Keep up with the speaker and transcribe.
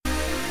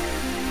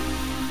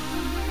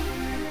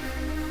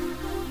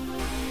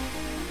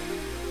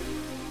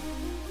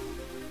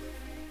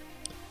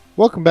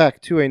Welcome back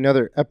to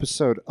another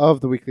episode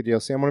of the Weekly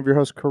DLC. I'm one of your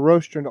hosts,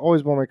 Karosh, joined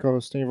always by my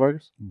co-host, Danny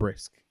Vargas.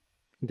 Brisk.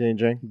 Danny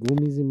Jang.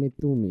 Goomies and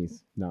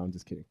Metumis. No, I'm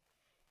just kidding.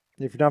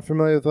 If you're not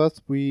familiar with us,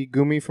 we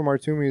goomy from our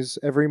Toomies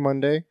every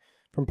Monday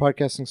from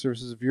podcasting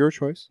services of your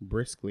choice.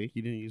 Briskly.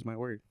 You didn't use my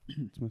word.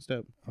 It's messed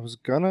up. I was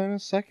gonna in a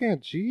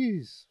second.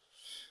 Jeez.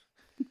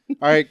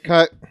 All right,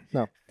 cut.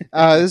 No.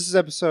 This is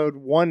episode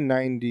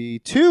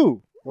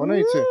 192.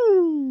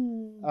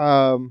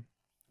 192.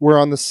 We're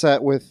on the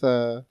set with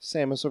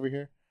Samus over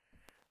here.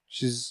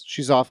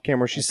 She's off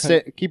camera. She's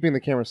keeping the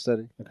camera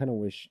steady. I kind of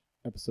wish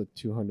episode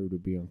 200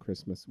 would be on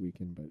Christmas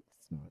weekend, but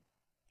it's not.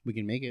 We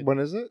can make it. When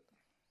is it?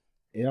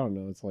 I don't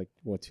know. It's like,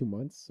 2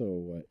 months? So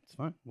what? It's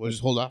fine. We'll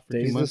just hold off for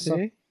 2 Days months.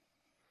 today?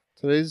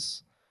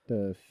 Today's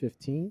The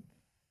 15th,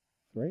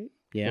 right?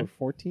 Yeah.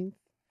 Or 14th?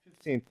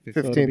 15th. So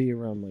it'll 15th. be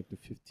around like the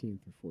 15th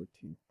or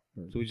 14th.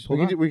 So we just We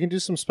hold can, on. we can do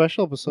some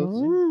special episodes.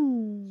 Just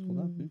hold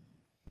on.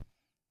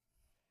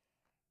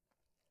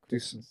 Do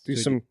So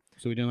some.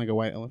 So we doing like a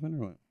white elephant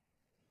or what?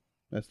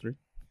 That's 3.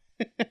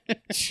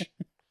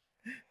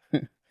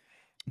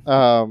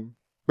 But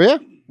yeah,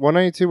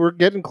 192. We're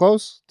getting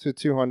close to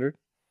 200.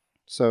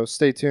 So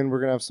stay tuned. We're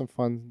gonna have some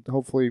fun,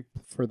 hopefully,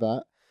 for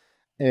that.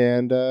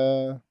 And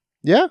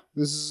yeah,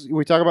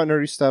 we talk about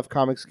nerdy stuff,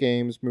 comics,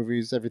 games,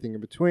 movies, everything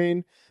in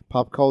between,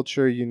 pop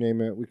culture, you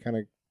name it. We kind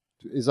of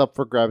is up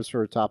for grabs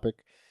for a topic,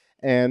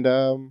 and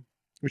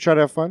we try to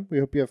have fun. We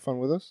hope you have fun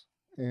with us.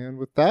 And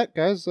with that,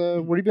 guys, what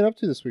have you been up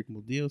to this week?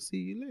 We'll DLC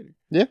you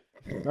later.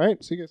 All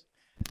right, see you guys.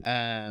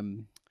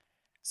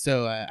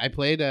 So I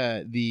played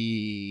a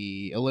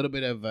little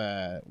bit of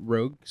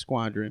Rogue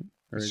Squadron.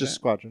 Or It's is just that-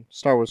 Squadron,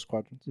 Star Wars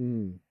Squadrons.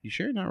 You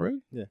sure not Rogue?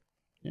 Yeah.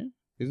 Yeah.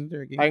 Isn't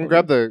there a game? I can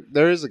called grab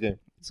there is a game.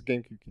 It's a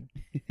GameCube game.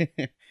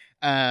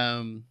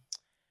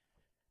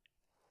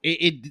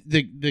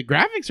 The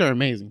graphics are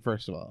amazing.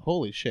 First of all,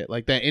 holy shit!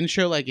 Like that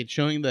intro, like it's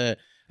showing I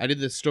did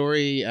the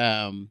story,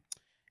 and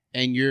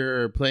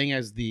you're playing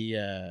as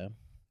the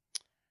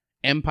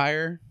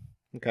Empire,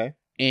 Okay.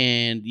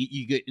 and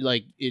you get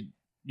like it.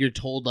 You're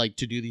told like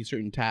to do these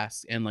certain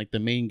tasks, and like the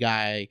main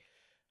guy,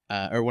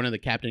 or one of the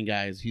captain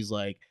guys, he's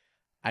like,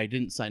 I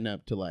didn't sign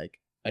up to like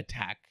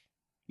attack,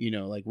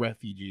 like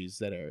refugees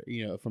that are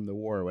from the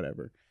war or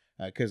whatever,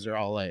 because they're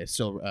all like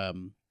still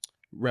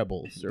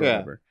rebels or Yeah.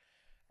 whatever.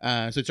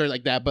 So it started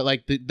like that, but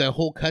like the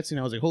whole cutscene,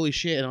 I was like, holy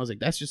shit, and I was like,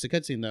 that's just a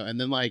cutscene though, and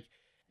then like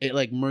it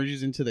like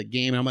merges into the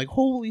game, and I'm like,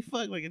 holy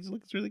fuck, like it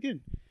looks really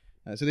good.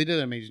 So they did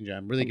an amazing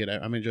job, really good.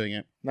 I'm enjoying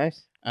it.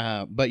 Nice.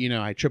 But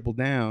I tripled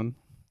down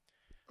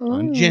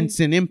on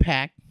Jensen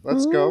Impact.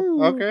 Let's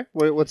go. Okay.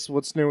 Wait, what's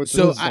new with the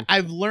So system?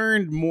 I've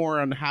learned more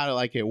on how to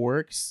like it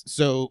works.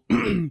 So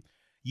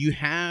you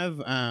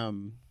have I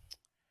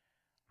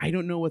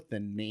don't know what the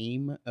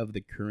name of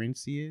the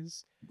currency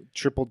is.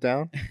 Triple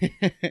down?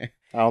 I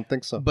don't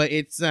think so. But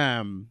it's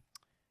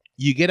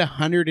you get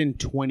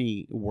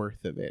 120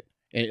 worth of it.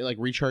 And it like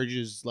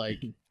recharges like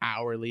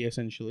hourly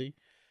essentially.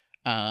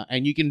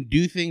 And you can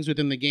do things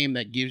within the game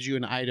that gives you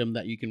an item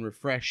that you can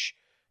refresh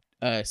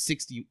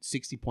 60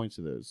 points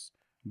of those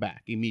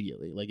back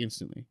immediately, like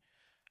instantly.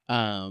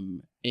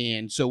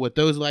 And so what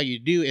those allow you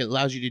to do, it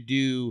allows you to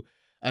do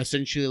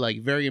essentially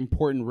like very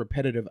important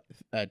repetitive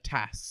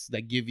tasks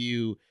that give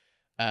you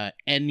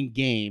end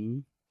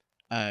game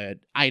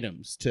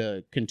items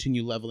to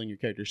continue leveling your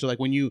character. So like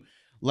when you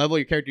level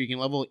your character, you can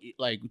level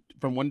like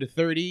from 1 to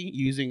 30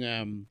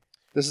 using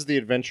This is the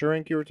adventure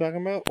rank you were talking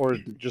about, or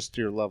just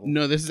your level?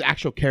 no, this is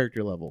actual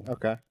character level.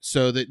 Okay.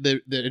 So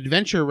the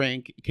adventure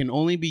rank can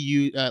only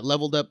be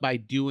leveled up by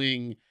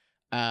doing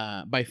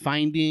by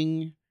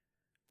finding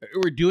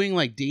or doing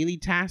like daily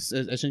tasks,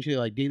 essentially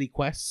like daily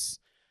quests,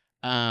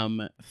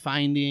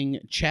 finding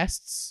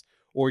chests,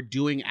 or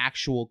doing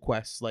actual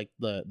quests like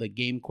the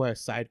game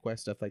quest, side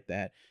quest, stuff like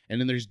that.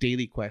 And then there's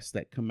daily quests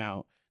that come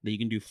out that you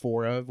can do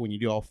 4 of. When you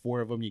do all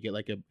 4 of them, you get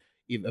like a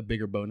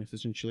bigger bonus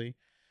essentially.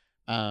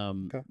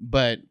 Okay.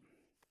 But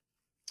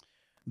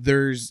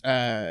there's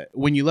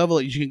when you level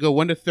it, you can go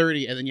 1 to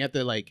 30, and then you have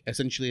to like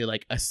essentially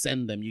like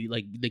ascend them. You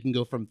like they can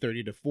go from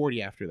 30 to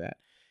 40 after that,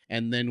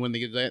 and then when they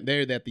get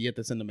there, you have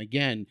to send them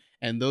again.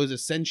 And those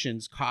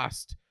ascensions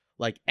cost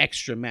like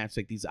extra mats,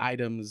 like these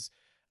items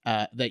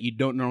that you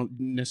don't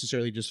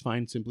necessarily just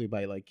find simply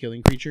by like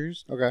killing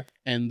creatures. Okay.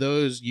 And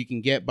those you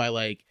can get by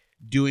like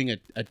doing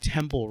a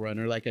temple run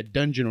or like a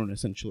dungeon run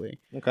essentially.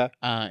 Okay.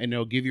 And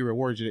it'll give you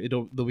rewards.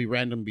 They'll be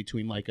random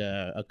between like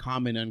a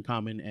common,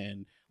 uncommon,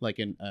 and like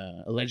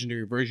a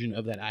legendary version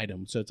of that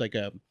item. So it's like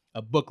a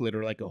booklet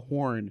or like a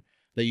horn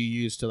that you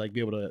use to like be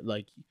able to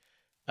like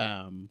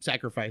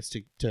sacrifice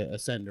to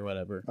ascend or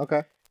whatever.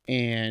 Okay.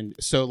 And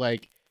so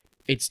like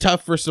it's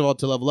tough first of all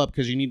to level up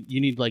because you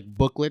need like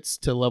booklets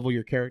to level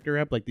your character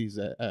up, like these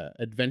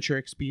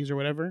adventure XPs or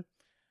whatever.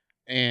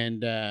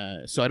 And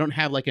so I don't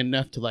have like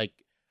enough to like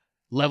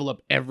level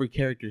up every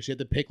character. So you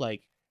have to pick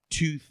like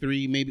 2,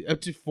 3, maybe up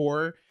to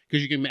 4,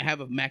 because you can have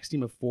a max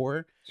team of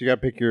 4. So you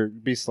gotta pick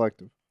be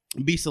selective.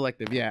 Be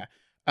selective, yeah.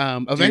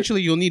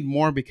 Eventually you'll need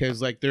more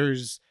because like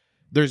there's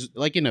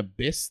like an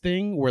abyss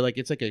thing where like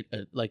it's like a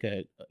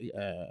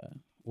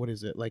what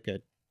is it, like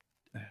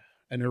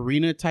an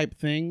arena type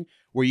thing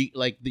where you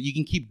like that you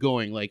can keep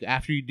going. Like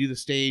after you do the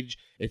stage,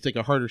 it's like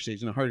a harder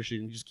stage and a harder stage,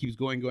 and it just keeps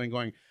going.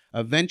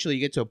 Eventually,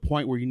 you get to a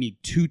point where you need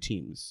 2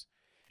 teams,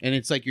 and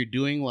it's like you're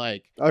doing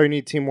like you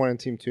need team 1 and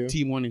team 2.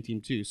 Team 1 and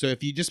team 2. So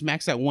if you just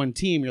max out one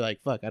team, you're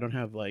like, fuck, I don't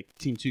have like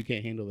team 2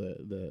 can't handle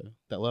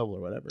that level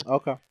or whatever.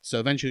 Okay. So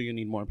eventually, you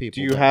need more people.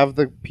 Do you have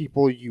the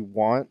people you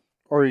want,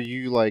 or are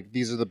you like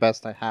these are the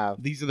best I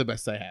have? These are the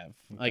best I have.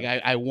 Okay.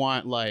 Like I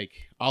want like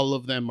all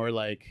of them are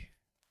like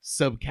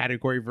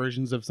subcategory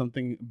versions of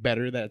something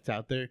better that's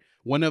out there.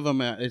 One of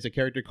them is a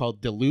character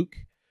called Diluc.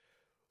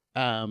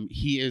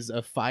 He is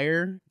a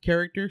fire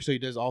character, so he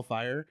does all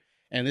fire,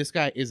 and this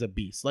guy is a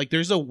beast. Like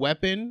there's a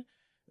weapon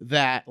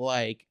that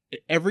like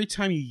every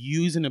time you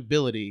use an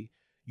ability,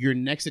 your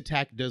next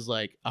attack does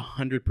like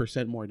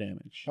 100% more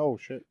damage. Oh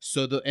shit.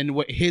 So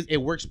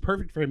it works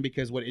perfect for him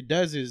because what it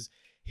does is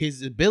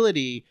his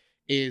ability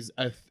is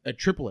a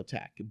triple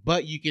attack,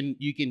 but you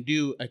can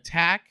do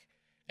attack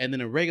and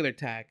then a regular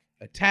attack,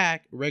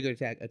 regular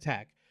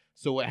attack.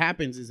 So what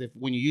happens is if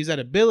when you use that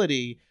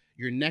ability,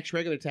 your next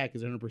regular attack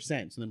is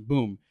 100%. So then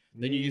boom,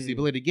 then you use the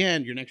ability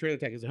again, your next regular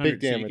attack is 100.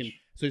 Big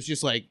damage. So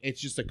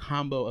it's just a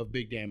combo of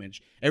big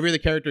damage. Every other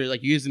character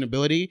like you use an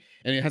ability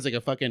and it has like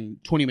a fucking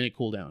 20-minute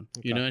cooldown,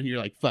 you know, and you're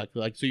like fuck,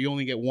 like so you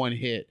only get one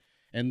hit.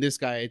 And this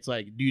guy, it's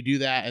like, do you do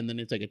that? And then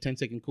it's like a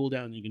 10-second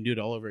cooldown, and you can do it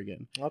all over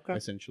again. Okay.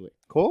 Essentially.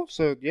 Cool.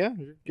 So yeah,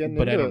 you're getting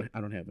But into it. I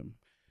don't have him.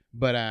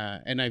 But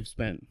and I've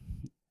spent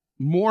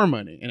more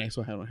money, and I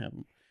still don't have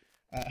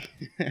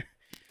him.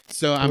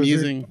 So I'm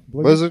using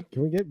Blizzard?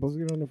 Can we get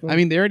Blizzard on the phone? I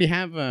mean, they already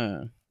have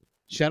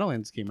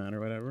Shadowlands came out or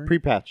whatever.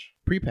 Pre-patch.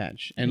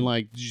 Pre-patch. And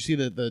like, did you see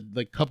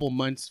the couple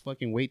months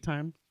fucking wait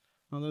time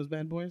on those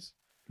bad boys?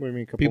 What do you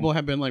mean? People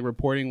have been like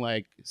reporting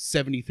like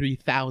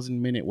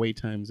 73,000 minute wait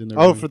times in their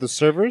Oh, room. for the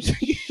servers?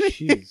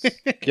 Jeez.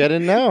 Get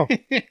in now.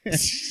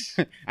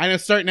 I know.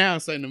 Start now.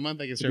 So in a month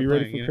I can start Be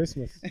playing. ready for you know?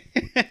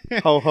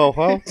 Christmas. Ho ho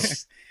ho.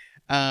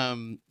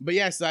 But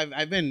yes,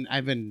 I've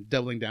been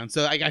doubling down.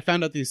 So I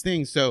found out these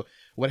things. So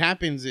what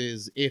happens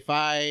is if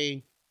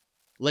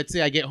let's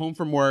say I get home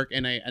from work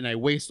and I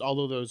waste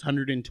all of those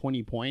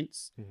 120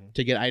 points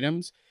to get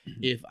items.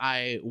 If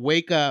I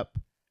wake up,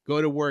 go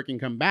to work and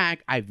come back,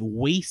 I've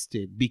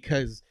wasted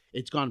because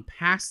it's gone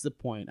past the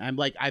point. I'm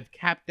like, I've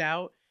capped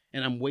out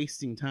and I'm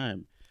wasting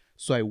time.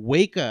 So I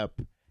wake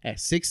up at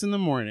 6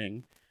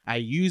 a.m. I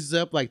use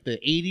up like the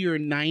 80 or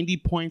 90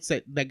 points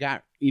that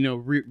got,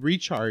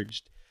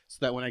 recharged so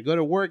that when I go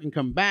to work and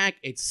come back,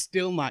 it's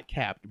still not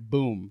capped.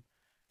 Boom.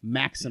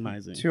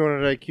 Maximizing.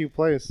 200 IQ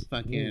plays.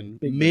 Fucking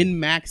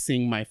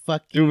min-maxing my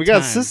fucking Dude, we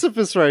got time.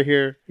 Sisyphus right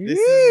here. This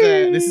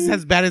is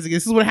as bad as it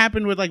gets. This is what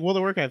happened with like World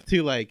of Warcraft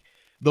too. Like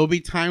there'll be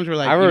times where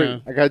like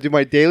I gotta do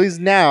my dailies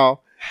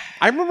now.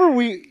 I remember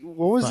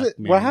what was Fuck, it?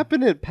 man. What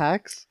happened at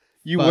PAX?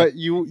 Yeah,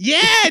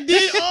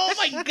 dude. Oh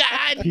my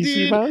god, PC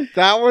dude. mount?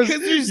 That was 'Cause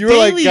there's you were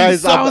like, dailies,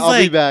 guys, so I was I'll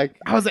be like- back.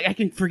 I was like, I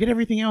can forget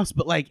everything else,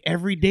 but like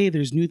every day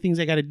there's new things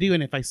I got to do,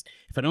 and if I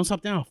don't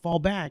stop down, I'll fall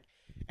back.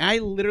 And I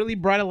literally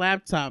brought a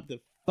laptop to.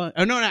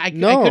 Oh no, I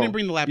couldn't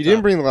bring the laptop. You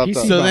didn't bring the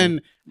laptop. So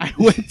then I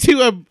went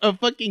to a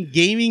fucking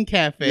gaming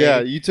cafe. Yeah,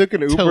 you took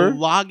an to Uber.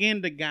 log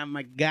in to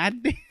my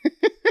goddamn.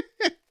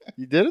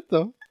 You did it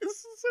though. This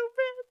is so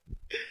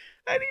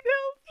bad. I need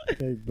help.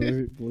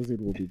 Hey,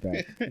 Blizzard will be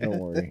back. Don't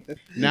worry.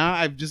 Now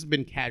I've just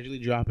been casually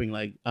dropping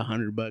like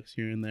 $100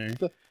 here and there.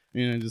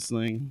 Just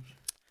like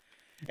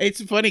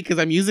it's funny because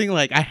I'm using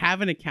like I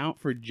have an account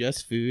for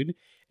just food,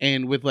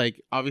 and with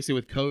like obviously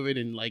with COVID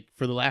and like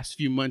for the last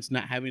few months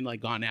not having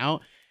like gone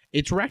out,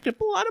 it's racked up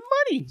a lot of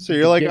money. So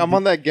you're like, I'm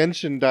on that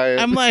Genshin diet.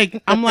 I'm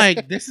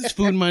like, this is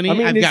food money. I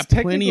mean, I've it's got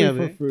plenty technically of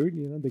for it.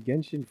 food. The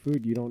Genshin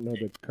food, you don't know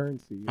the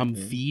currency. I'm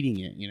feeding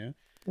it,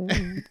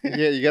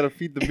 Yeah, you gotta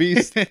feed the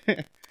beast.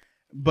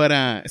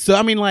 But so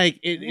I mean, like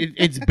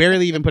it's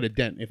barely even put a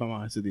dent, if I'm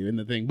honest with you, in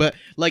the thing. But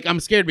like I'm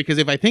scared because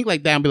if I think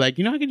like that, I'll be like,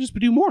 I can just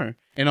do more,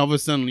 and all of a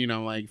sudden,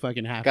 like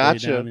fucking halfway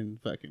Gotcha. down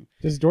and fucking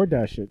Just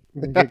DoorDash it.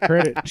 And get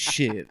credit.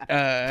 shit.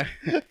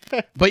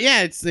 But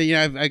yeah, it's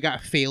I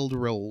got failed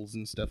rolls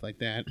and stuff like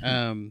that.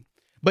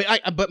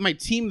 But my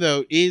team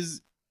though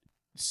is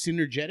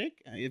synergetic,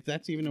 if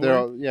that's even a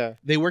word.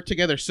 They work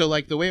together. So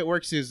like the way it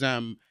works is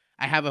I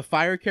have a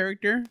fire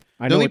character.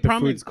 I The know only what the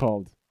problem- food's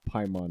called.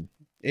 Paimon.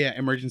 Yeah,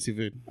 emergency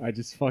food. I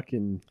just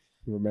fucking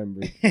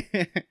remembered.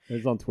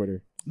 It's on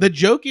Twitter. The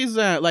joke is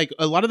like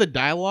a lot of the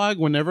dialogue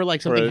whenever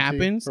like something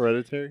happens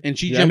Hereditary. and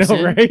she Yeah, I jumps know,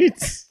 in.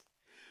 right?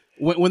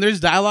 When there's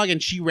dialogue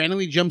and she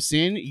randomly jumps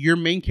in, your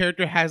main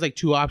character has like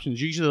two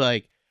options. Usually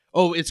like,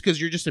 oh, it's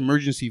because you're just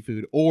emergency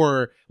food,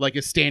 or like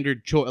a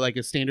standard like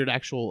a standard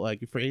actual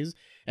like phrase,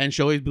 and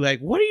she'll always be like,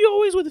 "What are you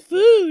always with the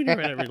food?" or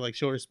whatever. Like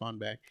she'll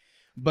respond back.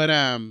 But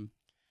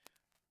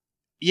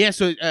yeah.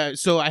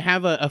 So I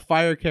have a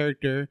fire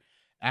character,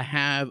 I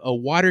have a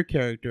water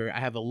character, I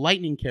have a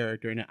lightning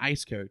character, and an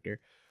ice character.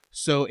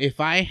 So if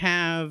I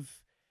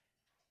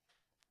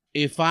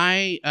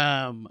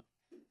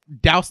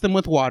douse them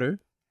with water,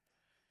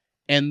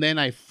 and then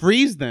I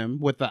freeze them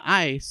with the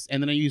ice,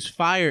 and then I use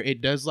fire,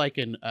 it does like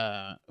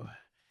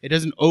it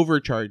doesn't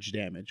overcharge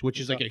damage, which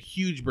is Okay. like a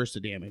huge burst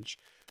of damage.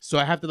 So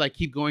I have to like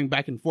keep going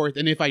back and forth.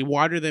 And if I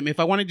water them, if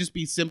I want to just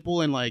be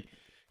simple and like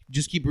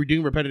just keep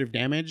doing repetitive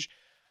damage,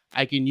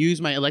 I can use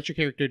my electric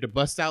character to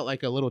bust out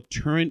like a little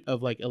torrent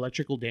of like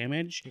electrical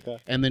damage, Okay.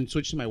 and then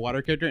switch to my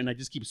water character, and I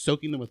just keep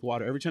soaking them with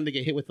water. Every time they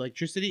get hit with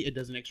electricity, it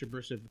does an extra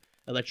burst of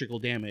electrical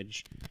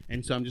damage,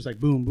 and so I'm just like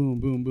boom, boom,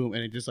 boom, boom,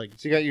 and it just like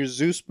So you got your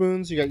Zeus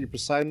boons, you got your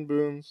Poseidon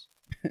boons.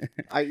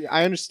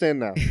 I understand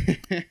now.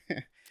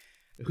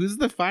 Who's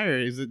the fire?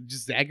 Is it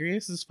just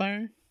Zagreus'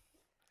 fire?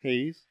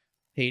 Hades,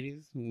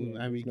 Hades? Yeah,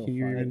 I mean, there's no can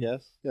you? fire. I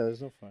guess. Yeah,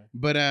 there's no fire.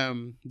 But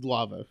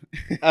lava.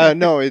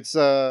 No, it's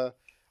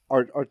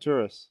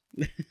Arturus.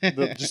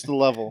 Just the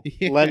level.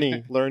 Yeah.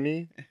 Lerny.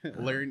 Learny.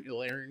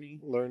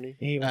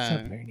 Hey, what's up,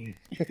 Uh, Ernie?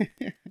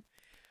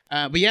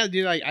 But yeah,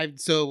 dude,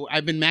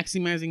 I've been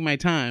maximizing my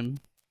time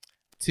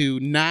to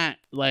not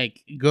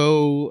like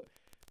go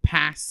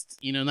past,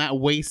 not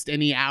waste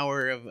any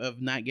hour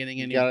of not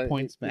getting any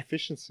points back.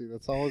 Efficiency.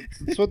 That's all.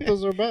 That's what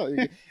those are about.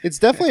 It's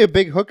definitely a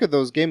big hook of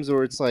those games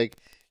where it's like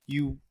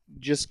you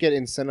just get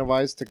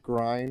incentivized to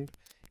grind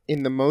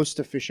in the most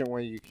efficient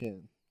way you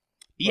can.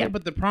 Yeah, Like-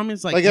 but the problem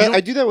is Like you don't- I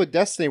do that with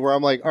Destiny, where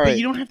I'm like, all but right,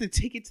 you don't have to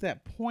take it to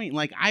that point.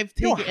 Like I've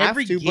You don't taken have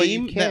every to, but you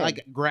game that can.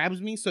 like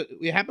grabs me. So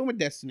it happened with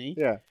Destiny.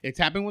 yeah. It's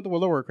happened with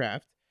World of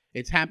Warcraft.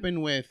 It's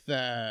happened with.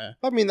 I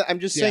mean, I'm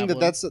just saying that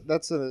Diablo.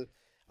 that's a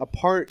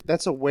part.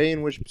 That's a way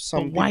in which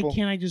some But why people.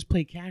 can't I just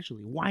play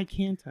casually? Why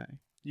can't I?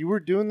 You were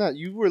doing that.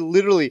 You were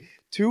literally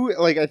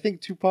I think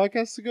 2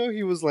 podcasts ago.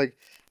 He was like,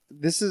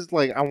 "This is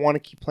like I want to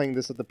keep playing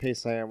this at the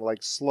pace I am,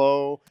 like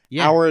slow,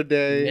 Yeah. hour a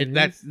day." And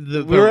that's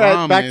the. We were at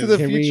ROM Back to the is-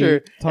 Can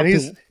Future, we talk and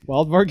he's- to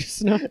Wildvar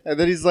just now? And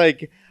then he's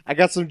like, "I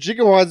got some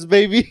gigawatts,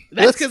 baby."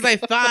 That's because I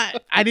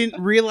thought I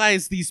didn't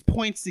realize these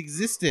points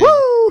existed.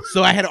 Woo!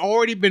 So I had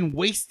already been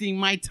wasting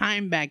my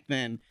time back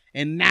then,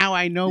 and now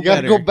I know You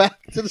gotta better. go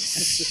back to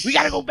the. We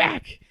gotta go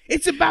back.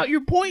 It's about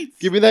your points.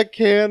 Give me that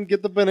can.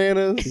 Get the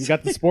bananas. He's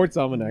got the sports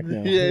almanac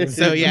now. Yeah.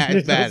 So yeah,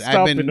 it's bad.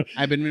 Stop it.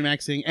 I've been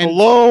maxing. And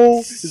Hello,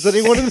 is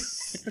anyone in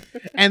this?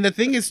 and the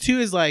thing is too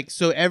is like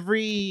so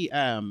every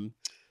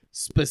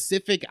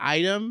specific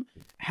item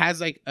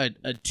has like a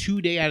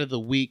 2-day out of the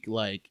week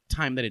like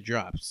time that it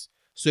drops.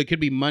 So it could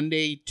be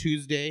Monday,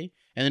 Tuesday,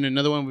 and then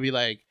another one would be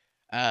like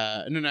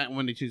no, not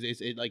Monday, Tuesday.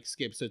 It like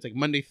skips. So it's like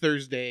Monday,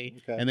 Thursday,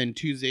 Okay. and then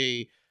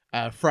Tuesday,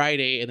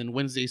 Friday, and then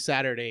Wednesday,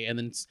 Saturday, and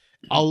then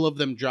all of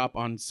them drop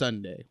on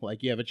Sunday.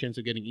 Like you have a chance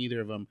of getting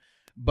either of them.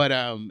 But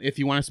if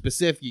you want a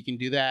specific, you can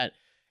do that.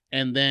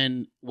 And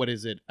then what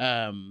is it?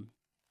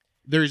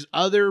 There's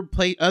other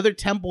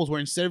temples where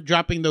instead of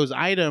dropping those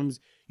items,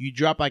 you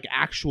drop like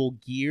actual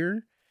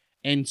gear,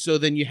 and so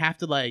then you have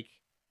to like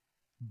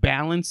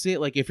balance it.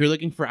 Like if you're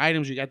looking for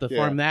items, you got to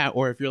farm that,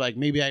 or if you're like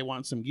maybe I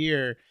want some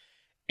gear,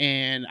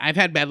 and I've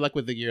had bad luck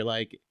with the gear.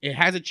 Like it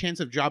has a chance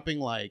of dropping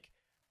like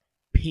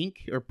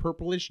pink or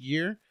purplish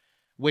gear,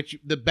 which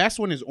the best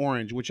one is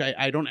orange, which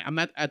I'm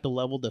not at the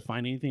level to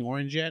find anything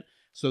orange yet.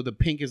 So the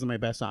pink is my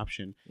best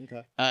option.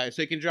 Okay.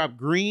 So it can drop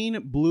green,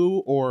 blue,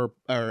 or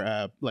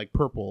like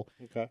purple,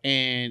 Okay.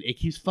 and it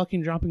keeps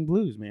fucking dropping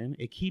blues, man.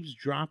 It keeps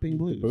dropping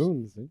blues.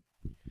 Boons.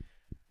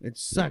 It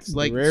sucks. The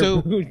Like rare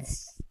so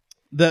boons.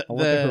 the I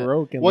want the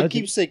heroic and What legend-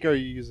 keepsake are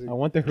you using? I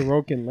want the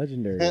heroic and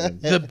legendary ones.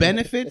 the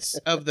benefits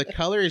of the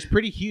color is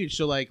pretty huge.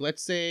 So like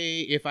let's say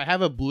if I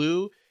have a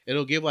blue,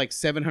 it'll give like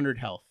 700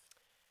 health.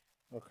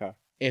 Okay.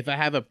 If I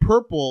have a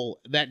purple,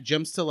 that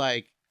jumps to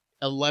like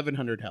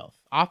 1100 health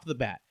off the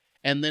bat.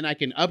 And then I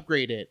can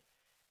upgrade it.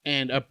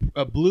 And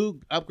a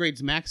blue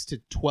upgrades max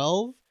to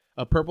 12.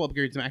 A purple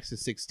upgrades max to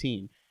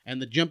 16. And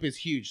the jump is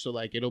huge. So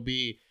like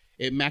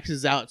it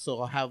maxes out. So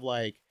I'll have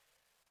like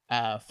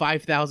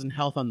 5,000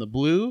 health on the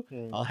blue.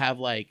 I'll have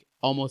like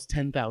almost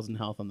 10,000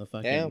 health on the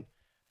fucking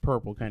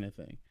purple kind of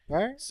thing. All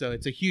right. So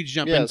it's a huge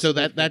jump. Yeah, And so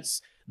significant.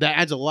 that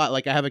adds a lot.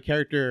 Like I have a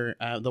character,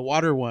 the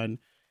water one.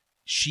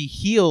 She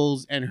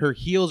heals, and her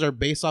heals are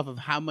based off of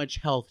how much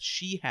health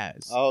she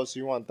has. Oh, so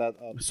you want that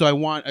up? So I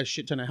want a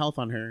shit ton of health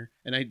on her,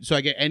 and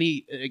I get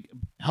any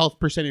health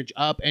percentage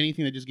up,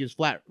 anything that just gives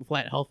flat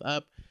health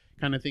up,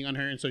 kind of thing on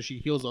her, and so she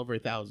heals over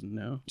 1,000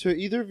 now. To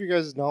either of you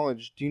guys'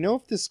 knowledge, do you know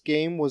if this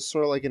game was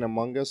sort of like an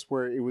Among Us,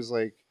 where it was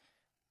like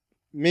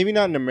maybe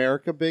not in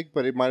America big,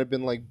 but it might have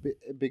been like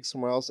big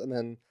somewhere else, and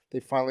then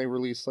they finally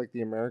released like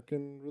the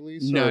American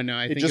release? No, Or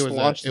I think just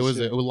launched. it was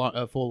this year?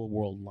 a full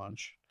world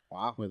launch.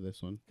 Wow. With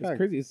this one. It's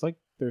crazy. It's like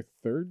their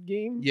third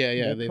game.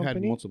 Yeah, that they've had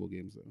company? multiple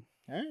games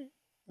though. All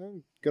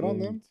right. Good on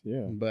them.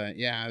 Yeah. But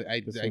yeah, I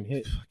This one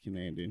hit. fucking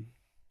A, dude.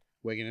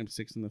 Waking up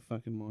 6 in the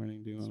fucking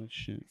morning, doing all that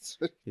shit.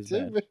 It's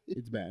bad.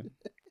 It's bad.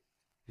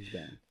 It's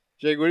bad.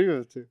 Jake, what are you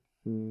up to?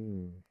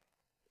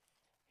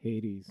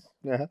 Hades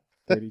Yeah.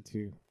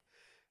 32.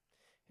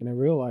 And I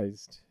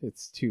realized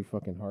it's too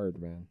fucking hard,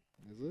 man.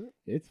 Is it?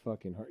 It's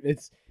fucking hard.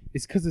 It's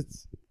because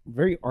it's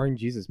very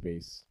RNGesus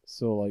based.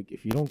 So like,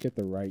 if you don't get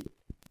the right,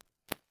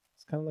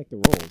 it's kind of like the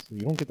rolls. If you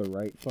don't get the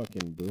right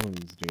fucking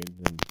boons,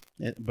 dude,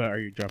 then But are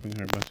you dropping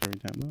 $100 every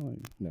time though? Like,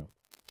 no.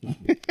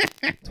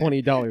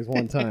 $20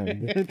 one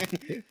time.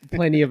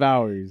 Plenty of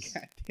hours.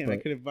 God Damn, I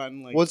could have bought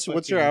like. What's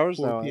your hours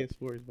now?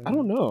 PS4s by I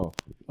don't now. know.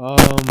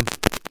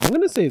 I'm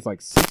gonna say it's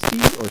like 60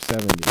 or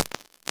 70,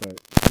 but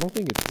I don't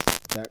think it's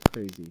that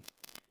crazy.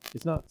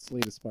 It's not Slay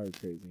the Spire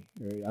crazy.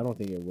 I don't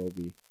think it will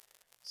be.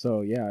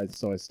 So yeah,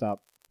 so I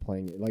stopped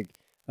playing it. Like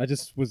I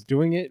just was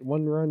doing it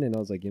one run, and I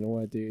was like, you know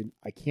what, dude,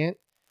 I can't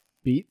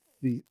beat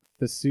the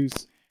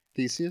Theseus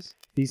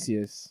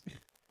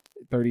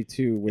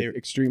 32 with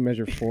Extreme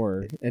Measure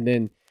 4, and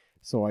then.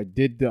 So I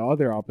did the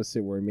other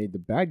opposite where I made the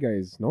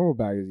normal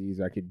bad guys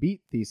easier. I could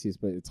beat Theseus,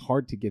 but it's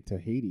hard to get to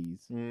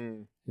Hades.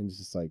 And it's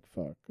just like,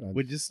 fuck.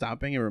 With just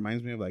stopping, it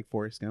reminds me of like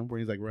Forrest Gump where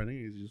he's like running.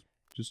 He's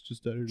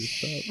just better to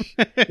stop.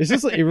 It's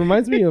just like, it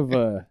reminds me of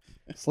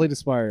Slay the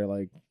Spire.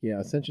 Like, yeah,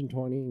 Ascension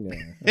 20. No,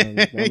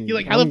 You're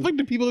like, how the fuck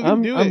do people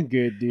even do it? I'm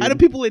good, dude. How do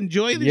people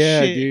enjoy this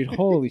yeah, shit? dude.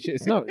 Holy shit.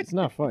 It's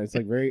not fun. It's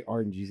like very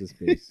art and Jesus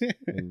based.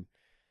 And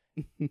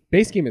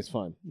base game is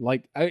fun.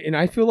 Like,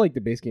 I feel like the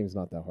base game is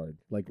not that hard.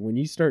 Like when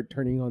you start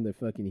turning on the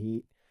fucking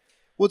heat.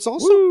 What's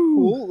also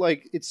cool,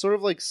 like it's sort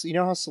of like, you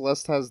know how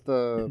Celeste has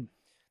the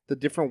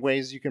different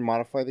ways you can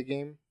modify the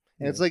game,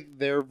 and it's like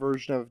their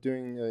version of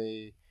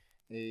doing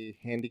a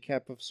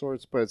handicap of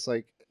sorts, but it's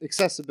like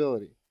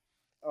accessibility.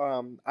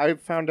 I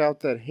found out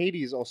that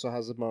Hades also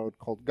has a mode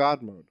called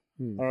God mode.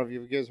 I don't know if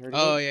you guys heard of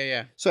it. Oh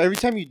yeah. So every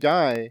time you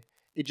die,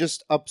 it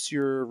just ups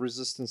your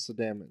resistance to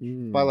damage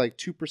by like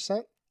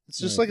 2%. It's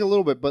just like a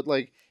little bit, but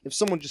like if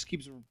someone just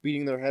keeps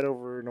beating their head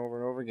over and over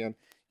and over again,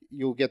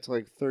 you'll get to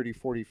like 30,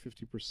 40,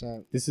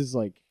 50%. This is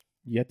like,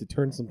 you have to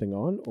turn something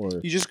on, or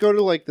you just go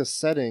to like the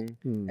setting,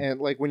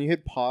 and like when you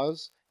hit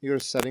pause, you go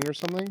to setting or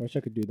something. I wish I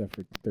could do that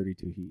for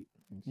 32 heat.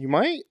 You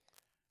might.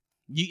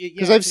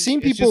 Because Yeah, I've seen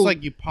it's people just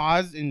like you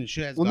pause and the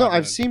shit has. Well, no,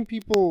 I've seen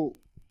people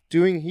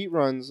doing heat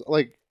runs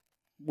like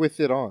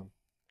with it on.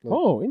 Like,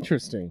 Oh,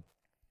 interesting.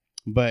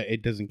 but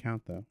it doesn't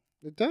count though.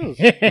 it does.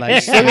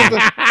 Like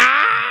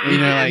you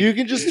know, like You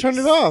can just turn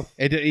it off.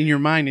 in your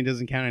mind, it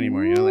doesn't count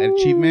anymore. You know, that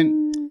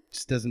achievement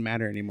just doesn't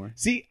matter anymore.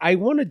 See, I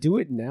want to do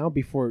it now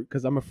before,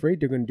 because I'm afraid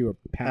they're going to do a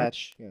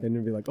patch. Yeah. And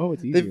they'll be like, oh,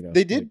 it's easy now.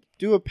 They did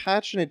do a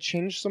patch and it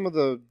changed some of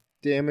the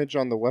damage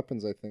on the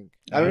weapons, I think.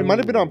 It might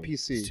have been on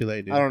PC. It's too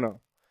late, dude. I don't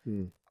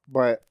know.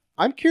 But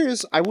I'm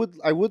curious. I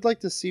would like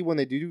to see when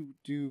they do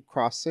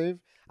cross save.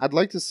 I'd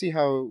like to see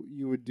how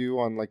you would do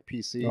on like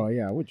PC. Oh,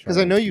 yeah, I would try. Because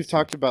I know you've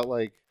talked about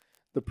like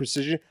the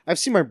precision. I've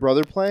seen my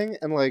brother playing,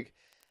 and like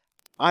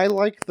I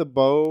like the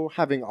bow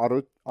having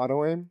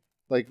auto aim,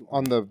 like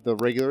on the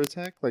regular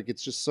attack. Like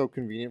it's just so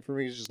convenient for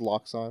me. It just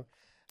locks on.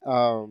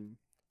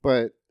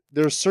 But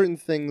there's certain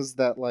things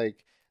that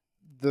like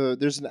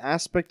there's an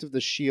aspect of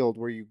the shield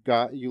where you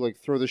like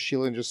throw the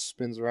shield and it just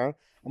spins around.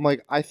 I'm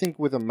like, I think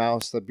with a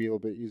mouse that'd be a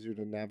little bit easier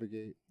to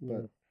navigate.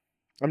 But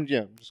I'm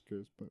just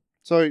curious. But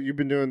so you've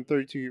been doing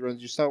 32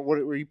 runs. You stopped.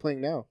 What were you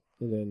playing now?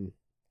 And then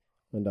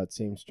on that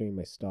same stream,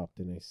 I stopped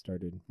and I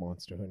started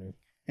Monster Hunter.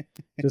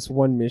 Just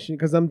one mission,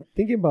 because I'm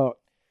thinking about,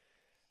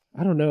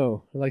 I don't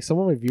know, like some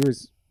of my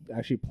viewers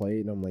actually play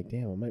it, and I'm like,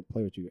 damn, I might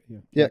play with you.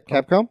 Yeah,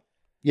 Capcom?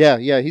 Yeah,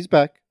 he's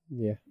back.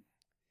 Yeah.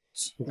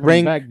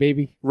 Rank back,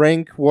 baby.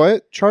 Rank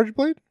what? Charge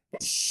Blade?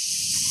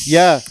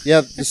 Yeah,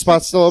 the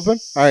spot's still open?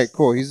 All right,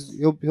 cool.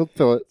 He'll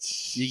fill it.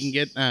 You can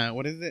get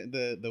what is it?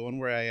 The one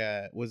where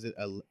I was it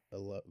a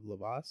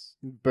Lavas?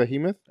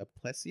 Behemoth? A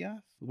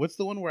Plesioth? What's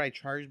the one where I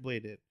charge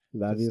bladed?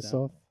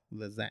 Laviasoth?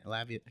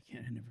 Lavia. I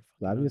can't. I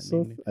never.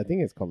 Laviasoth? I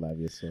think it's called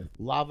Laviasoth.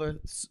 Lava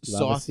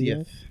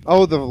Sothieth.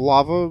 Oh, the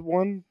lava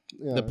one?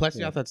 Yeah. The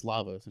Plesioth that's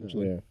lava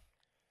essentially.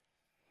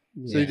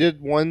 Yeah. So you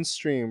did one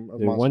stream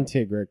of Monster. One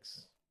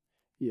Tigrex.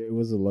 Yeah, it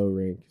was a low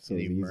rank, so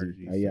it was merged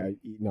easy. you,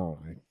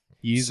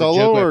 You used Solo a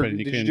joke or weapon,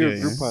 you did couldn't you do do a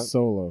it, group yeah? hunt?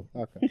 Solo.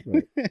 Okay.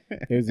 Right.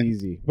 It was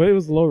easy, but it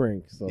was low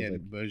rank. So Yeah, I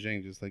was like,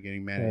 Bojang just like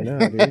getting mad I at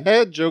know,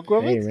 you. dude. Joke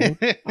Hey, weapons?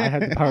 man, I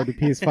have the power to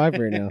PS5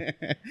 right now.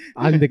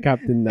 I'm the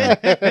captain now.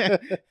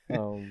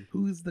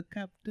 Who's the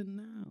captain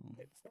now?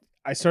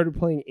 I started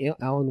playing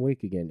Alan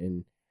Wake again,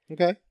 and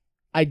Okay.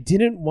 I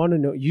didn't want to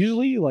know.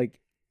 Usually, like,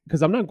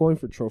 because I'm not going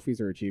for trophies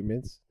or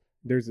achievements.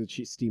 There's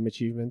Steam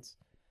achievements.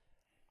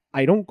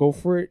 I don't go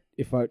for it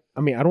if I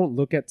don't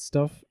look at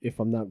stuff if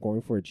I'm not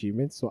going for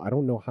achievements. So I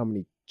don't know how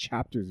many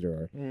chapters there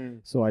are.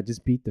 So I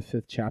just beat the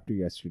 5th chapter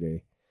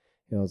yesterday,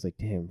 and I was like,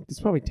 damn, there's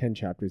probably 10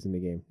 chapters in the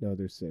game. No,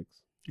 there's 6.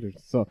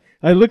 So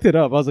I looked it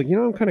up. I was like,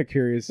 I'm kind of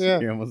curious.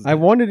 Yeah. I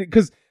wanted it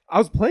because I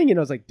was playing it. And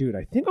I was like, dude,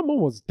 I think I'm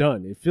almost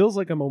done. It feels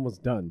like I'm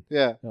almost done.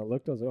 Yeah. And I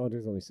looked. I was like, oh,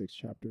 there's only 6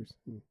 chapters.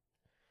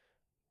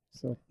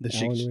 So The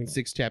Alan Wake.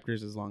 6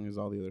 chapters as long as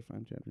all the other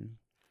 5 chapters.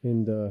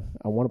 And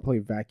I want to play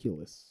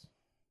Vaculus.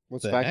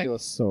 What's The heck?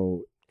 Vaculus?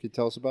 So Can you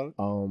tell us about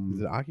it?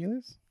 Is it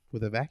Oculus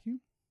with a vacuum?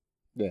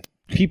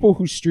 people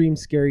who stream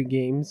scary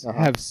games Uh-huh.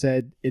 have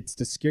said it's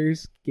the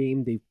scariest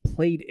game they've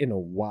played in a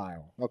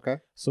while. Okay.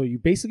 So you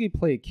basically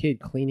play a kid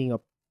cleaning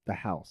up the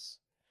house,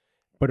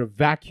 but a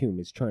vacuum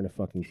is trying to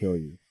fucking kill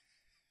you.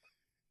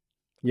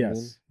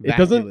 Yes. It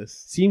doesn't Vaculus.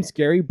 seem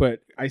scary,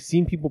 but I've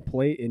seen people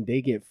play it and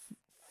they get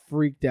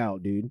freaked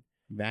out, dude.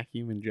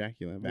 Vacuum and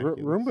Dracula.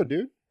 Roomba,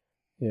 dude.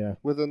 Yeah.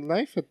 With a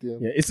knife at the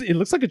end. Yeah. It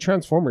looks like a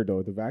transformer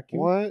though, the vacuum.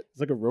 What? It's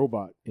like a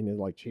robot and it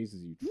like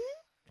chases you.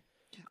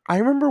 I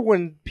remember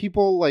when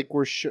people like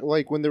were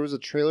like when there was a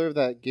trailer of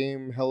that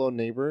game Hello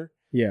Neighbor.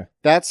 Yeah.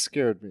 That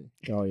scared me.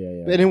 Oh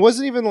yeah. And it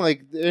wasn't even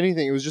like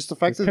anything. It was just the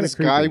fact It's that kinda this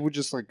guy creepy. would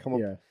just like come up.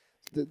 Yeah.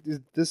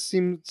 This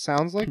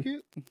sounds like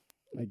it.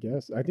 I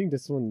guess. I think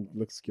this one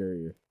looks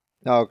scarier.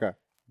 Oh, okay.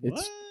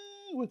 It's What?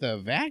 With a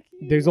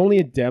vacuum? there's only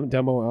a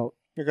demo out.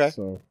 Okay.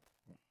 So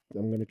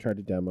I'm gonna try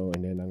the demo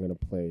and then I'm gonna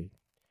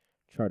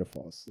Try to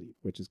Fall Asleep,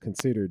 which is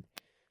considered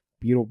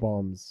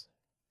Beetlebaum's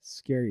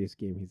scariest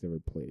game he's ever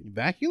played.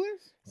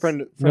 Vacuous?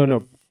 Friend No.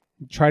 of-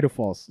 Try to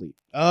Fall Asleep.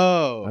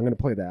 Oh. I'm gonna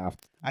play that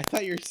after. I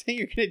thought you were saying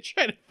you're going to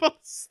try to fall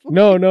asleep.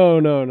 No.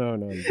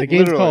 The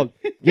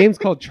game's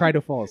called Try to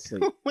Fall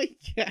Asleep. Oh my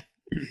god.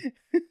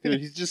 Dude,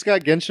 he's just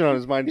got Genshin on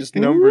his mind, just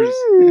numbers.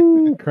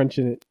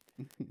 Crunching it.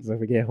 Because if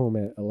I get home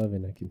at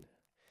 11,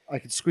 I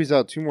could squeeze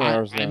out 2 more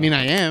hours. I now. mean,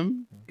 I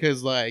am.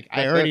 Because, like,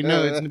 I already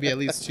know it's going to be at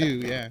least 2,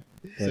 yeah.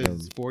 So But,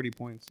 it's 40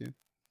 points, yeah.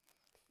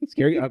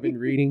 scary. I've been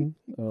reading.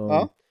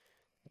 Huh?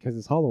 Because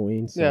it's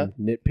Halloween, so Yeah. I'm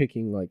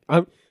nitpicking. Like,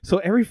 so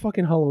every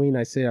fucking Halloween,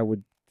 I say I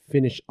would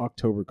finish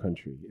October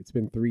Country. It's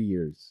been 3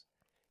 years,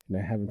 and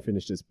I haven't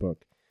finished this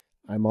book.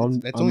 That's only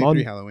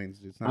 3 Halloweens.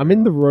 Dude. It's not I'm very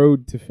in the long.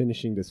 road to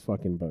finishing this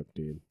fucking book,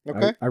 dude.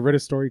 Okay. I read a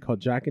story called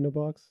Jack in the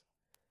Box.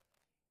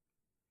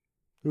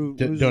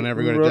 Don't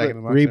ever go to wrote Jack it? in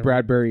the Box. Ray ever.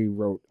 Bradbury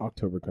wrote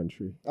October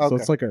Country. So Okay.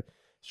 it's like a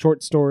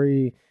short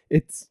story.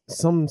 It's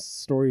some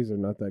stories are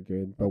not that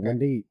good, but when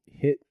they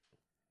hit,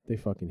 they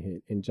fucking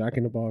hit. And Jack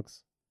in the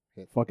Box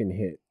fucking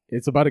hit.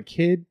 It's about a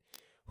kid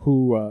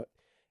who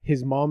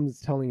his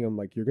mom's telling him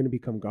like you're gonna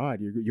become God.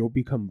 You'll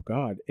become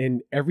God.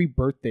 And every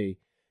birthday,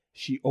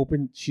 she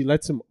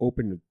lets him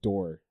open the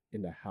door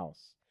in the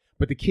house.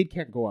 But the kid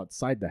can't go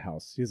outside the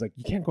house. He's like,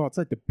 you can't go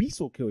outside. The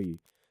beast will kill you.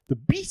 The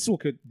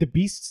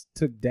beast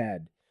took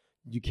dad.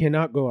 You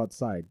cannot go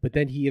outside. But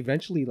then he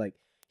eventually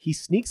he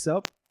sneaks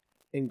up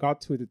and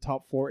got to the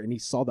top floor and he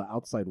saw the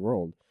outside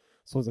world.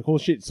 So I was like, oh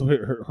shit. So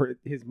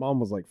his mom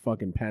was like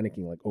fucking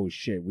panicking, like, oh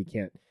shit, we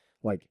can't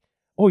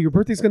oh, your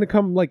birthday's gonna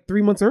come like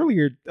 3 months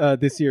earlier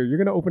this year. You're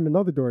gonna open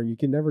another door and you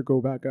can never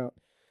go back out.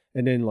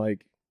 And then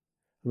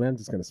I'm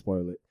just gonna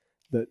spoil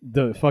it.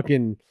 The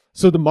fucking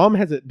so the mom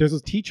there's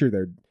a teacher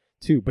there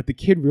too, but the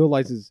kid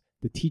realizes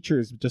the teacher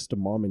is just a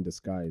mom in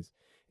disguise.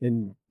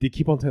 And they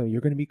keep on telling him,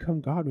 you're going to become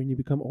God when you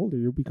become older.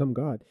 You'll become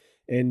God.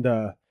 And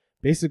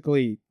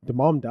basically, the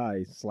mom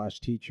dies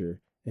 / teacher,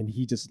 and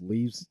he just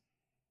leaves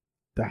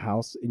the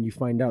house. And you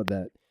find out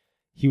that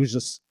he was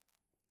just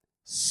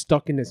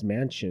stuck in this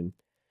mansion.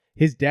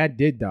 His dad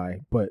did die,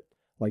 but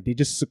they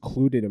just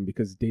secluded him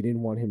because they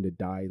didn't want him to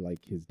die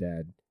like his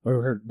dad.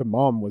 The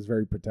mom was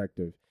very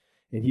protective.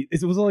 And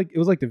it was like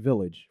The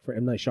Village for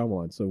M. Night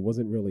Shyamalan. So it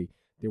wasn't really,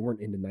 they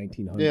weren't in the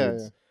 1900s. Yeah.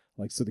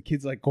 So the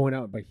kid's going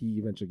out, but he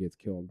eventually gets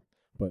killed.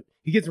 But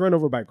he gets run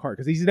over by a car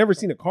because he's never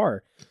seen a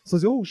car. So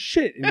he's like, oh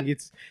shit, and he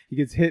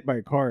gets hit by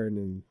a car, and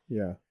then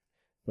yeah.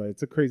 But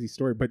it's a crazy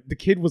story. But the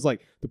kid was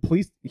like, the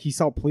police. He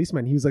saw a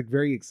policeman. He was like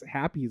very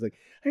happy. He's like,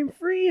 I'm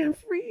free. Yeah.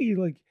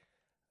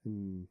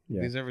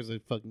 He's ever a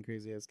fucking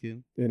crazy ass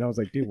kid. And I was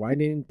like, dude, why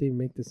didn't they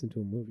make this into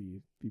a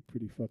movie? It'd be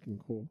pretty fucking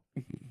cool.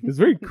 It's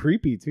very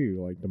creepy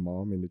too, like the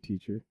mom and the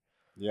teacher.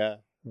 Yeah.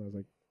 I was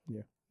like,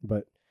 yeah.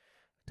 But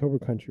October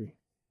Country,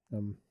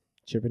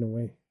 chipping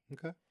away.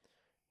 Okay.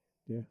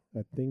 Yeah,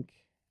 I think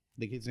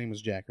The kid's name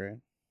was Jack, right?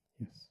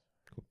 yes.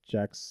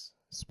 Jack's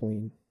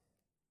spleen.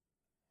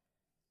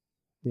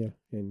 Yeah,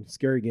 and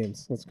scary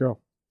games. Let's go.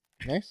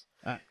 Nice.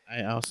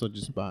 I also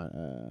just bought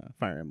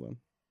Fire Emblem,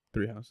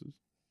 3 Houses.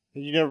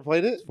 You never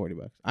played it? It's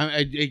 $40.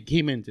 It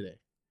came in today.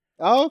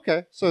 Oh,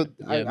 okay. So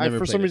I've I never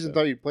for some played it, reason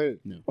though. thought you played it.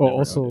 No. Oh, never owned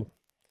also,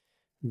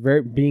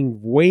 being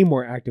way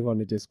more active on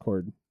the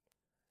Discord.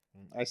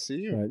 I see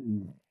you. it.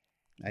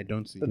 I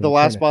don't see The it Yeah,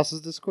 last kinda.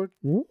 boss's Discord?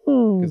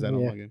 because I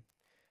don't yeah. log in.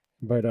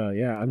 But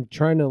yeah, I'm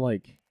trying to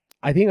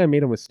I think I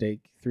made a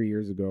mistake 3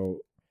 years ago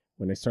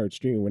when I started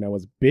streaming. When I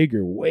was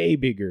bigger, way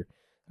bigger,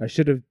 I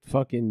should have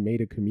fucking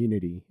made a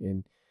community,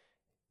 and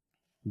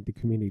the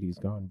community's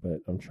gone. But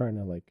I'm trying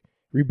to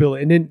rebuild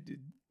it. And then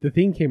the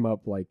thing came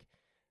up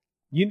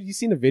you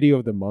seen a video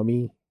of the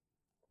mummy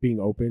being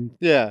opened,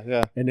 Yeah,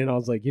 yeah. and then I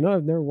was like,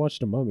 I've never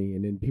watched a mummy,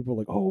 and then people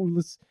were like, oh,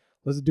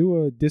 let's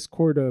do a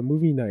Discord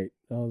movie night.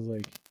 I was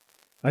like,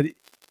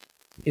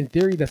 in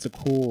theory, that's a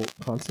cool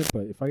concept,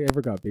 but if I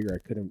ever got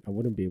bigger, I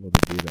wouldn't be able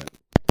to do that.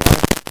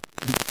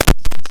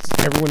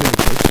 Everyone in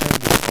the voice chat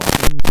was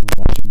talking and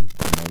watching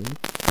the mummy.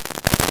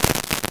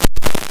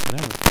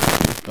 No.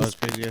 Oh, it's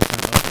crazy ass time.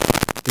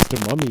 It's the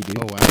mummy, dude.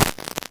 Oh wow.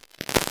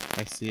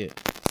 I see it.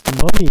 It's the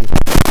mummy.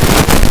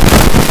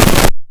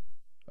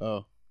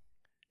 Oh.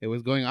 It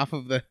was going off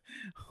of the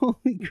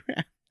holy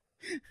crap.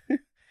 You're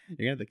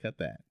gonna have to cut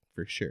that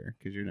for sure,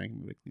 because you're not gonna be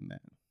able to clean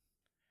that.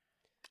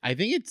 I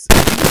think it's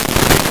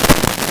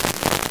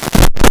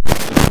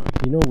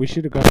We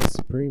should have got the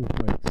Supreme.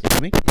 I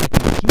can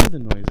hear the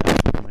noise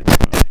out of the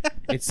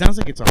microphone. It sounds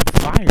like it's on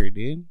fire,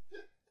 dude.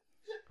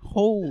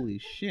 Holy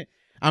shit.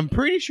 I'm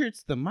pretty sure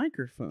it's the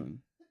microphone.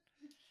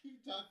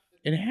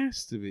 It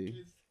has to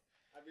be.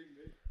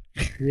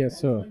 Yeah,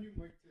 so.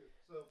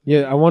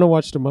 Yeah, I want to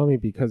watch the mummy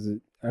because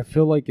I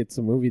feel like it's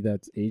a movie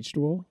that's aged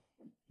well.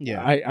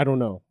 Yeah. I don't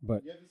know,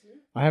 but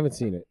I haven't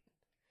seen it.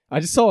 I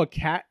just saw a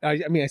cat. I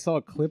mean, I saw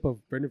a clip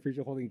of Brendan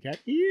Fraser holding a cat.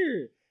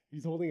 Here,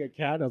 he's holding a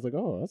cat. I was like,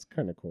 oh, that's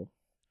kind of cool.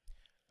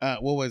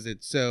 What was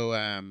it?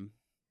 So,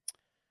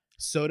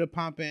 Soda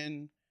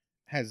Poppin'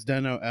 has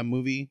done a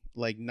movie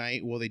like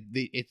night. Well, they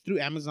it's through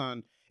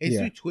Amazon. It's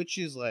through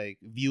Twitch's like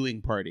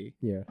viewing party.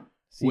 Yeah,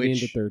 CD and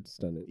the Third's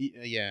done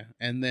it. Yeah,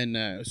 and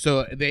then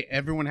so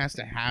everyone has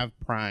to have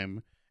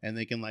Prime, and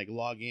they can like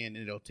log in,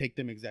 and it'll take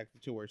them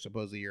exactly to where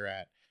supposedly you're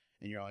at,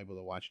 and you're all able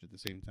to watch it at the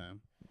same time.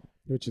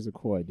 Which is a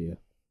cool idea.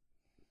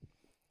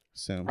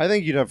 So I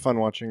think you'd have fun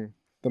watching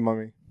The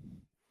Mummy.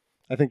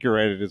 I think you're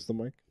right. It is the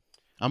mic.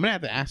 I'm gonna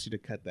have to ask you to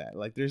cut that.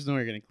 Like, there's no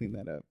way you're gonna clean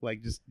that up.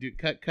 Like, just do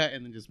cut,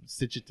 and then just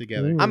stitch it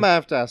together. I'm gonna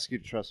have to ask you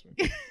to trust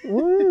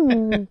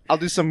me. I'll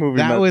do some movie.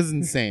 That was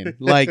insane.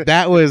 Like,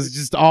 that was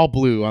just all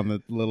blue on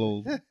the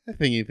little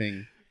thingy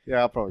thing. Yeah,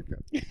 I'll probably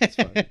cut. It's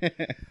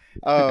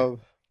fine.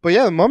 But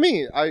yeah, The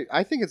Mummy.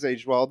 I think it's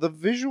aged well. The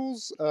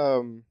visuals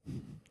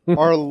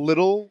are a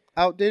little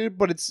outdated,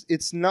 but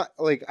it's not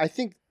like I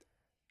think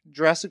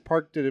Jurassic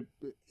Park did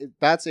it.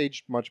 That's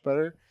aged much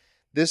better.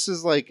 This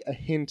is like a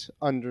hint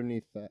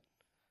underneath that.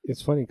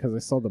 It's funny because I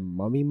saw the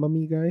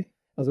mummy guy.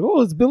 I was like,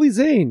 oh, it's Billy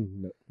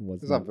Zane. No,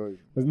 It's not Billy.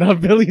 It's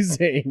not Billy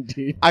Zane,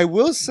 dude. I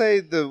will say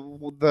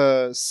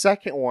the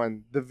second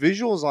one, the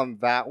visuals on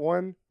that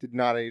one did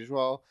not age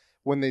well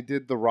when they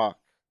did The Rock.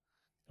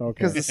 Okay.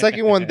 Because the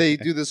second one, they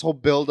do this whole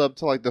build up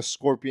to like the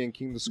Scorpion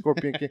King,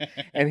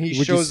 and he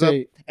shows up,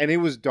 and it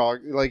was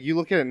dog. Like you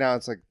look at it now,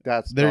 it's like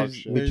that's dog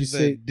shit. Would you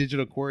say the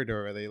digital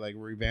corridor where they like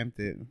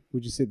revamped it?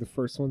 Would you say the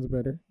first one's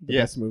better? The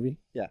Yes. best movie?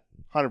 Yeah,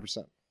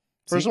 100%.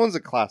 First one's a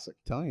classic.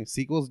 I'm telling you,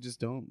 sequels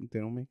just don't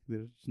make.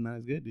 They're just not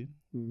as good, dude.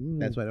 Mm-hmm.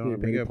 That's why I don't want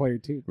to pick Ready up Player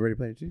 2. Ready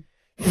Player 2.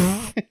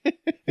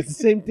 It's the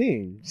same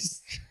thing.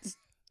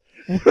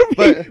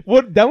 But-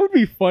 what that would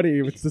be funny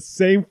if it's the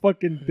same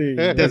fucking thing.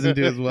 It doesn't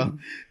do as well.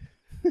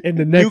 And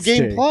the New next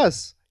Game day.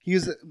 Plus.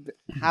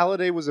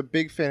 Halliday was a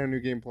big fan of New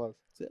Game Plus.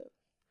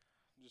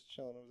 Just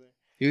chilling over there.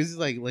 He was just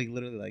like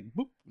literally like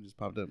boop, just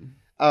popped up.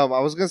 I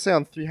was gonna say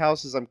on Three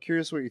Houses. I'm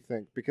curious what you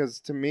think because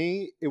to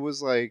me it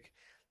was like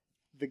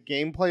the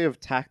gameplay of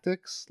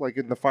tactics, like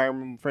in the Fire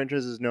Emblem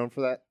franchise, is known for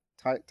that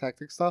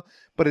tactic style.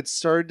 But it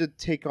started to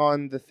take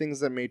on the things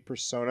that made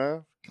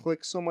Persona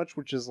click so much,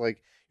 which is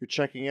like you're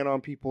checking in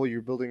on people,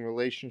 you're building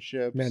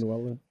relationships.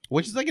 Manuela.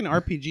 Which is like an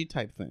RPG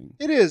type thing.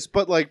 It is,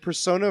 but like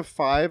Persona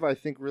 5, I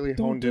think really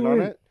honed in on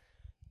it.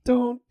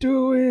 Don't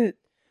do it.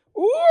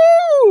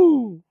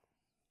 Ooh!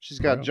 She's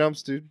got Pro.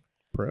 jumps, dude.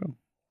 Pro.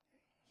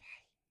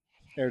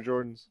 Air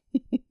Jordans.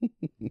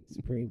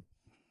 Supreme.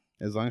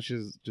 As long as she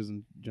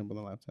doesn't jump on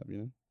the laptop, you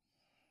know?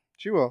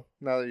 She will,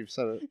 now that you've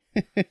said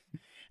it.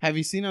 Have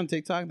you seen on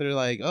TikTok? They're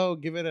like, oh,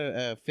 give it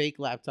a fake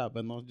laptop,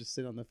 and they'll just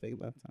sit on the fake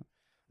laptop.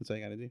 That's all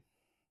you gotta do.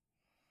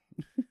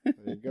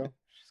 There you go.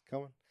 She's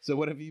coming. So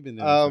what have you been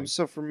doing?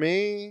 So for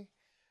me,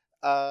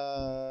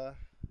 not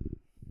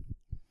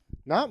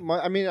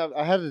much. I mean,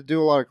 I had to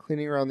do a lot of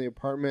cleaning around the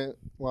apartment,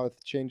 a lot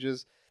of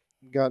changes.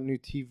 Got a new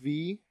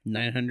TV.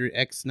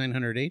 900X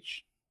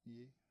 900H.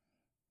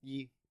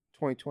 Yeah,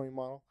 2020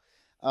 model.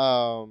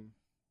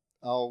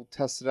 I'll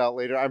test it out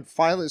later. I'm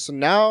finally so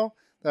now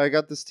that I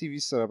got this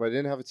TV set up. I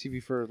didn't have a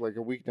TV for like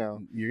a week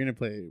now. You're gonna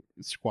play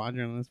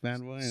Squadron on this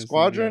bad boy.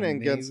 Squadron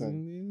and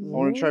Genshin. I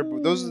want to try.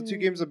 Those are the two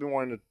games I've been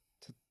wanting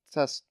to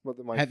test. What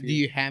they might. Do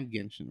you have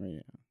Genshin right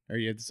now, or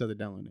you have to still to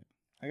download it?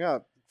 I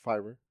got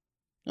fiber.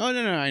 Oh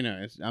no, I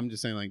know. I'm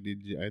just saying, like,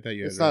 I thought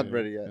you. It's not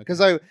ready yet because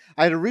I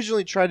had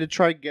originally tried to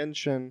try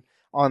Genshin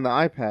on the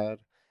iPad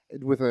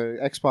with an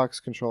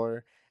Xbox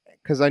controller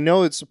because I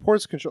know it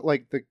supports control.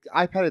 Like the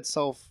iPad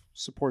itself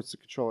supports the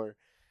controller,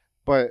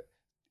 but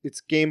it's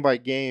game by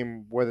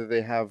game whether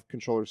they have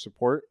controller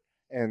support.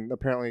 And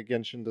apparently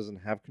Genshin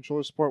doesn't have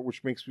controller support,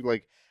 which makes me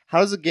like, how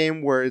does a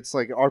game where it's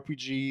like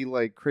RPG,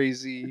 like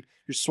crazy,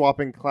 you're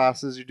swapping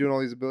classes, you're doing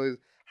all these abilities,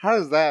 how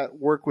does that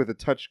work with the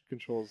touch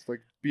controls?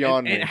 Like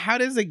beyond and how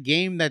does a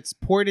game that's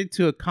ported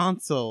to a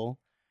console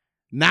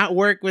not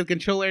work with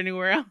controller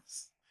anywhere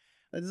else?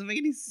 That doesn't make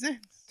any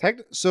sense.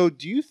 So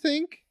do you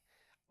think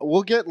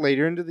we'll get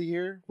later into the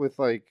year with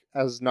like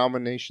as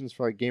nominations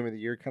for like Game of the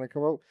Year kind of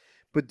come out?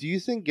 But do you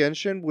think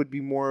Genshin would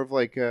be more of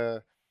like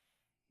a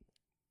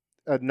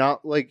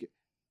not like,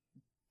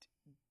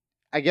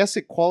 I guess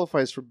it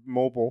qualifies for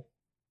mobile.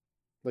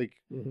 Like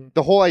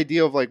the whole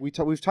idea of like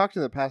we've talked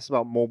in the past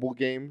about mobile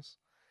games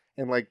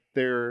and like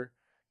their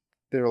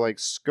like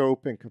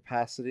scope and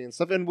capacity and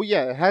stuff. And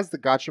it has the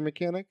gacha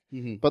mechanic,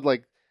 but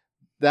like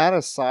that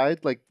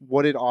aside, like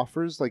what it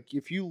offers, like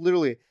if you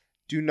literally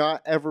do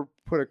not ever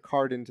put a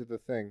card into the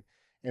thing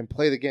and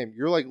play the game,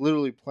 you're like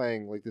literally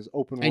playing like this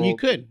open world. And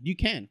you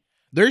can.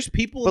 There's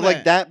people but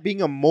like that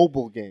being a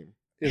mobile game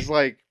is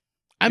like,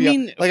 I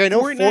mean, like I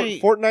know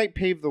Fortnite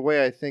paved the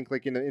way. I think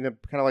like in a kind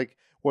of like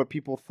what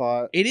people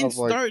thought. It didn't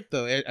start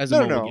though as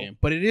a mobile game,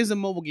 but it is a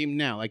mobile game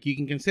now. Like you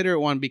can consider it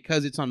one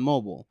because it's on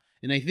mobile.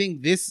 And I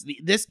think this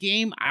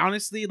game,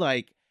 honestly,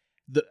 like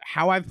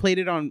how I've played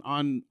it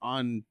on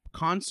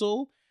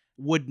console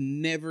would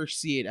never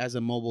see it as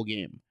a mobile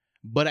game,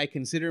 but I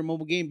consider it a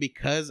mobile game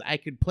because I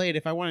could play it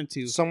if I wanted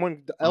to.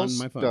 Someone on else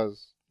my phone.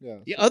 does. Yeah.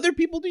 Yeah, other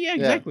people do. Yeah,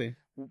 exactly.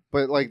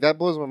 But like that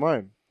blows my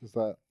mind. Is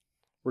that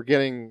we're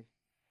getting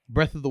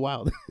Breath of the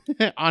Wild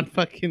on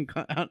fucking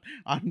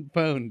on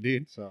phone,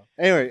 dude. so.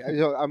 Anyway,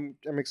 I'm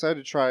excited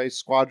to try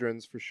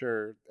Squadrons for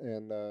sure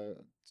and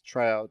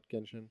try out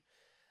Genshin.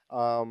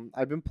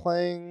 I've been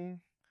playing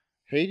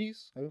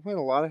Hades. I've been playing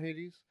a lot of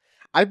Hades.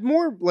 I'm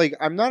more like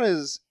I'm not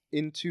as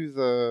into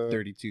the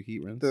 32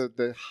 heat runs.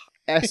 the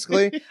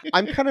escalate.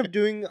 I'm kind of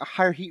doing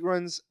higher heat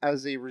runs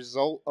as a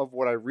result of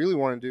what I really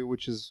want to do,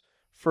 which is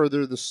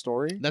further the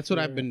story. That's what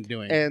I've been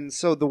doing. And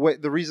so the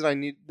reason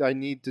I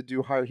need to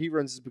do higher heat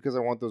runs is because I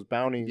want those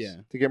bounties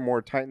to get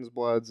more Titan's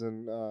Bloods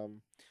and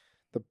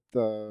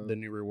the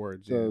new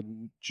rewards, the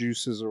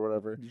juices or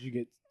whatever.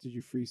 Did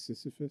you free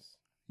Sisyphus?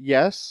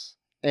 Yes,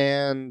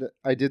 and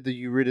I did the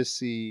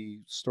Eurydice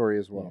story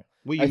as well.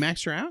 Well, you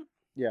maxed her out?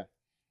 Yeah.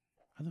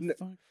 How the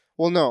fuck?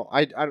 Well, no,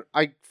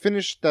 I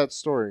finished that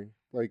story,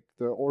 like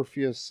the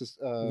Orpheus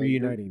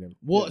Reuniting them.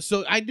 Well,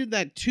 so I did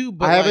that too,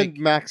 but I haven't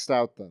maxed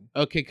out them.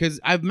 Okay, because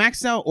I've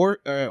maxed out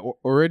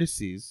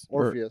Eurydice.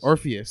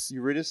 Orpheus.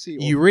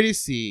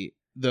 Eurydice,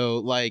 though,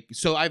 like,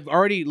 so I've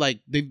already,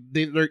 like,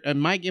 they're in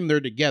my game, they're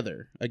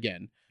together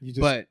again.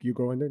 You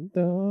go in there.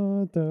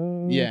 Da,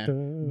 da, yeah. da.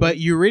 But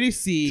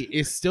Eurydice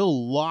is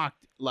still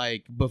locked,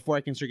 like, before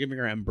I can start giving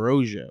her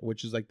Ambrosia,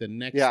 which is, like, the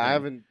next thing. I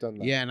haven't done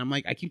that. Yeah, and I'm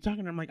like, I keep talking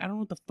to her, I'm like, I don't know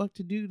what the fuck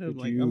to do to,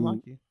 like, unlock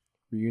you.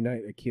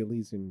 Reunite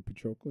Achilles and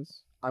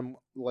Patroclus? I'm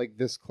like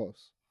this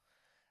close.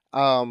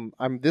 I'm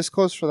this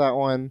close for that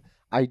one.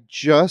 I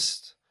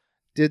just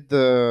did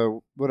the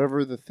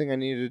thing I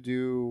needed to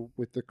do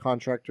with the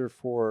contractor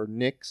for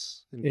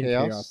Nyx in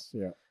Chaos.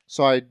 Yeah.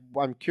 So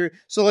I'm curious.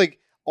 So like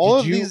all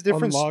of these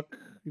different unlock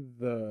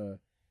the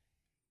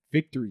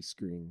victory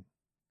screen.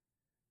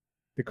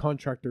 The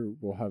contractor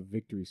will have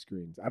victory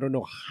screens. I don't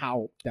know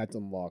how that's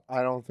unlocked.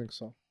 I don't think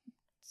so.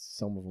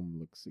 Some of them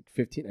looks like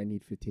 15. I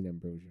need 15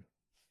 Ambrosia.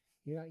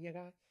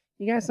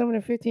 You got some of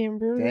the 15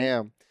 Ambrosia?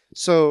 Damn.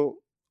 So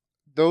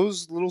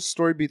those little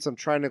story beats I'm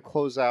trying to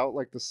close out,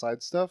 like the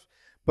side stuff.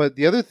 But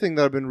the other thing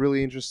that I've been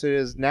really interested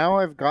in is now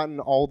I've gotten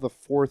all the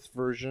 4th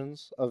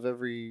versions of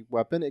every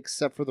weapon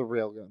except for the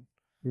railgun.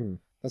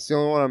 That's the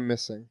only one I'm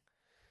missing.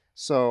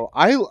 So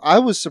I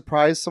was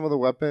surprised some of the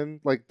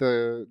weapon, like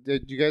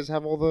did you guys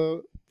have all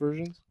the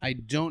versions? I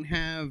don't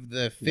have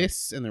the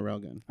fists and the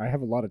railgun. I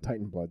have a lot of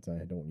Titan Bloods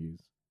I don't use.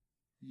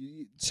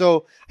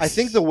 So I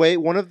think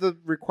one of the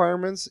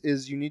requirements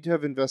is you need to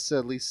have invested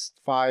at least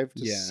 5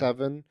 to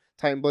 7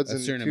 Titan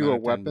Bloods into a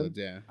weapon. Bloods,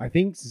 yeah. I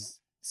think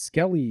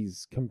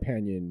Skelly's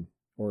companion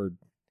or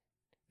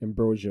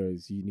Ambrosia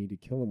is you need to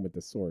kill him with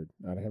the sword.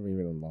 I haven't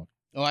even unlocked.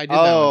 Oh, I did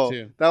that one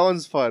too. That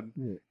one's fun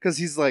because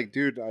he's like,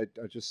 dude, I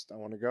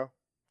want to go,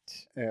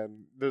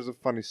 and there's a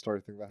funny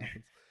story thing that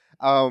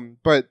happens.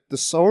 But the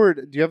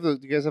sword, do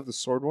you guys have the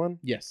sword one?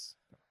 Yes.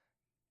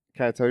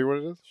 Can I tell you what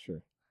it is?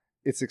 Sure.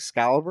 It's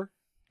Excalibur.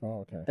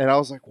 Oh, okay. And I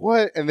was like,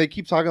 what? And they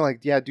keep talking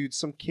like, yeah, dude,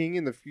 some king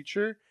in the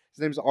future. His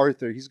name's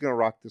Arthur. He's gonna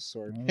rock this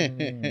sword.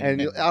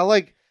 And I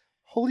like,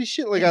 holy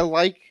shit! Like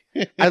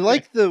I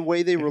like the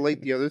way they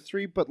relate the other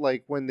 3, but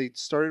like when they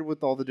started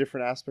with all the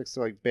different aspects, so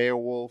like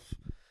Beowulf,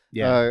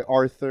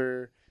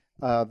 Arthur,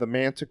 the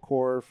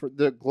Manticore. For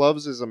the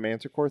gloves is a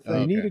Manticore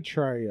thing. You need to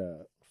try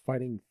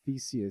fighting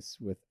Theseus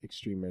with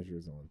extreme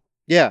measures on.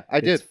 Yeah, I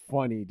did. It's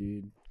funny,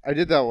 dude. I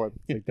did that one.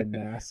 It's like the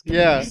mask.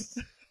 Yeah.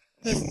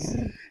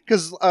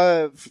 Because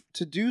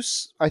to do,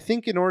 I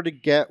think in order to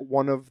get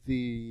one of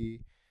the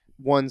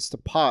ones to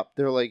pop,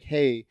 they're like,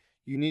 hey,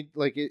 you need,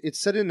 like, it's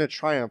said in a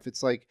triumph.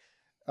 It's like,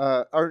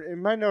 or it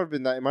might not have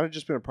been that. It might have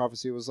just been a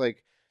prophecy. It was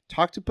like,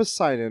 talk to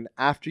Poseidon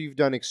after you've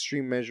done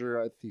extreme measure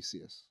at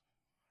Theseus.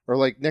 Or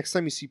like next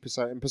time you see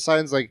Poseidon. And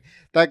Poseidon's like,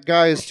 that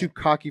guy is too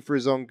cocky for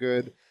his own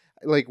good.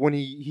 Like when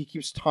he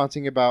keeps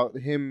taunting about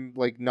him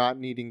like not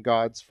needing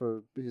gods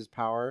for his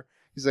power.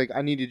 He's like,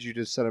 I needed you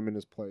to set him in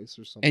his place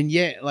or something. And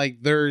yet, like,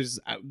 there's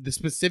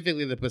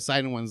specifically the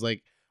Poseidon one's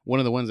like one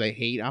of the ones I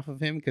hate off of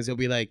him because he'll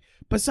be like,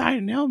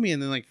 Poseidon, help me,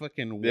 and then like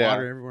fucking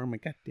water everywhere. I'm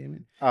like, God damn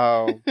it.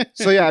 Oh,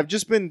 so yeah, I've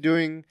just been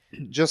doing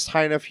just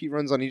high enough heat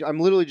runs on each. I'm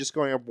literally just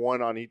going up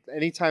 1 on each.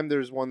 Anytime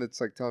there's one that's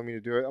like telling me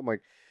to do it, I'm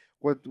like,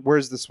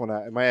 where's this one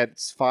at? Am I at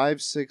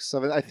 5, 6,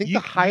 7? I think the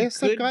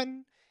highest I've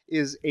gotten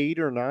is 8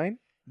 or 9.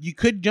 You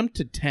could jump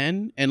to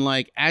 10 and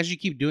like as you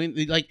keep doing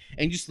like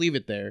and just leave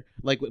it there.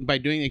 Like by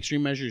doing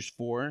extreme measures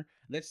 4,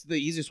 that's the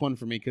easiest one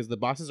for me because the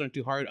bosses aren't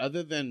too hard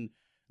other than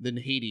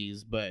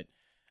Hades. But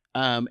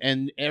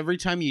and every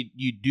time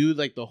you do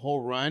like the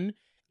whole run,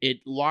 it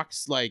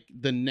locks like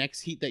the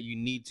next heat that you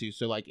need to.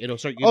 So like it'll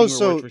start giving you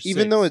rewards for 6.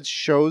 Even though it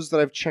shows that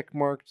I've check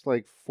marked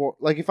like 4,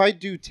 like if I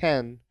do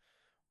 10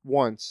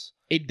 once,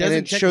 it doesn't.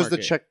 And it shows the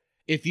check.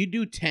 If you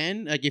do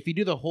 10, like if you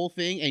do the whole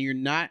thing and you're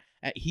not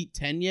at heat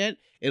 10 yet,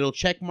 it'll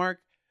check mark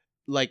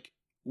like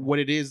what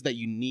it is that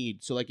you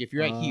need. So like if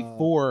you're at heat Ah.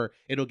 4,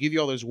 it'll give you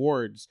all those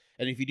rewards,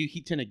 and if you do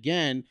heat 10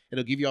 again,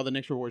 it'll give you all the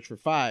next rewards for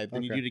 5.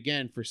 Then you Okay. do it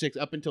again for 6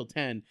 up until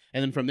 10,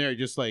 and then from there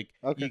just like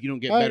Okay. you don't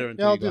get All right, better yeah,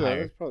 until I'll you go do that.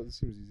 higher. That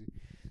seems easy.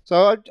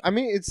 So I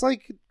mean, it's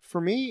like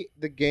for me,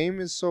 the game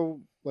is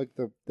so like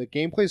the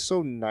gameplay is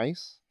so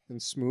nice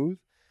and smooth,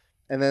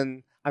 and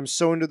then I'm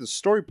so into the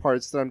story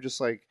parts that I'm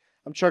just like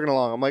I'm chugging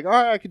along. I'm like, all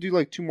right, I could do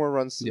like 2 more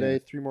runs today, Yeah.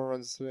 3 more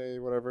runs today,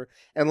 whatever.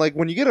 And like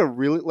when you get a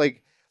really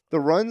like the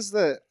runs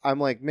that I'm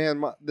like,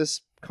 man,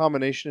 this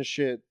combination of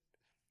shit,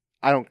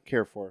 I don't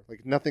care for.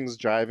 Like nothing's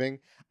driving.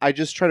 I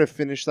just try to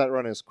finish that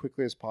run as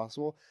quickly as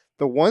possible.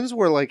 The ones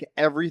where like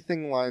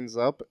everything lines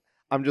up,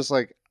 I'm just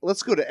like,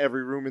 let's go to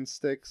every room in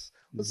sticks.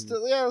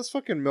 Let's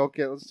fucking milk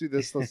it. Let's do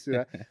this. Let's do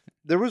that.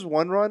 There was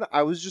one run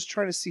I was just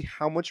trying to see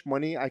how much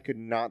money I could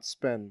not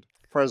spend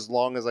for as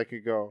long as I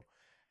could go.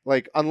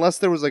 Like unless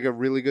there was like a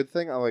really good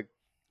thing, I'm like,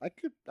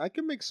 I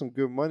could make some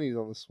good money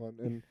on this one.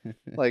 And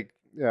like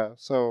yeah,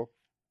 so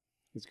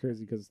It's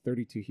crazy because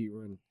 32 heat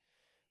run,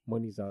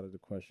 money's out of the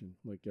question.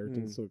 Like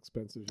everything's so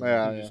expensive.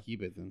 Yeah. You just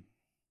keep it then.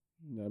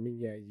 I mean,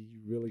 yeah, you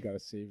really gotta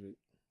save it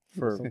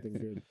For- for something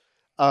good.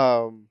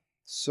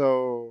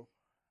 So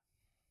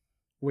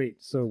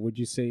Wait, so would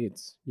you say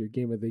it's your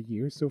game of the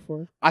year so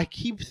far? I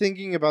keep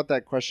thinking about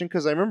that question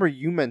because I remember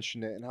you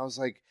mentioned it, and I was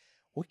like,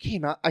 "What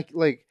came out?" I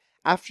like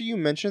after you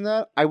mentioned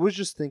that, I was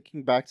just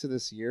thinking back to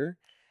this year,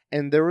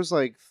 and there was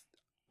like,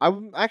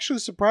 I'm actually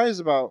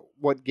surprised about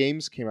what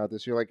games came out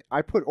this year. Like,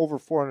 I put over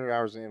 400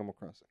 hours in Animal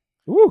Crossing,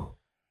 Woo!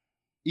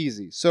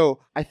 easy.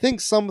 So I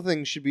think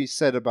something should be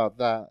said about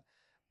that,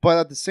 but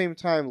at the same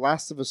time,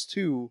 Last of Us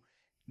 2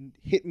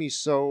 hit me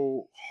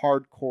so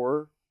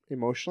hardcore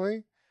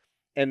emotionally,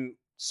 and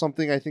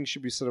something I think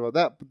should be said about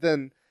that. But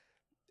then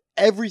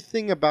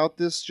everything about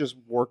this just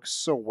works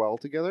so well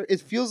together. It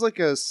feels like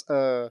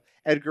a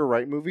Edgar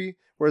Wright movie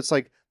where it's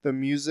like the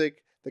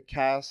music, the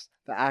cast,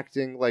 the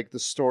acting, like the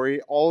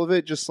story, all of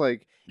it just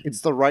like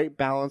it's the right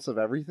balance of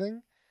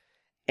everything.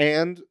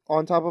 And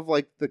on top of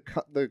like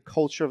the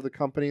culture of the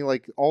company,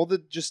 like all the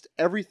just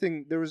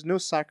everything, there was no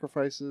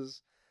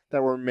sacrifices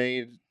that were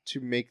made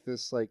to make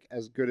this like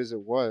as good as it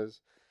was.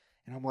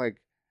 And I'm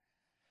like,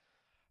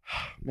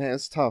 man,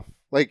 it's tough.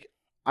 Like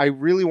I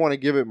really want to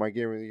give it my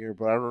game of the year,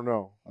 but I don't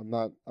know. I'm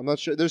not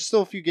sure. There's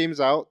still a few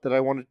games out that I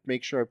want to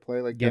make sure I play,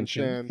 like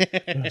Genshin.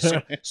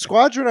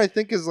 Squadron, I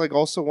think, is like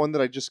also one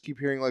that I just keep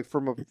hearing like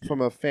from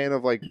a fan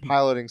of like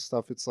piloting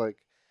stuff. It's like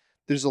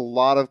there's a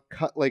lot of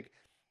like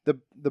the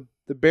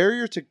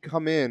barrier to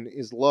come in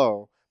is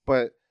low,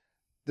 but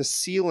the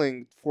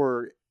ceiling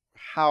for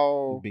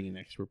Being an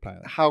expert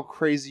pilot. how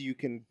crazy you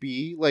can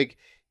be, like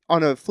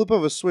on a flip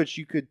of a switch,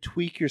 you could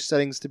tweak your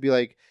settings to be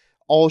like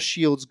all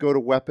shields go to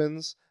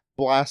weapons,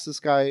 blast this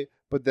guy,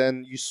 but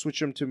then you switch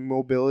them to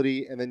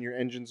mobility and then your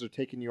engines are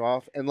taking you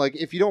off. And like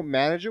if you don't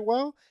manage it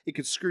well, it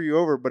could screw you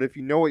over. But if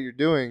you know what you're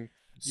doing,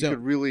 you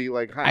could really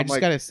like. I just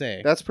gotta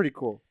say that's pretty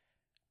cool.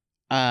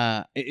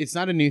 It's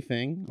not a new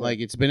thing. Yeah. Like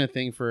it's been a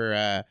thing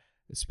for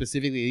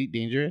specifically Elite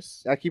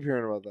Dangerous. I keep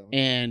hearing about that one.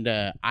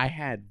 And I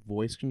had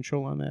voice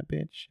control on that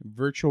bitch,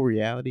 virtual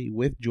reality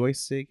with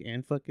joystick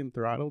and fucking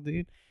throttle,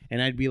 dude.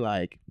 And I'd be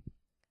like,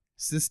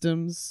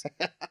 systems,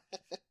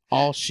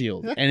 all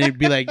shield, and it'd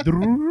be like,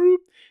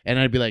 and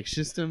I'd be like,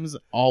 systems,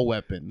 all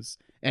weapons,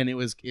 and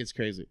it's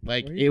crazy.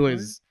 Like it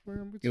was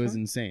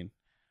insane.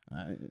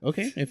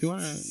 Okay, if you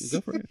want to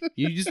go for it,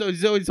 you just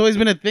it's always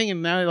been a thing,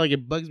 and now like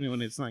it bugs me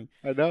when it's like.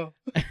 I know.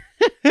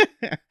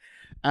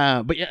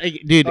 But yeah,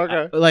 like, dude,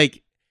 Okay.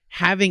 like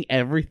having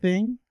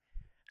everything,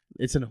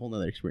 it's a whole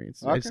nother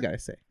experience. I just Okay. gotta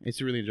say,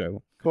 it's really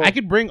enjoyable. Cool. I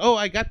could bring. Oh,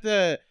 I got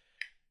the.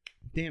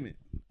 Damn it!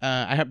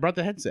 I have brought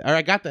the headset, or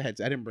I got the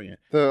headset. I didn't bring it.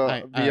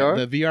 The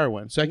VR. The VR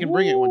one, so I can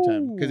bring it one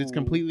time because it's Ooh.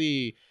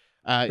 completely.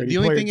 Ready The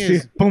only Player thing Two.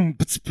 is, Boom.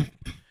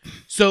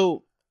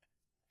 so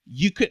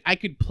I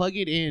could plug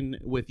it in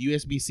with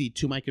USB-C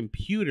to my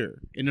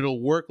computer, and it'll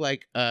work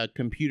like a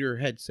computer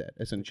headset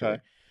essentially.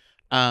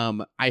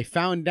 Okay. I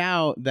found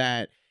out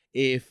that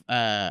if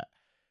I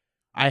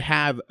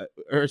have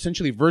or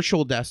essentially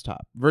virtual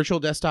desktop. Virtual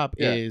desktop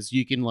Yeah. is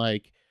you can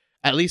like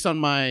at least on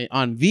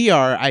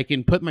VR, I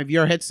can put my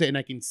VR headset and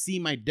I can see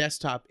my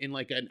desktop in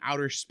like an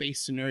outer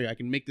space scenario. I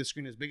can make the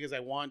screen as big as I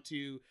want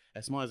to,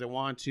 as small as I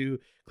want to,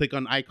 click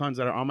on icons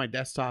that are on my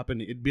desktop,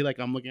 and it'd be like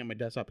I'm looking at my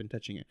desktop and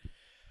touching it.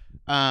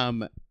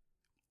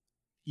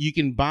 You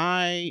can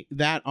buy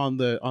that on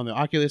the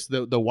Oculus,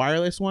 the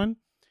wireless one,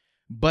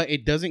 but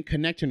it doesn't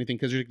connect to anything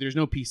because there's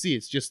no PC.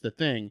 It's just the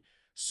thing.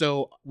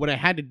 So what I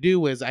had to do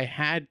was I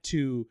had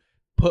to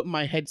put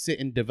my headset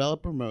in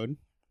developer mode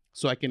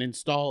so I can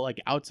install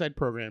like outside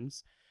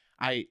programs.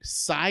 I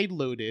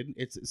sideloaded.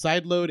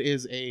 Sideload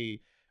is a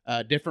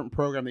different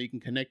program that you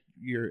can connect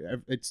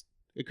it's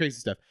crazy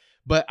stuff.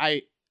 But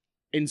I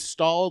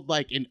installed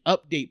like an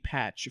update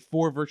patch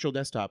for Virtual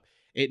Desktop.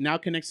 It now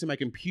connects to my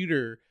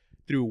computer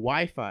through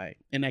Wi-Fi,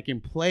 and I can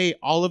play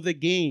all of the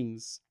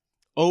games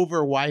over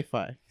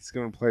Wi-Fi. He's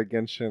gonna play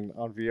Genshin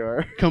on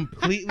VR.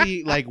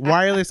 Completely like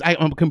wireless.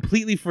 I'm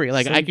completely free.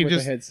 Like I Sync can with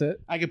just the headset.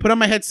 I can put on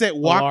my headset,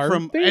 walk Alarm.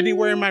 from Ding.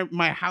 anywhere in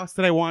my house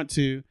that I want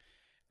to,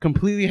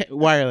 completely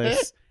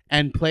wireless,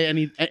 and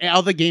play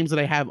all the games that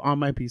I have on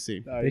my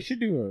PC. They should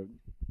do a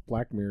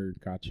Black Mirror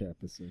gotcha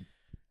episode.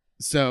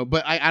 So,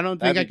 but I don't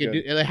think That'd be I could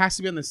do it. Has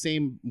to be on the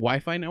same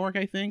Wi-Fi network,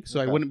 I think. So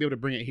I Okay. wouldn't be able to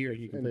bring it here.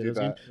 You can And play do those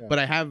games. that, yeah. But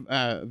I have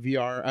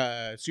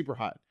VR Super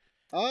Hot.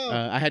 Oh,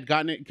 I had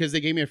gotten it because they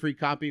gave me a free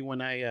copy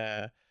when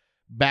I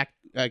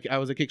I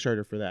was a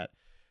Kickstarter for that.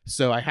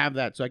 So I have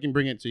that, so I can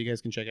bring it so you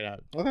guys can check it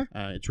out. okay.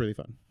 It's really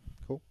fun.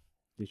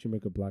 They should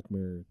make a Black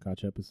Mirror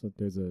gotcha episode.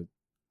 There's a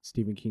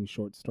Stephen King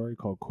short story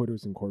called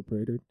Quitters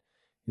Incorporated.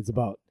 It's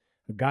about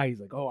a guy. He's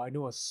like, oh, I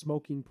know a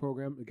smoking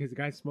program because the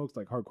guy smokes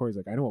like hardcore. He's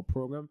like, I know a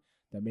program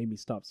that made me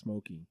stop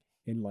smoking,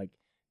 and like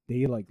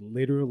they like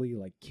literally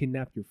like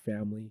kidnap your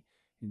family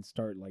and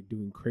start like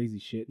doing crazy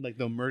shit. Like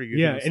they'll murder you.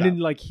 Yeah, and then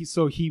like he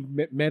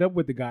met up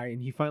with the guy,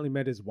 and he finally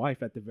met his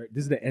wife at the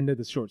this is the end of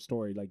the short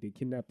story. Like they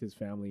kidnapped his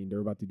family, and they're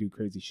about to do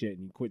crazy shit,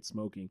 and he quit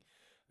smoking,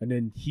 and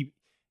then he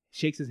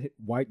shakes his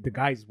wife, the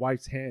guy's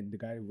wife's hand. The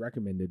guy who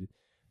recommended,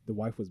 the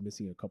wife was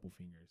missing a couple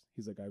fingers.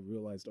 He's like, I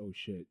realized, oh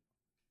shit,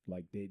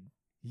 like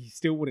he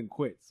still wouldn't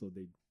quit, so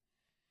they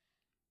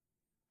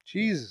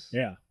Jesus.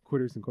 yeah,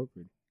 Quitters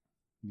Incorporated.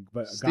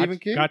 But Stephen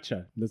King?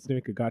 Gotcha. Let's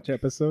make a gotcha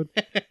episode.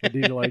 Where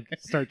they like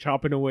start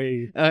chopping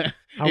away. How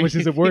How much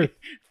is it worth?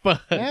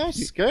 Fuck. Yeah, I'm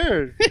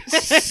scared.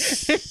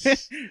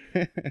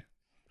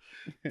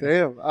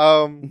 Damn.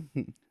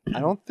 I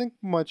don't think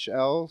much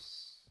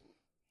else.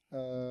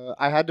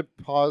 I had to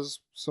pause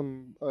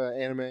some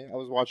anime. I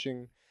was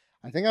watching.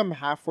 I think I'm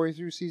halfway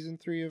through season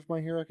 3 of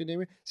My Hero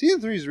Academia. Season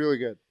 3 is really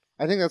good.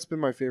 I think that's been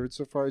my favorite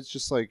so far. It's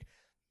just like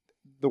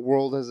the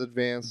world has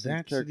advanced. and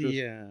That's characters,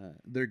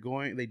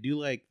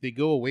 they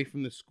go away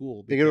from the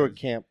school. they go to a because-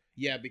 camp.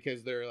 Yeah,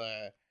 because they're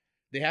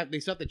they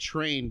still have to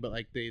train, but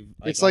like they've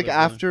It's all like their-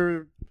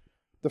 after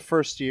the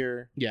first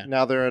year. Yeah.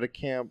 Now they're at a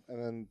camp,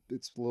 and then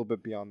it's a little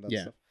bit beyond that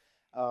Yeah. stuff.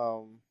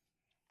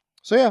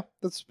 So yeah,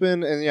 that's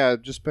been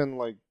just been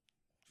like,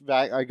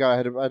 I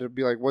had to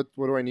be like, what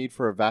do I need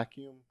for a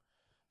vacuum?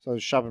 So I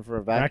was shopping for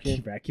a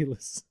vacuum.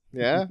 Vacuous.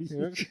 Yeah,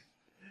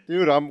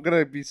 dude, I'm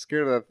gonna be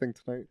scared of that thing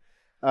tonight.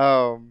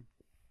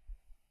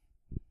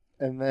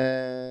 And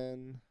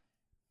then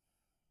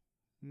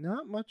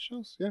not much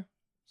else. Yeah.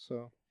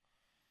 So,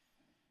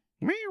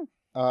 Meow.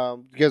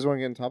 you guys want to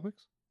get in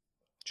topics?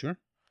 Sure.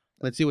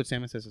 Let's see what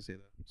Samus has to say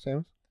though.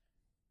 Samus?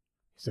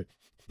 So,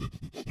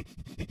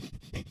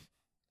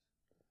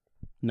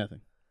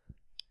 Nothing.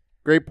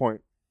 Great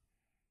point.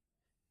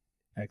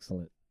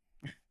 excellent.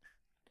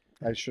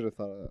 I should have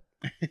thought of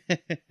that.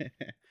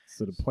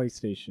 So the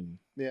PlayStation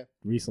Yeah.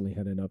 recently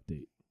had an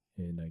update,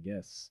 and I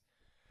guess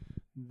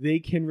they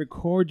can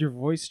record your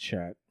voice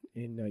chat,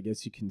 and I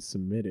guess you can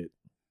submit it,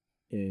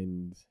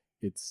 and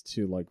it's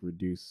to like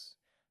reduce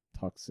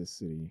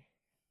toxicity.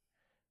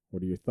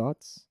 What are your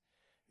thoughts?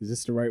 Is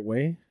this the right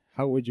way?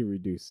 How would you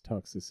reduce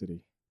toxicity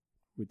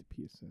with the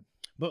PSN?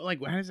 But like,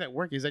 how does that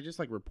work? Is that just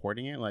like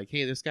reporting it? Like,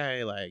 hey, this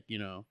guy, like,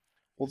 Well,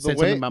 the said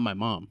way something about my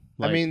mom.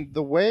 Like, I mean,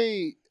 the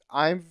way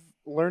I've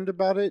learned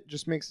about it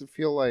just makes it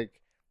feel like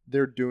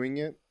they're doing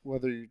it,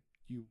 whether you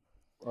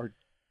are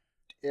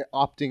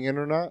opting in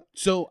or not.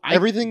 so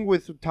Everything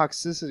with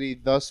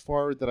toxicity thus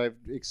far that I've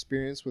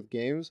experienced with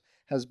games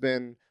has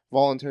been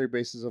voluntary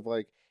basis of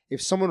like,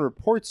 if someone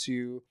reports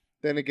you,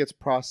 then it gets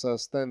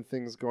processed, then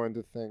things go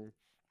into thing.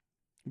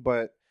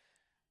 But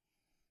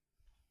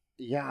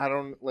yeah, I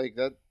don't like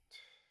that.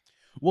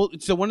 Well,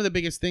 so one of the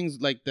biggest things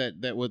like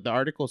that what the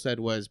article said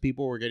was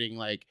people were getting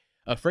like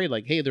afraid,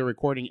 like, hey, they're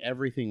recording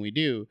everything we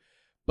do,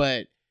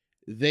 but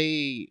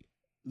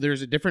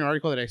there's a different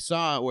article that I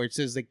saw where it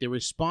says like they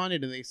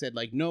responded and they said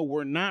like, no,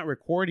 we're not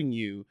recording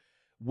you.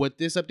 What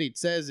this update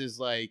says is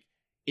like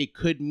it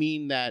could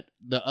mean that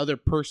the other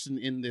person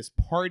in this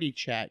party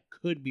chat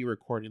could be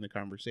recording the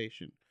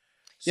conversation.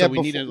 So Yeah,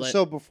 we need to let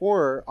so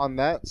before on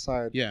that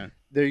side, yeah.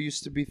 there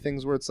used to be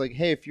things where it's like,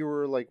 hey, if you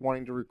were like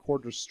wanting to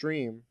record or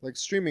stream, like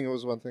streaming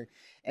was one thing,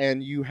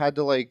 and you had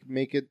to like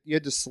you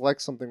had to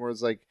select something where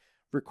it's like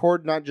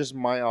record not just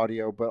my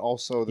audio but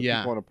also the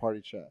Yeah. people in a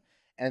party chat,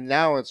 and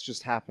now it's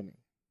just happening.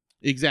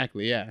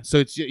 Exactly, yeah. So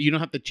it's you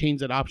don't have to change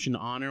that option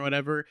on or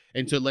whatever,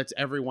 and so it lets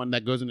everyone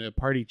that goes into a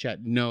party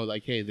chat know,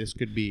 like, hey, this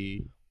could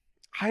be.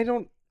 I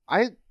don't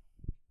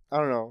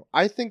know.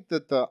 I think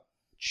that the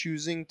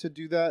choosing to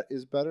do that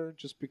is better,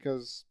 just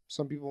because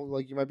some people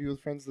like you might be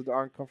with friends that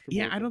aren't comfortable.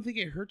 Yeah, with I it. don't think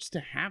it hurts to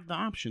have the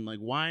option. Like,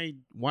 why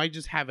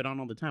just have it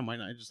on all the time? Why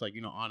not just like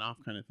on off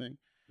kind of thing?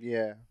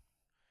 Yeah.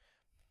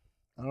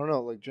 I don't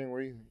know. Like, Jane, what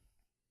do you think?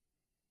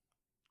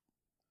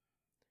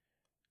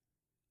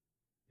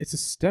 It's a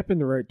step in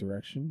the right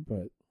direction,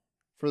 but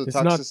For the it's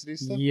toxicity not.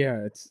 stuff? Yeah,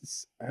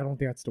 it's. I don't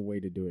think that's the way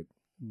to do it.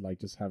 Like,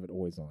 just have it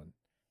always on.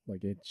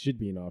 Like, it should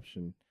be an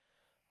option.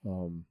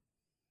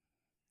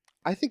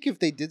 I think if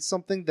they did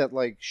something that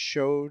like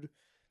showed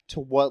to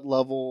what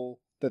level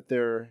that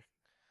they're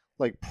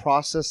like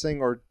processing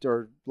or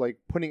like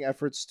putting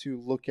efforts to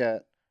look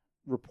at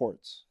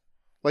reports.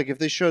 Like if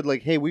they showed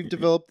like, hey, we've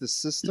developed this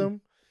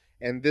system,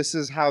 and this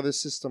is how this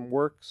system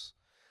works,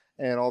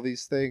 and all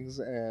these things,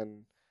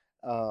 and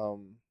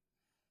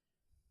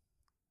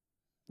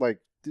like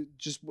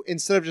just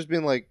instead of just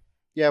being like,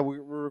 yeah,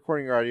 we're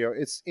recording your audio,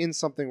 it's in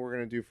something we're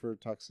gonna do for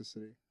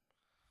toxicity.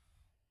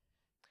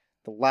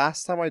 The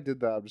last time I did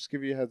that, I'll just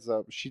give you a heads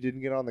up. She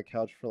didn't get on the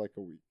couch for like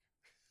a week.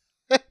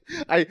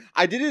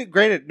 I did it.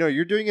 Granted, no,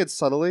 you're doing it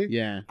subtly.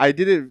 Yeah. I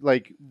did it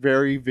like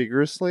very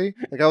vigorously.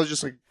 Like I was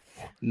just like,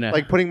 No.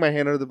 like putting my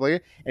hand under the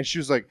blanket, and she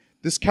was like,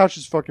 "This couch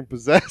is fucking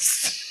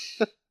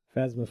possessed."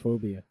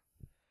 Phasmophobia.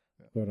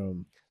 But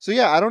So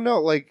yeah, I don't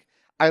know. Like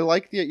I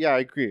like the I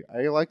agree.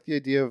 I like the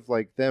idea of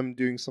like them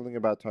doing something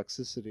about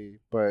toxicity,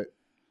 but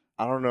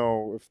I don't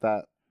know if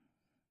that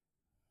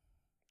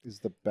is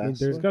the best. I mean,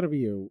 there's got to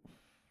be a.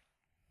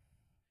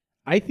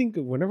 I think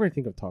whenever I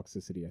think of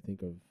toxicity, I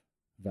think of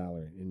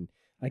Valorant, and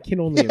I can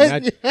only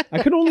imagine. Yeah.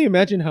 I can only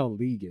imagine how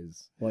League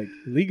is. Like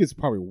League is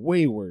probably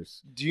way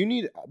worse. Do you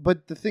need?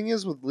 But the thing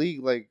is with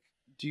League, like,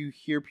 do you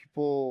hear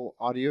people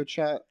audio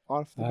chat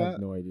off the I bat?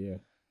 have no idea.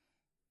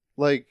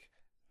 Like,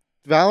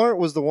 Valorant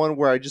was the one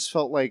where I just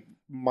felt like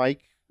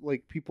mic,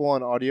 like people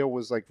on audio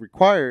was like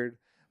required,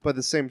 but at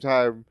the same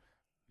time,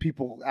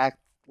 people act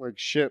like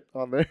shit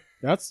on there.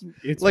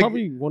 It's Like-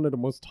 probably one of the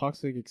most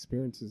toxic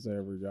experiences I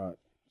ever got.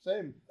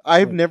 Same.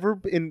 I've Like- never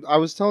been. I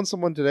was telling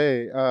someone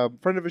today,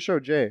 friend of the show,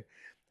 Jay.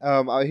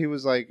 He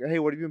was like, "Hey,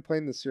 what have you been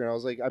playing this year?" And I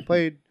was like, "I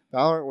played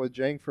Valorant with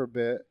Jang for a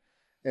bit,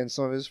 and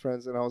some of his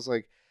friends." And I was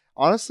like,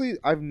 "Honestly,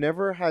 I've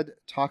never had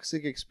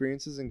toxic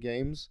experiences in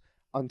games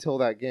until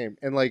that game.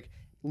 And like,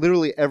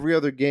 literally every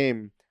other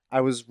game,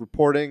 I was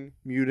reporting,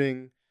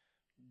 muting,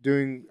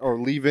 doing or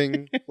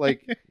leaving.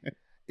 Like,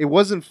 it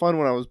wasn't fun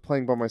when I was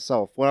playing by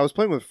myself. When I was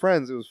playing with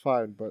friends, it was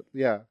fine. But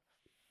yeah,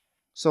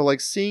 so like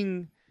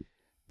seeing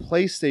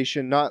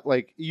PlayStation, not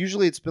like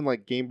usually it's been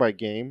like game by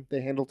game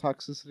they handle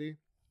toxicity.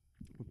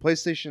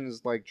 PlayStation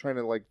is like trying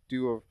to like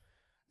do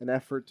an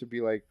effort to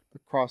be like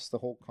across the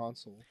whole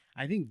console.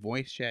 I think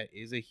voice chat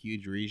is a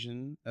huge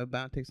reason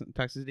about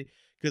toxicity.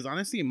 Because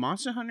honestly,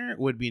 Monster Hunter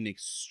would be an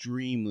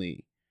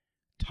extremely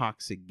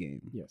toxic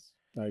game. Yes,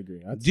 I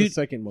agree. That's Dude, the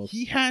second most.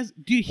 He's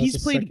the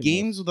played second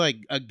games most. with like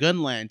a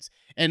gun lance,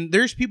 and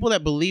there's people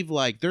that believe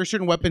like there are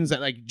certain weapons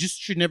that like just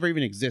should never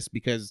even exist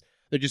because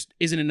there just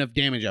isn't enough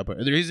damage output.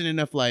 Or there isn't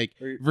enough like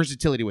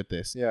versatility with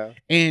this. Yeah.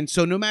 And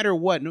so no matter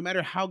what, no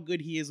matter how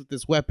good he is with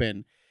this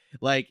weapon,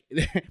 like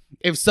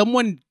if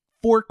someone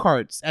four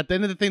carts at the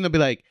end of the thing, they'll be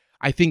like,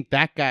 I think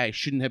that guy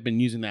shouldn't have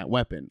been using that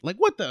weapon. Like,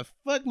 what the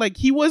fuck? Like,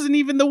 he wasn't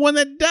even the one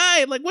that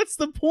died. Like, what's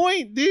the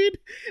point, dude?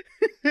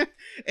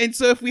 And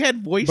so if we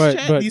had voice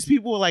chat, but- these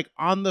people like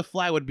on the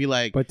fly would be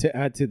like, But to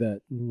add to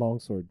that,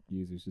 longsword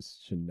users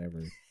just should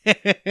never.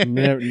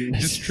 never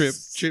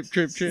just trip.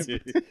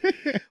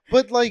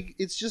 But like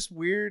it's just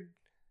weird.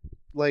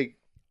 Like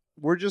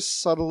we're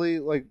just subtly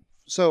like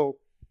so.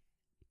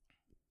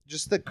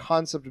 Just the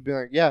concept of being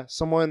like, yeah,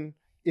 someone.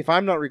 If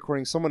I'm not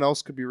recording, someone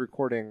else could be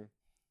recording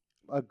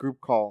a group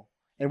call,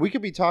 and we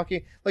could be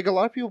talking. Like a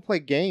lot of people play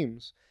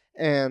games,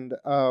 and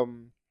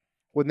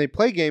when they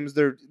play games,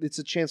 it's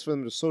a chance for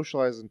them to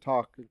socialize and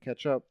talk and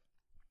catch up.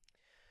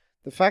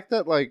 The fact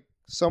that like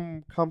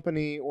some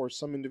company or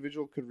some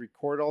individual could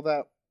record all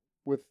that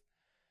with,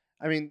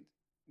 I mean,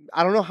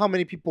 I don't know how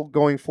many people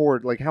going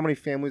forward, like how many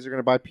families are going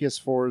to buy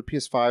PS4,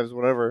 PS5s,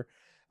 whatever,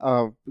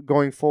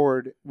 going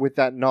forward with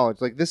that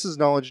knowledge. Like this is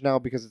knowledge now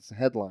because it's a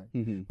headline,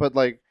 Mhm. but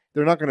like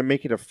they're not going to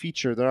make it a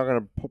feature. They're not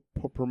going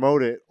to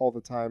promote it all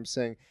the time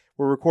saying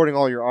we're recording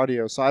all your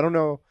audio. So I don't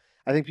know.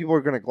 I think people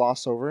are going to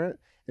gloss over it,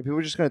 and people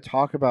are just going to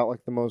talk about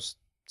like the most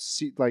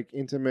like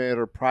intimate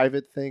or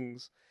private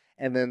things,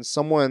 and then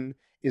someone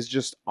is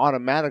just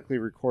automatically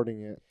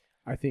recording it.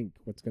 I think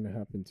what's gonna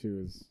happen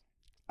too is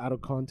out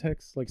of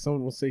context. Like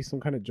someone will say some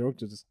kind of joke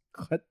to just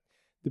cut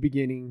the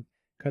beginning,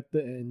 cut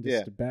the end, just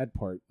Yeah. the bad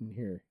part in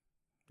here.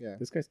 Yeah.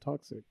 This guy's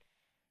toxic.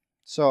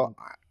 So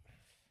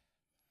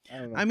I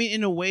don't know. I mean,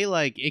 in a way,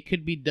 like it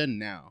could be done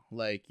now.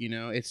 Like, you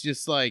know, it's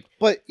just like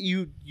But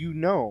you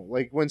know,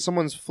 like when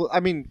someone's, I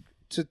mean,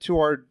 to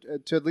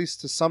at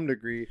least to some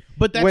degree,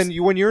 but that's when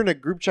you're in a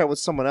group chat with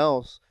someone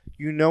else,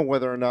 you know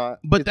whether or not.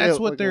 But it's that's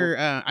what like, they're.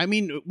 I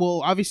mean,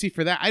 well, obviously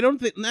for that, I don't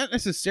think not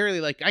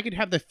necessarily like I could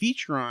have the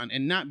feature on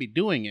and not be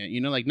doing it.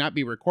 You know, like not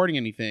be recording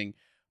anything.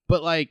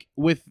 But like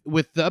with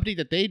the update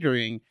that they're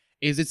doing,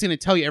 is it's going to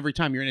tell you every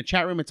time you're in a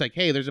chat room. It's like,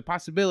 hey, there's a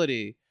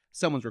possibility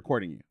someone's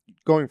recording you.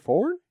 going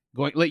forward.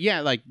 Going like yeah,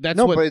 like that's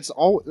No, what. but it's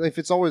all if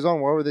it's always on.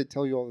 Why would they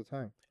tell you all the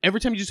time? Every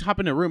time you just hop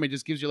in a room, it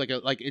just gives you like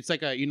it's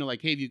like a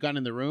like hey, if you've gotten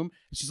in the room,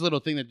 it's just a little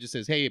thing that just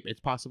says hey,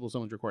 it's possible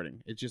someone's recording.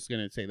 It's just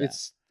gonna say that.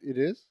 It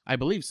is. I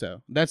believe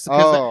so. That's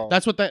because Oh.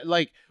 that's what that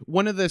like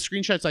one of the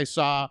screenshots I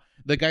saw.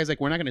 The guy's like,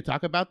 we're not going to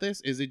talk about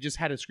this. Is it just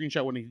had a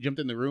screenshot when he jumped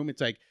in the room?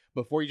 It's like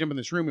before you jump in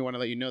this room, we want to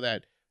let you know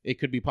that it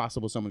could be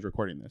possible someone's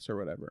recording this or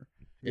whatever.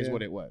 Is Yeah.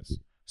 what it was.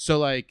 So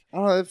like, I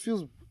don't know. It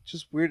feels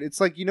just weird. It's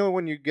like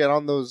when you get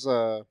on those.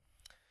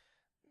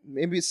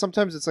 Maybe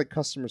sometimes it's like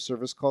customer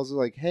service calls. They're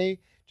like, hey,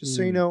 just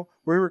so you know,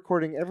 we're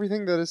recording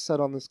everything that is said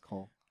on this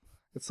call.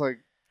 It's like,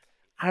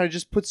 it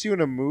just puts you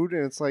in a mood,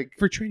 and it's like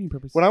for training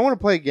purposes. when I want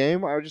to play a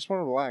game, I just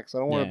want to relax. I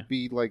don't want Yeah. to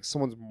be like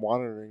someone's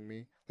monitoring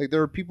me. Like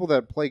there are people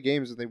that play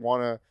games and they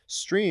want to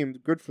stream.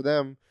 Good for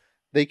them.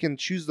 They can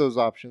choose those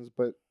options,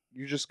 but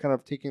you're just kind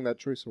of taking that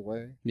choice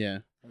away. Yeah,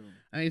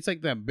 it's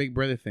like that Big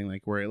Brother thing,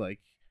 like where like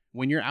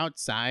when you're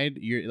outside,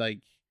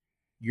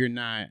 you're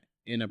not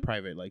in a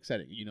private like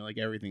setting. You know, like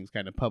everything's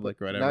kind of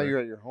public or whatever. Now you're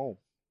at your home.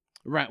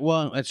 Right.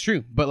 Well, that's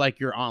true, but like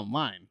you're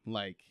online,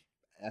 like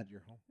At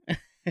your home.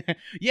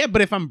 yeah.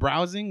 But if I'm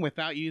browsing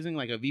without using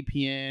like a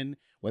VPN,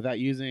 without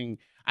using,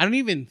 I don't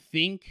even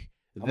think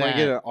I'm gonna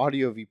get an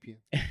audio VPN.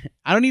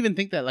 I don't even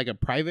think that like a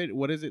private,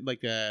 what is it,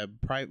 like a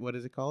private, what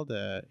is it called,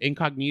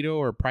 incognito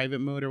or private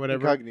mode or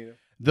whatever. Incognito.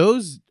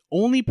 Those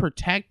only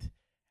protect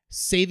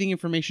saving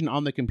information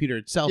on the computer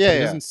itself. Yeah, It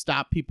yeah. doesn't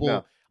stop people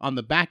No. on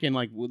the back end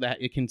like that.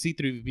 It can see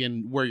through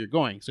VPN where you're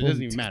going, so it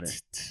doesn't even matter.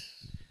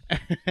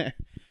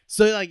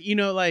 So like, you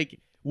know, like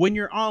when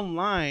you're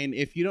online,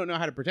 if you don't know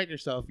how to protect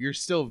yourself, you're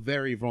still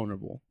very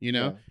vulnerable, you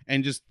know. Yeah.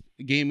 And just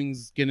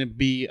gaming's gonna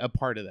be a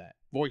part of that.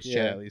 Voice chat,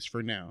 Yeah. at least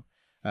for now.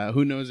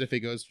 Who knows if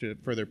it goes to a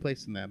further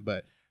place than that?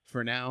 But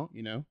for now,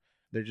 you know,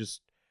 they're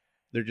just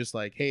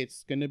like, hey,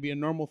 it's gonna be a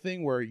normal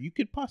thing where you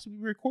could possibly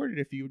record it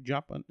if you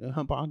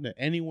hump onto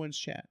anyone's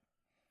chat.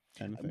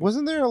 Kind of thing.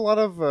 Wasn't there a lot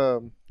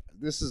of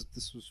this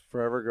was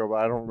forever ago, but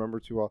I don't remember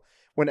too well.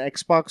 When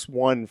Xbox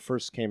One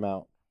first came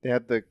out, they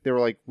were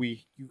like, you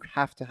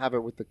have to have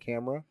it with the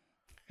camera.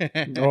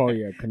 Oh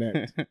yeah,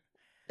 Connect.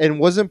 And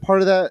wasn't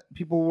part of that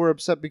people were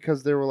upset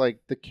because they were like,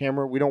 the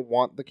camera, we don't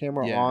want the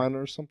camera Yeah. on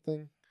or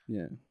something.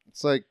 Yeah,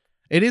 It's like,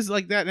 it is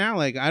like that now.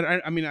 Like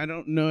I mean, I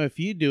don't know if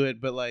you do it,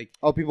 but like,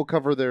 oh, people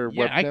cover their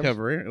yeah, I webcams.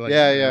 cover it. Like,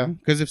 Yeah.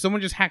 Because if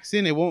someone just hacks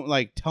in, it won't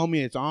like tell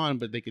me it's on,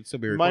 but they could still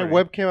be My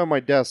recording. webcam on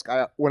my desk,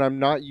 when I'm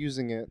not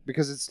using it,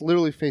 because it's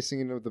literally facing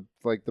into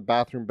the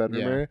bathroom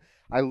bedroom Yeah. area,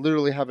 I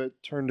literally have it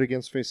turned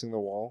against facing the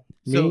wall.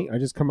 Me, I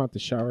just come out the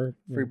shower.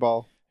 Free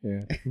ball.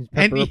 Yeah.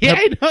 And yeah,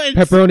 I know. It's,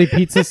 Pepperoni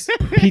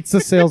pizza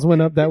sales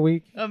went up that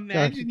week.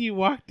 imagine you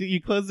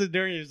close the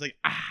door, and you're just like,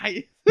 ah.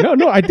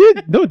 No, I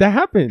did. No, that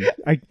happened.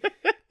 I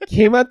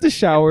came out the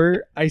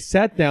shower. I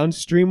sat down.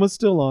 Stream was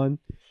still on.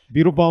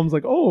 Beetlebaum's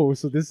like, oh,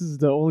 so this is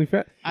the only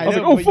fan. I was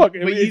know, like, oh, but fuck.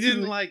 But you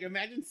didn't like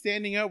imagine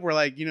standing up where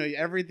like, you know,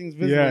 everything's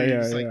visible. Yeah, and you're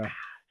yeah, just yeah. like,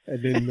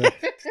 And then the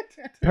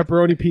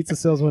pepperoni pizza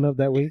sales went up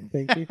that week.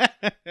 Thank you.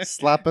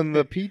 Slapping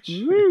the peach.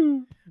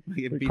 Woo.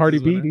 Like, Like Cardi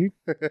B,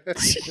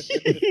 pizzas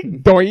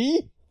dude. Doi.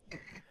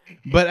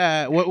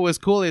 But what was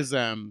cool is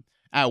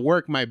at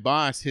work, my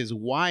boss, his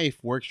wife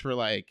works for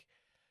like,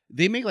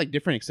 they make like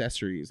different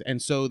accessories,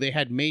 and so they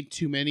had made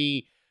too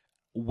many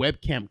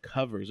webcam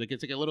covers. Like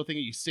it's like a little thing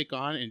that you stick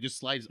on and it just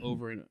slides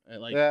over and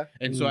like. Yeah.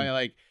 And so I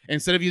like,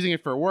 instead of using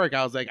it for work,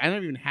 I was like, I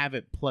don't even have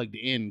it plugged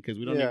in because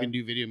we don't Yeah. even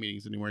do video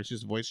meetings anymore. It's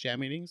just voice chat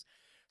meetings.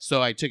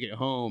 So I took it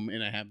home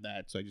and I have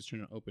that. So I just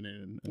turn it, open it,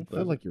 and I close feel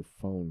it. like your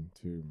phone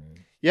too,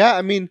 man. Yeah,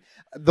 I mean,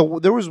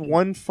 there was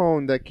one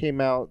phone that came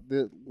out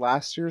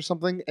last year or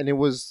something, and it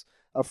was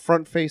a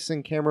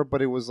front-facing camera,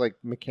 but it was like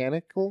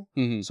mechanical,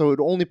 Mhm. so it would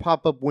only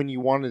pop up when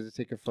you wanted to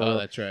take a photo. Oh,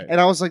 that's right.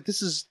 And I was like,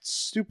 this is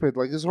stupid.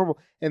 Like, this is horrible.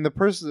 And the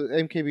person,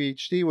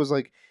 MKBHD, was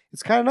like,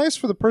 it's kind of nice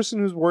for the person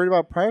who's worried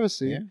about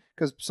privacy. Yeah.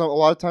 Because a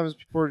lot of times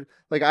people are,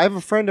 like, I have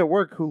a friend at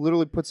work who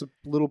literally puts a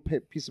little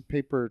piece of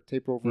paper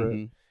tape over it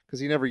Mhm. because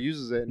he never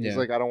uses it. And he's Yeah.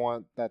 like, I don't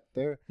want that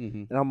there.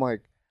 Mhm. And I'm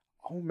like,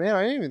 oh, man,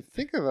 I didn't even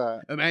think of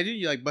that. Imagine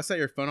you like bust out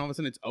your phone, all of a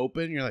sudden it's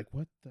open. And you're like,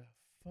 what the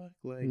fuck?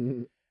 Like,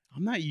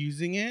 I'm not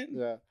using it.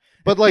 Yeah.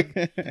 But, like,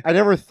 I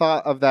never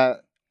thought of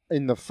that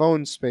in the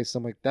phone space.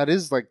 I'm like, that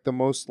is, like, the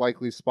most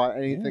likely spot.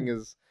 Anything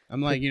is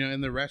I'm like, you know,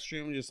 in the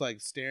restroom, just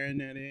like staring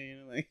at it, you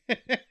know,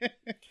 like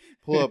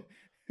pull up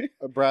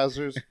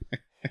browsers.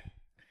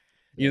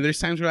 You know, there's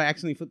times where I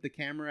accidentally flip the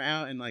camera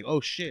out and like,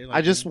 oh shit. Like,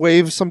 I just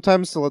wave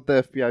sometimes to let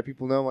the FBI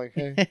people know. I'm like,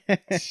 hey.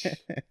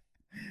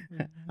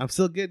 I'm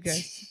still good,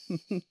 guys.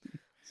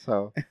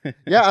 So,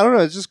 yeah, I don't know.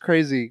 It's just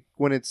crazy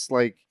when it's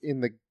like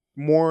in the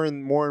more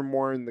and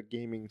more in the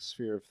gaming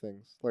sphere of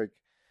things. Like,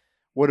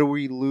 what do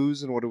we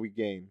lose and what do we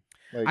gain?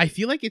 Like, I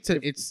feel like it's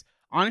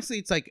honestly,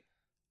 it's like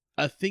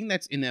a thing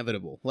that's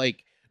inevitable.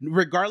 Like,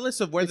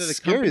 regardless of whether It's the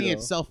scary, company though.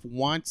 itself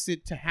wants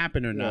it to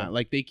happen or Yeah. not,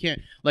 like they can't.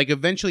 Like,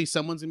 eventually,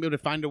 someone's gonna be able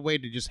to find a way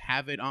to just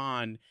have it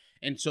on,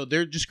 and so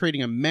they're just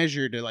creating a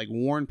measure to like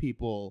warn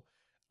people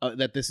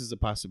that this is a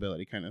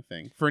possibility, kind of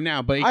thing. For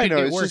now, but it I could know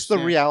get it's worse, just the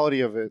yeah. reality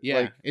of it. Yeah,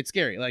 Like, it's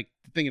scary. Like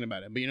thinking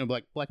about it, but you know,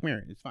 Black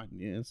Mirror, it's fine.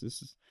 Yeah, this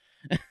is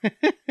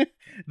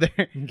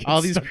there.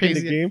 All these Stuck in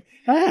crazy the game.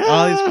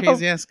 all these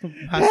crazy ass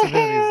possibilities.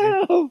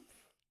 Yeah. Help!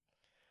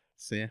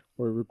 So yeah,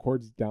 Or it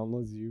records,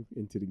 downloads you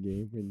into the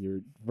game, and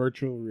your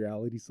virtual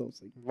reality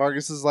self's like,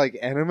 Vargas is like,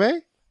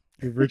 anime?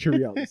 your virtual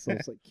reality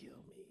self's like, kill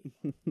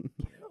me.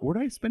 where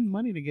do I spend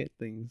money to get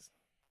things?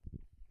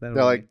 That'll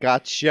They're be- like,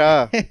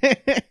 gotcha.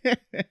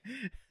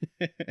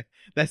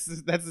 that's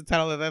the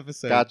title of the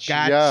episode.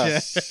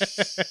 Gotcha.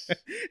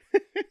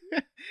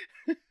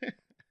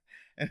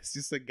 And it's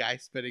just a guy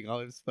spending all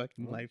his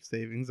fucking life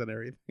savings on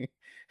everything.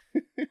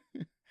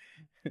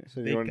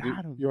 So They you want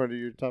got him. to do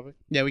your topic?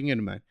 Yeah, we can get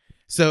into mine.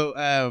 So,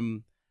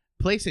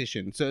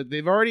 PlayStation. So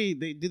they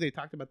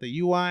talked about the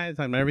UI, they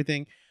talked about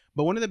everything.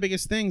 But one of the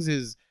biggest things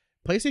is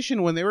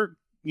PlayStation, when they were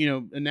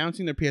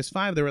announcing their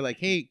PS5, they were like,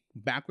 hey,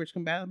 backwards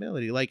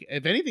compatibility. Like,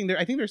 if anything,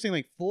 I think they're saying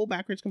like full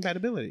backwards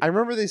compatibility. I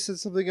remember they said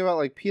something about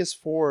like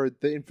PS4,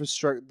 the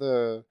infrastructure,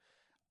 the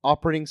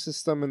operating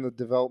system, and the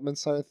development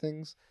side of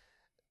things.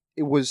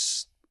 It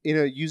was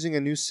using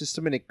a new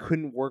system, and it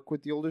couldn't work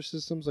with the older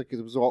systems. Like,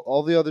 it was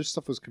all the other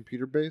stuff was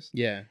computer based.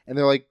 Yeah, and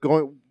they're like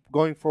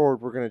going forward,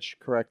 we're gonna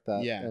correct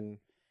that. Yeah,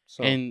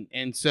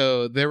 and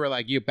so they were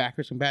like, you have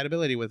backwards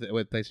compatibility with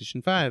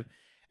PlayStation 5.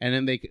 And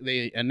then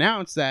they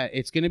announced that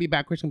it's going to be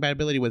backwards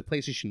compatibility with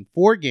PlayStation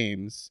 4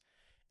 games,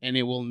 and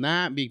it will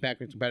not be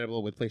backwards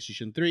compatible with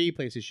PlayStation 3,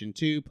 PlayStation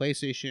 2,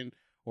 PlayStation,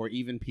 or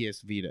even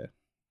PS Vita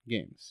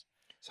games.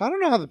 So I don't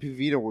know how the P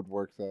Vita would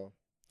work, though.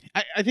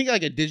 I think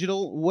like a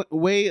digital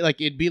way, like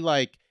it'd be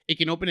like it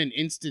can open an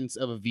instance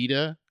of a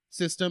Vita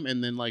system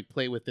and then like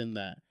play within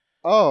that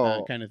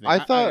kind of thing.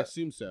 I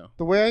assume so.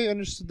 The way I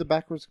understood the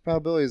backwards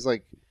compatibility is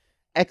like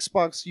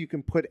Xbox, you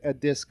can put a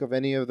disc of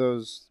any of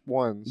those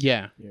ones.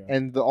 Yeah.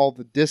 And all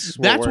the discs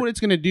will That's work. what it's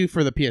going to do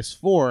for the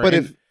PS4. But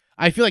if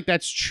I feel like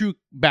that's true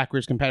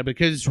backwards compatibility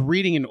because it's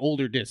reading an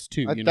older disc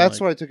too. That's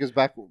what I took as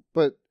backward.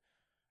 But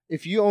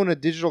if you own a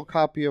digital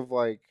copy of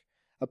like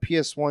a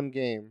PS1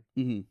 game,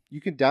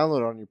 you can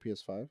download it on your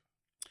PS5.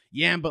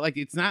 Yeah, but like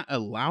it's not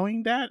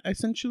allowing that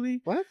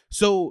essentially. What?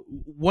 So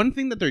one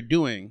thing that they're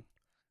doing,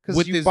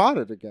 because you bought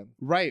it again,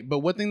 right? But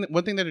one thing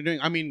that they're doing,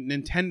 I mean,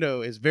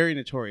 Nintendo is very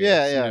notorious.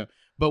 Yeah.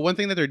 But one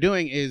thing that they're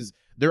doing is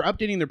they're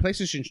updating their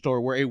PlayStation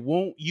Store where you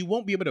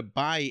won't be able to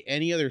buy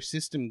any other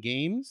system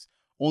games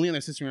only on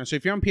the system. So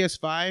if you're on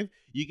PS5,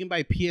 you can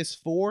buy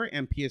PS4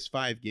 and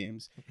PS5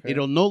 games. Okay.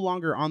 It'll no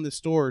longer on the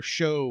store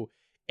show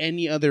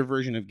any other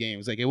version of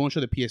games. Like it won't show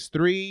the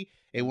PS3,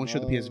 it won't show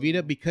the PS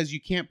Vita because you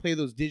can't play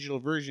those digital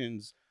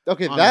versions.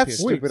 Okay, that's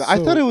stupid.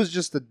 I thought it was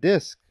just a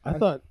disc. I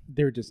thought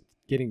they were just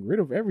getting rid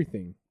of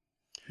everything.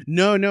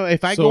 No.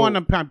 If I go on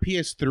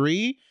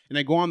PS3 and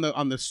I go on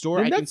the store,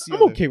 I can see.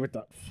 I'm okay with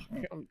that.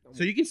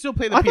 So you can still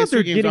play the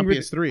PS3 games on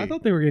PS3. I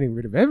thought they were getting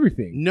rid of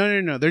everything.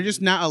 No. They're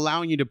just not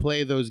allowing you to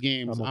play those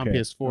games on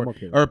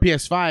PS4 or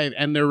PS5,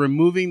 and they're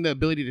removing the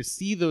ability to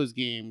see those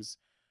games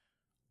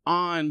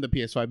on the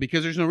PS5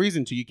 because there's no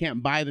reason to. You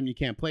can't buy them. You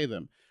can't play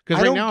them.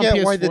 Because right now I don't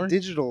get PS4, why the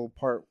digital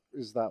part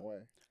is that way.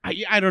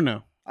 I don't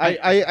know.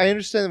 I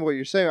understand what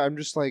you're saying. I'm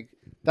just like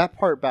that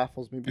part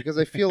baffles me because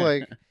I feel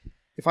like.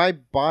 If I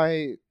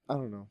buy, I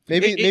don't know.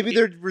 Maybe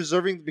they're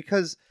reserving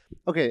because,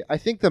 okay, I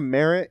think the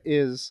merit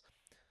is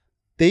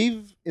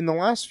in the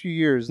last few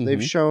years,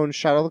 they've shown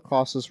Shadow of the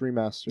Colossus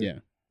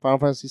remastered, Final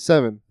Fantasy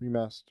VII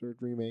remastered,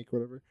 remake,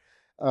 whatever,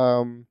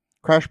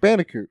 Crash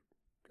Bandicoot,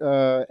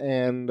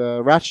 and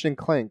Ratchet and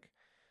Clank,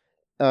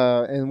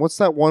 and what's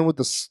that one with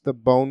the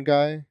bone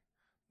guy?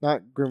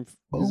 Not Grim.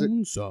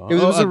 Bonesaw. It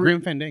was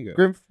Grim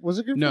Fandango. Was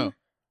it Grim? No,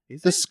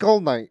 the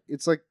Skull Knight.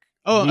 It's like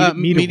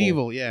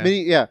medieval. Yeah,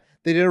 yeah.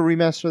 They did a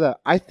remaster of that.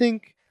 I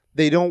think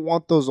they don't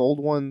want those old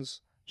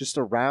ones just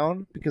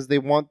around because they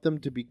want them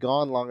to be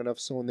gone long enough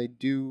so when they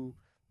do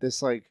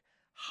this like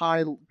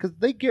high, because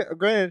they get,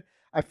 granted,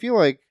 I feel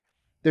like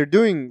they're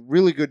doing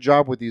really good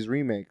job with these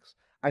remakes.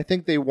 I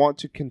think they want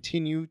to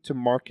continue to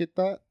market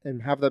that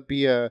and have that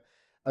be a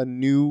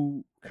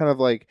new kind of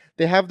like,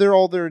 they have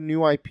all their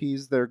new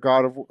IPs, their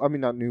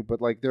not new,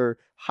 but like their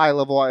high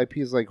level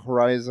IPs like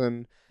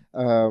Horizon,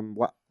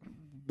 the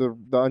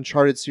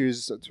Uncharted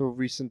series to a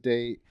recent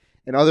date,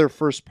 and other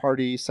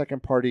first-party,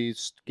 second-party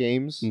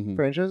games,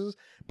 franchises.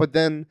 But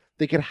then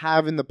they could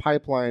have in the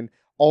pipeline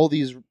all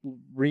these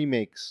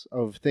remakes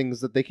of things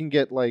that they can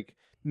get, like,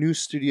 new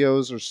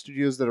studios or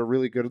studios that are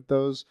really good at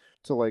those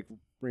to, like,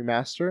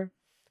 remaster.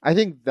 I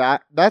think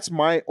that's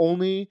my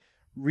only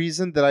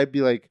reason that I'd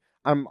be, like,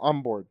 I'm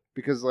on board.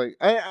 Because, like,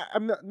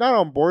 I'm not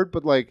on board,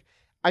 but, like,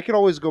 I could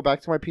always go back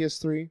to my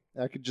PS3.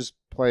 And I could just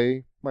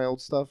play my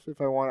old stuff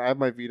if I want. I have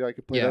my Vita. I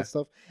could play that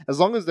stuff. As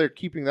long as they're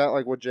keeping that,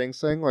 like what Jang's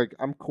saying, like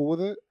I'm cool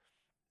with it.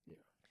 Yeah.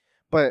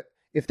 But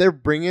if they're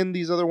bringing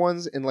these other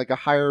ones in like a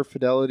higher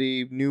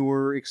fidelity,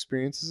 newer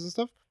experiences and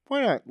stuff,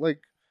 why not?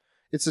 Like,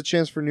 it's a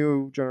chance for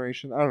new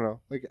generation. I don't know.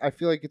 Like, I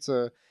feel like it's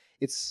a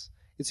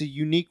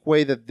unique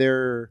way that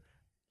they're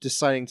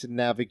deciding to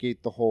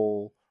navigate the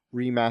whole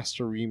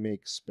remaster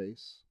remake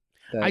space.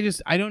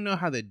 I don't know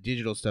how the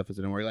digital stuff is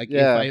gonna work. Like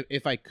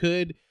if I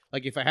could.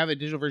 Like, if I have a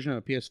digital version of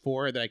a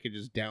PS4 that I could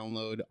just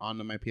download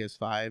onto my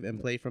PS5 and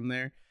play from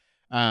there.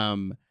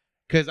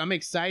 Because I'm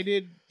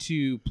excited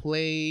to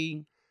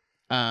play.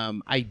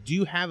 I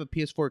do have a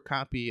PS4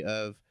 copy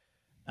of,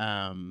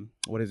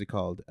 what is it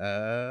called?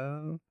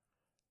 Final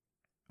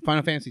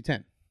Fantasy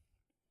X.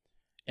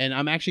 And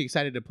I'm actually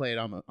excited to play it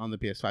on the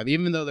PS5,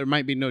 even though there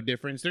might be no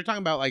difference. They're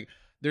talking about, like,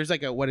 there's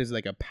like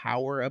a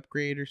power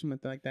upgrade or something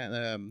like that.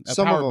 A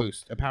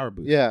power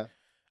boost. Yeah.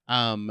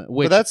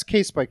 But that's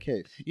case by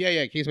case.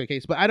 Yeah, case by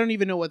case. But I don't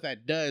even know what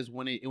that does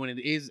when it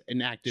is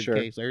an active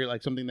case or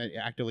like something that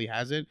actively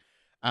has it.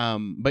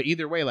 But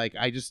either way, like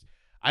I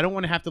don't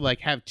want to have to like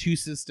have two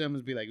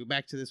systems, be like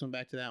back to this one,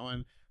 back to that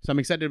one. So I'm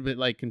excited to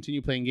like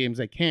continue playing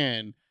games I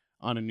can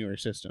on a newer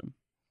system.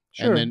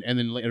 Sure. And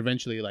then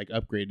eventually like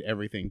upgrade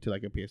everything to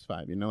like a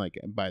PS5, you know, like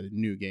buy the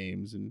new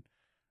games and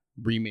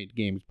remade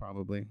games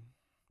probably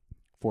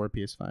for a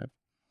PS5.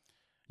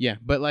 Yeah,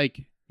 but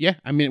like, yeah,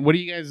 I mean, what do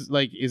you guys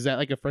like? Is that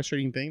like a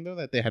frustrating thing though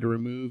that they had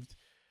removed?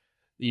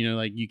 You know,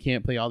 like you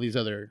can't play all these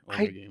other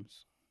older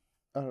games.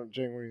 I don't know,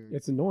 Jane, what do you think?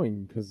 It's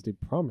annoying because they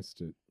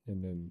promised it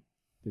and then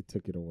they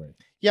took it away.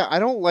 Yeah, I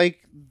don't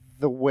like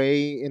the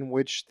way in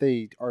which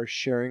they are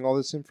sharing all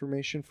this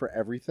information for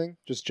everything,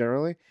 just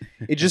generally.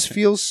 It just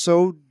feels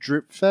so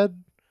drip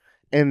fed,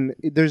 and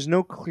there's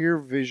no clear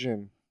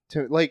vision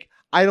to like.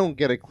 I don't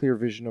get a clear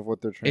vision of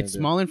what they're trying It's to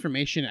do. small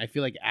information. I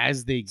feel like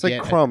as they It's like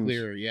get crumbs.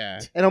 clearer, yeah.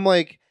 And I'm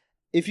like,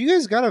 if you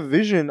guys got a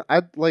vision,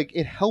 I'd like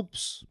it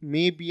helps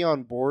me be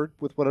on board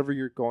with whatever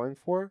you're going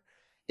for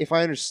if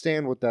I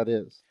understand what that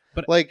is.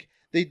 But like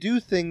they do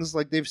things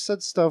like they've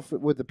said stuff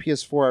with the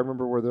PS4. I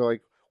remember where they're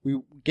like,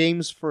 we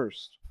games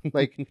first.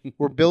 Like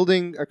we're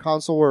building a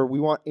console where we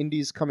want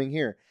indies coming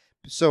here.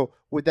 So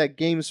with that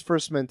games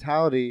first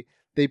mentality,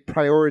 they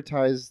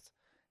prioritized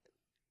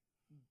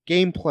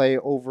gameplay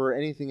over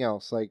anything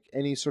else, like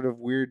any sort of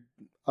weird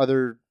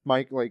other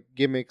like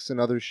gimmicks and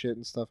other shit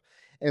and stuff.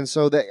 And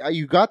so that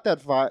you got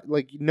that vibe,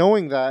 like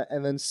knowing that,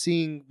 and then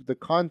seeing the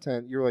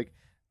content, you're like,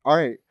 all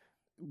right,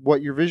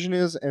 what your vision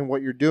is and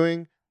what you're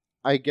doing,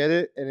 I get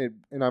it,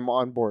 and I'm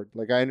on board.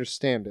 Like I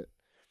understand it.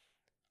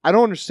 I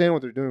don't understand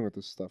what they're doing with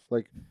this stuff.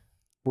 Like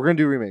we're gonna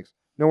do remakes.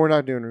 No, we're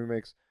not doing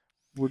remakes.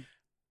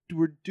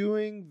 We're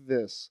doing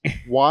this.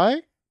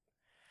 Why?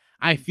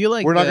 I feel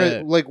like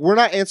we're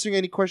not answering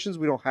any questions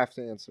we don't have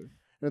to answer.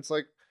 And it's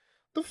like,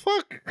 the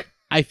fuck.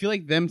 I feel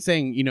like them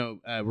saying, you know,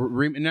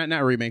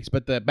 not remakes,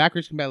 but the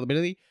backwards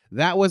compatibility,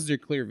 that was their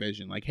clear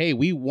vision. Like, hey,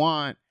 we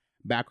want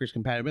backwards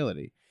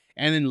compatibility.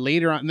 And then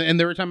later on, and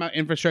they were talking about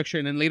infrastructure,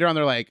 and then later on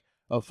they're like,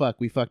 oh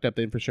fuck, we fucked up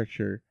the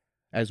infrastructure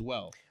as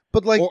well.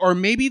 But like, or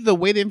maybe the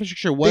way the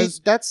infrastructure was,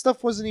 that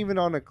stuff wasn't even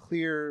on a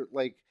clear,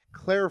 like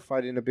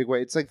clarified in a big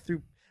way. It's like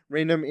through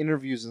random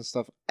interviews and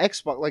stuff.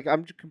 Xbox, like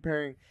I'm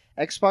comparing,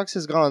 Xbox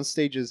has gone on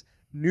stages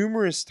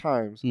numerous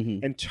times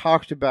and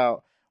talked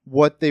about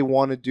what they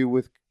want to do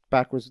with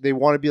backwards. They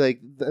want to be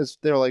like,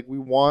 they're like, we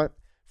want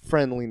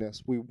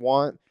friendliness. We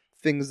want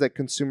things that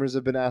consumers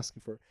have been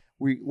asking for.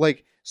 We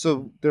like,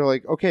 so they're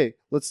like, okay,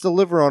 let's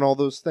deliver on all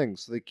those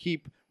things. So they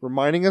keep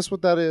reminding us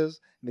what that is,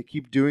 and they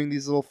keep doing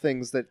these little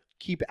things that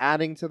keep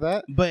adding to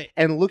that. But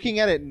and looking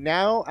at it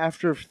now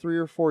after 3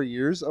 or 4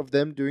 years of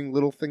them doing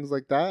little things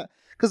like that,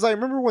 because I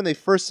remember when they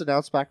first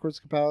announced backwards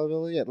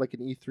compatibility at like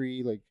an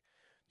E3 like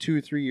 2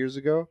 or 3 years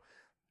ago,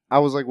 I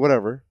was like,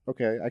 whatever,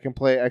 okay, I can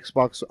play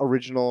Xbox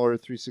original or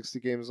 360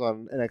 games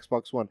on an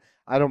Xbox One.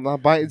 I'm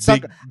not buying.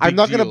 I'm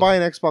not going to buy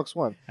an Xbox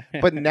One.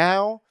 But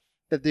now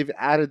that they've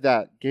added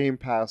that Game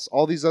Pass,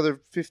 all these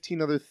other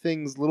 15 other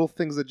things, little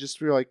things that just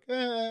feel like,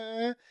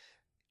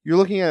 you're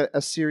looking at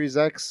a Series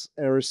X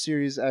or a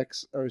Series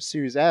X or a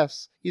Series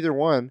S, either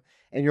one,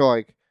 and you're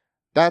like,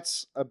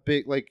 that's a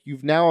big, like,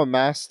 you've now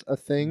amassed a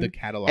thing, the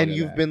catalog, and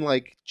you've been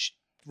like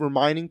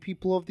reminding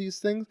people of these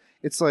things.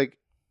 It's like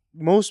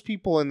most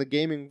people in the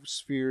gaming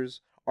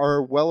spheres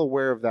are well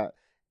aware of that.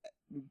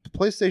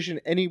 PlayStation,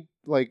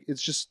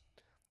 it's just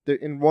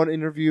in one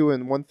interview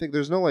and one thing.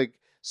 There's no like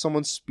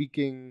someone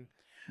speaking.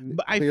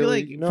 But I feel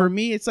like for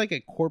me, it's like a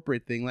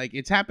corporate thing. Like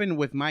it's happened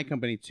with my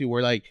company too,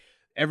 where like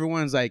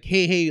everyone's like,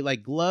 hey,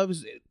 like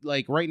gloves,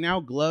 like right now,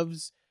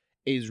 gloves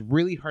is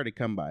really hard to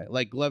come by.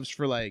 Like gloves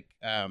for like,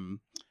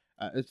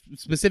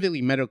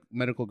 specifically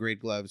medical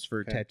grade gloves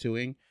for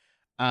tattooing.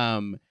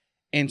 And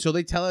so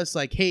they tell us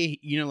like, hey,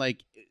 you know,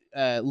 like,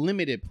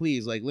 limit it,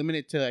 please. Like limit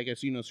it to, I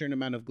guess, you know, a certain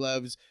amount of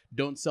gloves.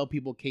 Don't sell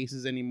people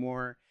cases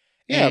anymore.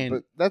 Yeah,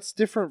 but that's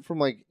different from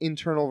like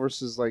internal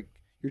versus like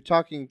you're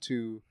talking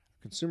to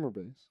consumer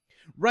base.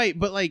 Right,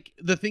 but like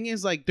the thing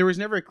is, like there was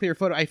never a clear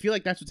photo. I feel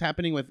like that's what's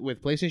happening with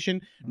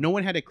PlayStation. No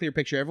one had a clear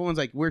picture. Everyone's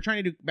like, we're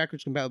trying to do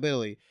backwards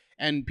compatibility,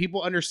 and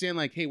people understand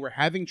like, hey, we're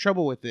having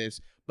trouble with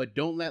this, but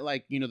don't let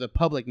like, you know, the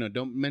public know.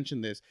 Don't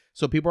mention this.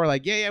 So people are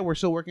like, yeah, we're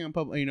still working on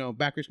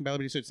backwards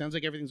compatibility. So it sounds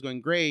like everything's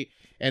going great,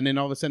 and then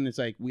all of a sudden it's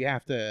like we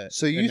have to.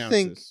 So you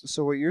think? This.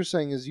 So what you're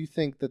saying is you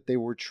think that they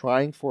were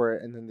trying for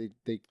it, and then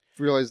they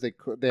realized they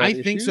could.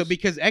 I think so,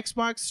 because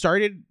Xbox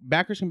started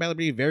backwards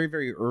compatibility very,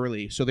 very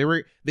early. So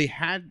they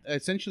had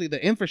essentially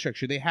the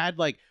infrastructure. They had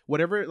like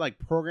whatever like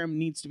program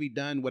needs to be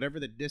done, whatever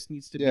the disc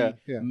needs to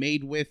be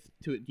made with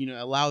to, you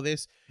know, allow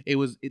this.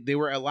 They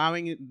were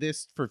allowing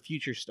this for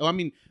future stuff. I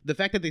mean, the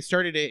fact that they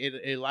started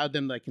it allowed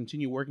them to like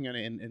continue working on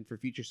it, and for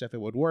future stuff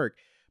it would work.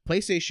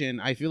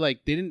 PlayStation, I feel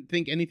like they didn't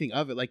think anything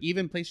of it. Like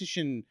even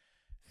PlayStation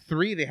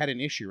 3, they had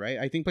an issue, right?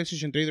 I think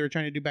PlayStation 3, they were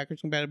trying to do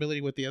backwards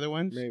compatibility with the other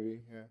ones.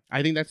 Maybe, yeah.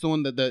 I think that's the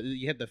one that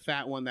you had the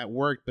fat one that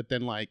worked, but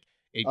then like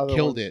it Other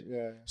killed ones, it.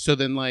 Yeah. So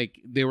then like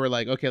they were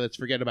like, okay, let's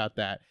forget about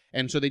that.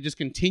 And so they just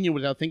continued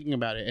without thinking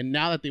about it. And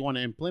now that they want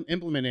to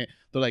implement it,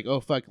 they're like, oh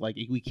fuck, like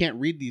we can't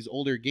read these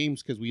older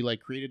games because we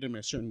like created them in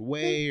a certain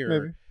way. Or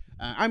maybe.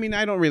 I mean,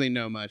 I don't really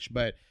know much,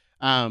 but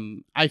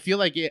I feel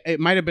like it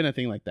might have been a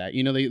thing like that.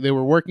 You know, they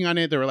were working on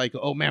it. They were like,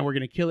 oh man, we're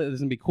gonna kill it. This is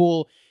gonna be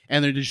cool.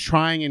 and they're just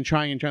trying and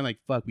trying and trying. Like,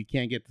 fuck, we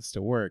can't get this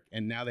to work,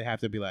 and now they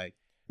have to be like,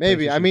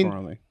 Maybe. I PlayStation mean, 4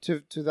 only.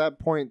 to that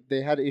point,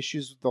 they had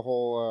issues with the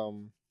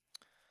whole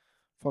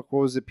fuck.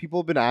 What was it?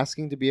 People have been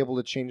asking to be able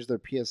to change their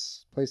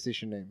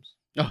PlayStation names,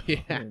 Oh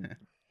yeah,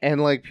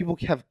 and like people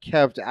have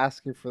kept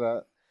asking for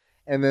that,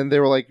 and then they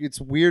were like, it's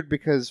weird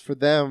because for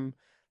them,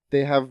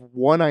 they have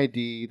one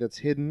ID that's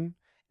hidden,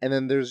 and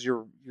then there's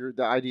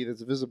the ID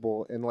that's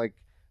visible, and like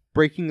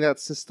breaking that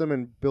system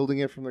and building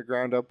it from the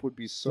ground up would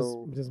be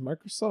so. Does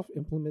Microsoft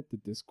implement the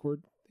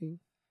Discord thing?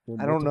 Where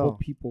I don't multiple know.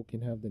 people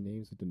can have the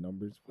names with the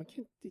numbers. Why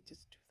can't they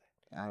just do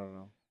that? I don't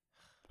know.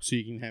 so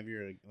you can have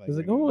your like. It's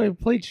like, oh, I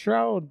played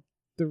Shroud,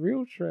 the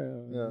real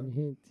Shroud.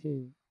 Yeah.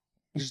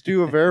 Just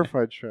do a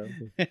verified show.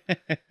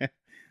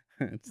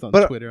 It's on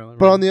But- Twitter. All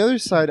But on around. the other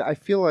side, I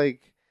feel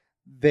like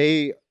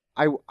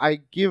I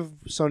give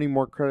Sony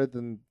more credit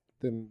than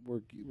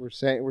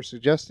we're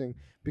suggesting,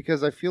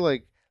 because I feel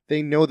like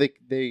they know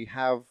they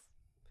have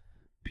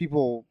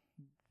people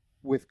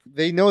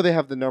they know they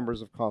have the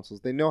numbers of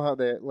consoles. They know how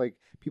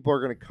people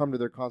are going to come to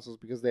their consoles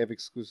because they have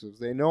exclusives.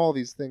 They know all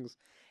these things,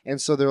 and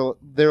so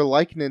they're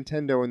like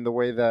Nintendo in the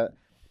way that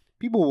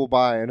people will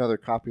buy another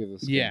copy of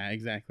this game. Yeah,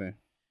 exactly.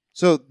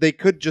 So they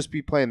could just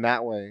be playing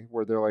that way,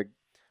 where they're like,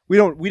 we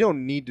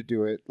don't need to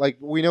do it. Like,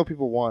 we know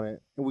people want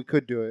it, and we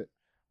could do it.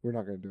 We're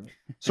not going to do it.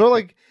 So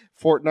like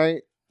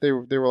Fortnite, they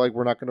were like,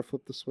 we're not going to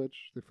flip the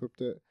Switch. They flipped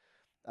it.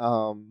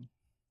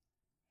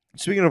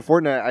 Speaking of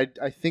Fortnite,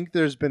 I think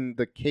there's been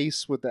the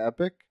case with the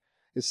Epic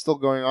is still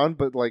going on,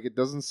 but like it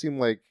doesn't seem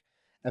like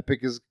Epic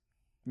is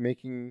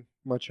making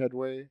much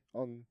headway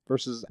on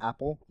versus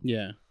Apple.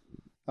 Yeah.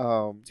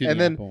 And To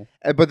then Apple.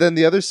 but then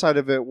the other side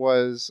of it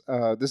was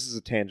this is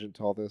a tangent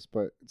to all this,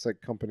 but it's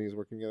like companies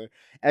working together.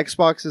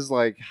 Xbox is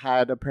like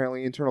had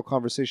apparently internal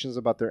conversations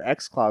about their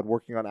xCloud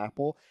working on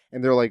Apple,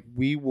 and they're like,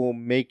 we will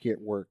make it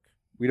work.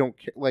 We don't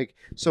care. Like,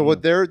 so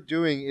what they're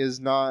doing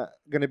is not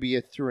going to be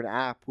through an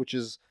app, which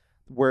is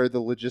where the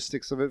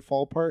logistics of it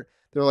fall apart.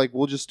 They're like,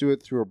 we'll just do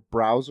it through a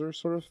browser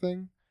sort of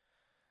thing.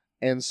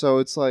 And so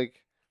it's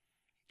like,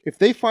 if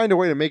they find a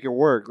way to make it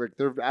work, like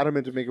they're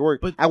adamant to make it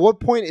work. But at what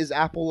point is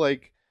Apple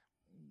like,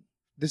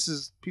 this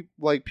is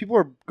people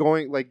are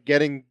going like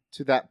getting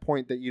to that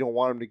point that you don't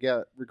want them to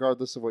get,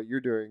 regardless of what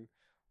you're doing.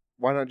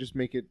 Why not just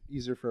make it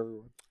easier for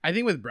everyone? I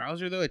think with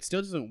browser though, it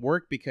still doesn't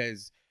work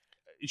because,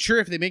 sure,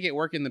 if they make it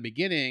work in the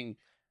beginning,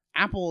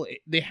 Apple,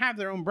 they have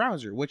their own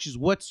browser, which is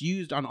what's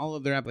used on all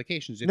of their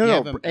applications. If you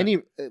have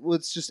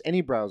It's just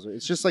any browser.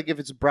 It's just like if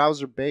it's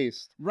browser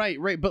based. right,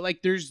 but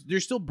like there's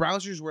still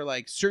browsers where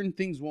like certain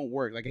things won't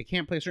work. Like I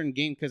can't play a certain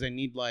game because I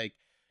need like,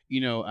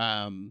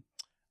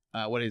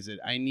 what is it?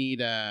 I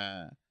need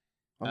I'm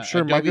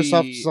sure Adobe-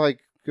 Microsoft's like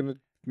gonna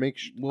make.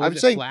 What was I'm it,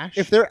 saying Flash?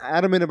 if they're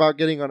adamant about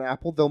getting on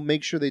Apple, they'll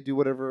make sure they do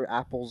whatever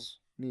Apple's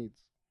needs.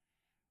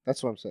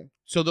 That's what I'm saying.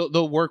 So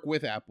they'll work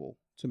with Apple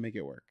to make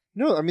it work.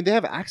 No, I mean they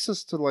have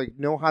access to like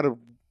know how to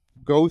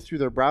go through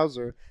their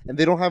browser, and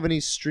they don't have any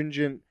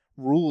stringent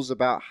rules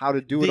about how to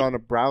do it on a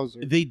browser.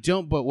 They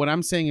don't, but what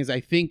I'm saying is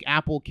I think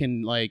Apple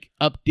can like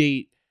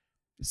update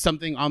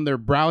something on their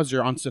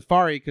browser on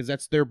Safari because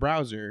that's their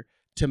browser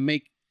to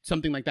make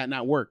something like that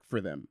not work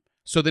for them.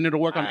 So then it'll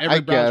work on every I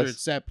browser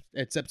guess.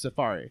 except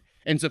Safari.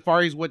 And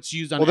Safari is what's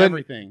used on Well, then-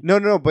 everything.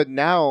 No, but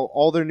now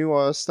all their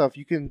new stuff,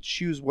 you can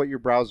choose what your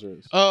browser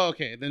is. Oh,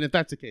 okay. Then if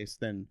that's the case,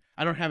 then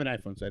I don't have an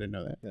iPhone, so I didn't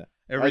know that. Yeah.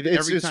 Every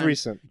time,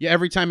 recent. yeah,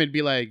 every time it'd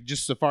be like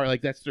just Safari.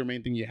 Like that's their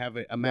main thing. You have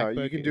a MacBook.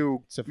 No, you can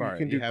do Safari. You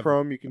can do You have-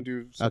 Chrome. You can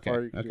do Safari.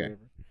 Okay, You can do okay.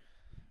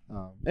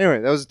 whatever.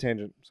 Anyway, that was a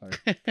tangent. Sorry.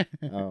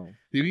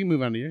 You can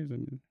move on to yours. I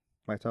mean,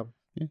 My top.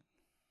 Yeah.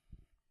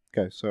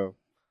 Okay, so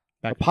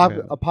back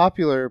a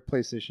popular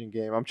PlayStation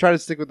game. I'm trying to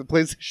stick with the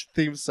PlayStation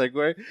theme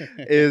segue.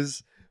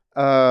 Is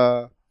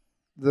the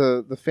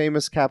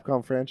famous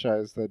Capcom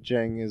franchise that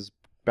Jang is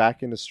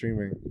back into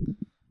streaming.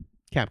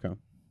 Capcom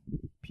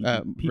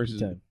versus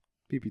time.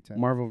 PP10.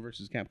 Marvel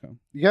versus Capcom.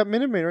 You got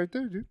Minute Maid right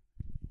there, dude.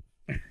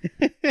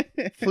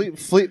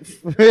 Fleet.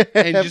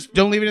 And just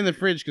don't leave it in the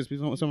fridge because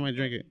someone might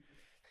drink it.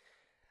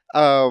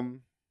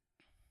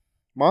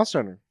 Monster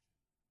Hunter,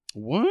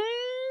 What?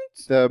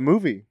 the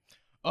movie,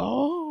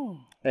 Oh,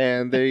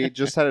 and they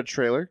just had a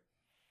trailer,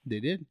 they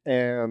did.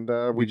 and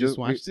we just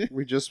watched it?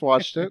 We just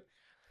watched it.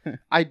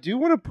 I do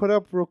want to put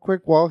up real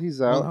quick while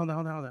he's out Hold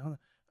on.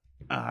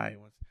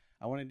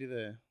 I want to do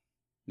the.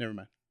 Never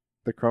mind.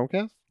 the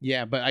Chromecast.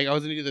 Yeah, but I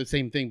was gonna do the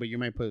same thing, but you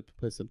might put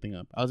something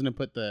up. I was gonna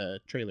put the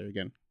trailer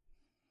again,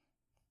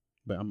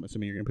 but I'm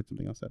assuming you're gonna put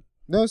something else up.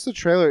 No, it's the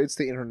trailer. It's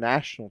the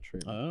international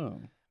trailer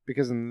Oh,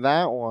 because in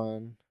that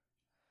one,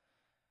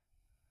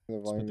 the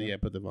Just volume down.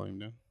 put the volume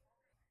down.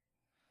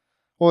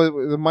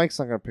 Well, the mic's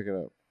not gonna pick it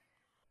up.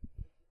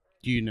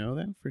 Do you know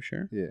that for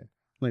sure? Yeah.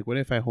 Like, what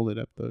if I hold it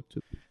up though?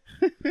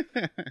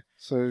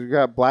 So you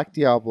got Black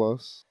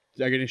Diablos.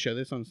 Are you gonna show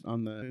this on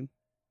the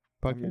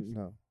podcast?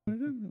 No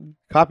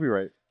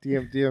copyright.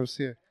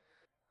 DMCA.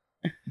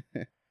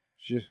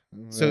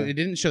 So it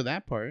didn't show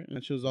that part.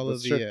 It shows all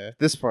That's of the. true.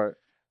 This part.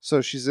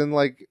 So she's in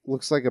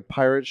looks like a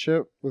pirate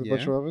ship with a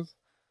bunch Yeah. of weapons.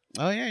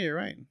 Oh yeah, you're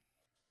right.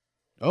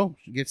 Oh,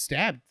 she gets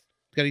stabbed.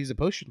 Gotta use a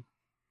potion.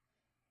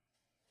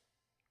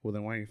 Well,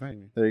 then why are you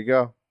fighting me? There you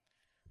go.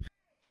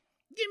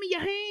 Give me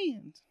your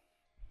hands.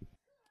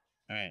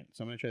 All right,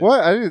 so I'm gonna try.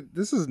 What?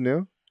 This is new.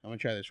 I'm gonna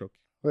try this real quick.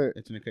 Wait.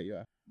 It's gonna cut you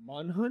off.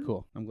 Manhunt?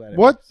 Cool. I'm glad.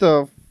 What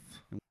the?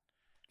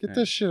 Get Alright.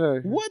 this shit out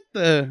of here. What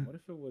the? What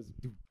if it was...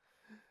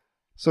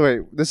 So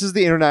wait, this is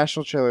the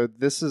international trailer.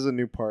 This is a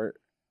new part.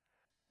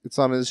 It's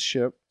on his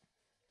ship.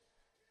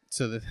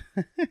 So the.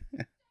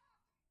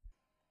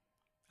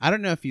 I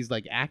don't know if he's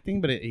like acting,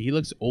 but he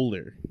looks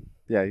older.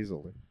 Yeah, he's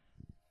older.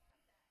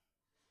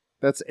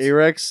 That's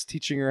Arex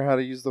teaching her how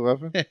to use the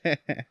weapon.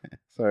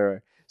 Sorry.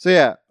 Right. So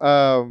yeah,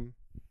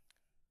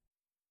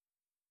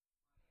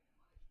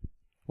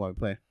 While we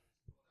play.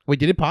 Wait,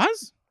 did it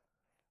pause?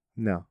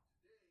 no,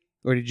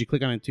 Or did you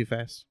click on it too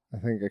fast? I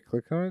think I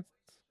clicked on it.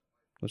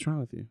 What's wrong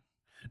with you?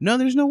 No,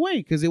 there's no way,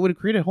 because it would have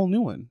created a whole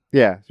new one.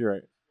 Yeah, you're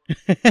right.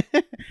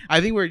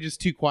 I think we were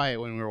just too quiet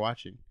when we were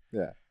watching.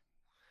 Yeah.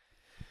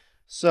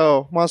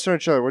 So Monster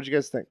Hunter trailer. What'd you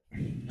guys think?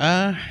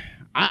 I'm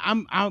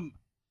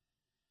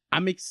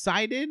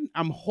excited.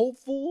 I'm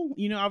hopeful.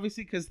 You know,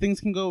 obviously, because things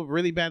can go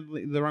really bad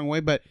the wrong way.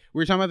 But we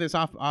were talking about this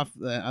off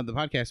the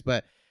podcast.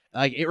 But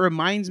like, it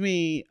reminds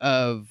me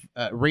of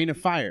Reign of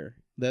Fire,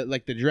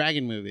 the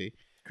dragon movie.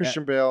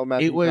 Christian Bale,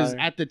 Matthew It was McConaughey.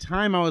 at the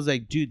time I was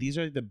like, dude, these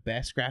are the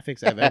best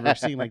graphics I've ever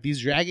seen. Like,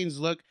 these dragons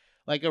look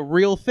like a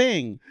real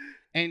thing.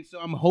 And so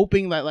I'm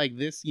hoping that like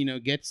this, you know,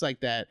 gets like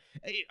that.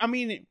 I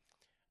mean,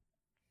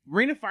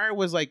 Reign of Fire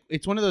was like,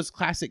 it's one of those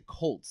classic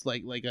cults,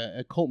 like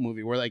a cult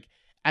movie where like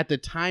at the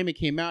time it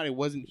came out, it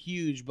wasn't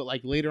huge, but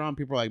like later on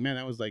people are like, man,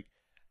 that was like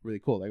really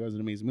cool. Like, that was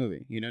an amazing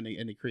movie, you know, and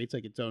it creates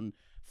like its own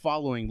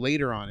following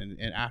later on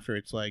and after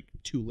it's like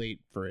too late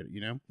for it,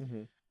 you know?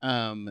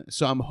 Mm-hmm.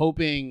 So I'm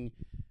hoping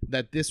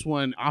that this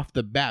one off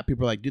the bat,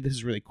 people are like, dude, this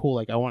is really cool.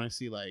 Like, I want to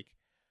see like,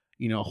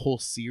 you know, a whole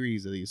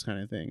series of these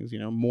kind of things, you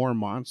know, more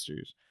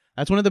monsters.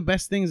 That's one of the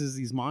best things is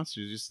these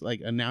monsters, just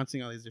like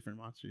announcing all these different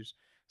monsters.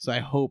 So I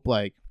hope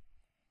like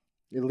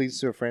It leads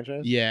to a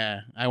franchise.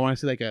 yeah, I want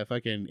to see like a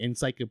fucking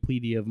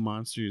encyclopedia of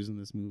monsters in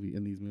this movie,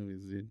 in these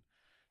movies, dude.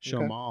 Show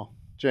Okay. them all.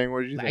 Jang,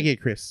 what did you Like think?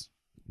 it, Chris.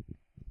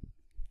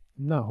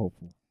 I'm not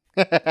hopeful.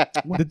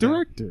 The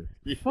director.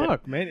 Yeah.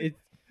 Fuck, man.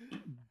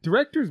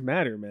 Directors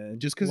matter, man.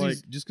 Just because like,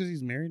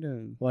 he's married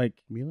to like,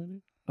 Mila,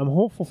 dude? I'm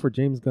hopeful for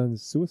James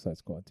Gunn's Suicide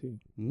Squad too.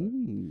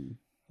 Mm.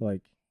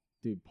 Like,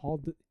 dude,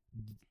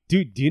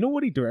 dude, do you know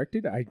what he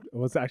directed? I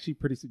was actually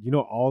pretty. You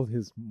know,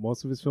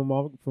 most of his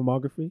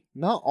filmography.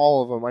 Not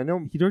all of them. I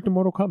know. He directed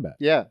Mortal Kombat.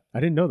 Yeah, I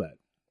didn't know that.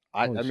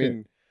 I Holy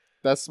mean,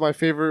 that's my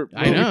favorite.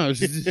 I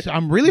movie. know.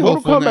 I'm really Mortal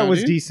hopeful Kombat now, was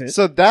dude. decent.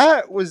 So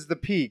that was the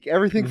peak.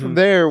 Everything from Mhm.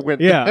 there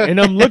went. Yeah, and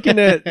I'm looking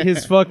at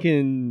his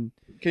fucking.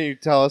 Can you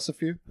tell us a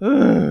few?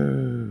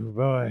 Oh,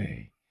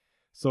 boy.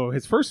 So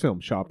his first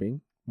film,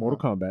 Shopping, Mortal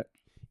Kombat.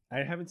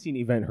 I haven't seen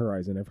Event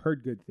Horizon. I've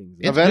heard good things.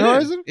 It's Event good.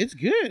 Horizon? It's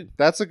good.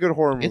 That's a good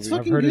horror movie. It's I've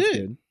fucking heard it's good.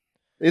 good.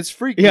 It's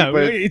freaky. Yeah,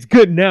 but it's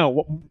good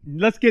now.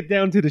 Let's get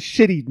down to the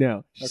shitty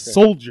now. Okay.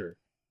 Soldier.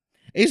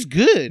 It's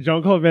good.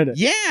 Jean-Claude Van Damme.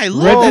 Yeah, I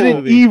love Resident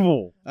that movie.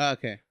 Evil.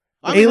 Okay.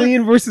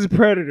 Alien versus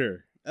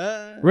Predator.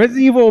 Resident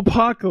Evil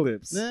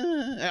Apocalypse.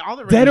 All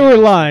the Dead Resident or Evils.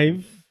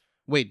 Alive.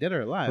 Wait, Dead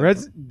or Alive?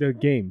 The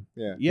game.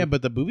 yeah. Yeah,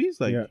 but the movies,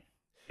 like, Yeah.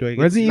 do I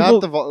get Resident Not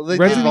Evil. the they did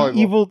Resident volleyball.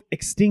 Evil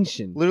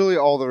Extinction. Literally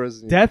all the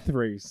Resident Evil. Death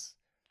Race.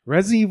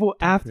 Resident Evil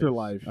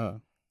Afterlife. Oh.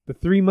 The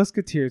Three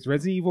Musketeers.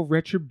 Resident Evil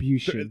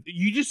Retribution.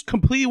 You just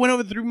completely went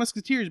over the Three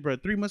Musketeers, bro.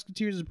 Three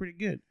Musketeers is pretty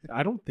good.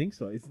 I don't think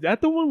so. Is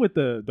that the one with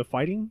the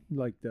fighting,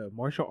 like the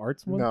martial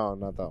arts one? No,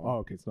 not that one. Oh,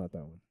 okay, it's not that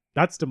one.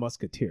 That's the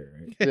Musketeer,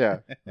 right? Yeah.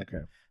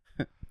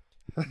 Okay.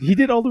 He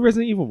did all the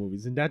Resident Evil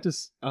movies, and that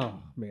just,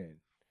 oh man,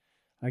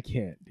 I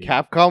can't. Dude.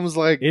 Capcom's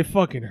like, It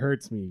fucking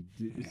hurts me.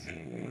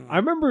 I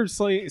remember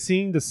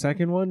seeing the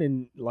second one,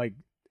 and like,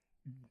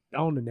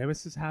 oh, the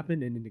Nemesis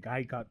happened, and then the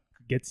guy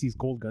gets these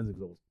gold guns and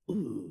goes,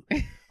 ooh.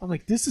 I'm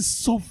like, this is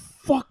so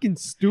fucking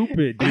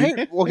stupid,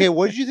 dude. okay,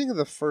 what did you think of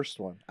the first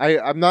one?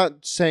 I'm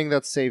not saying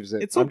that saves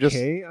it. It's I'm just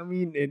okay. I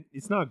mean,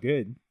 it's not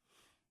good.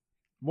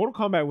 Mortal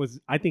Kombat was,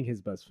 I think,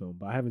 his best film,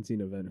 but I haven't seen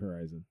Event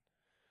Horizon.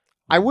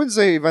 I wouldn't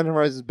say Event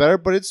Horizon is better,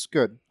 but it's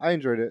good. I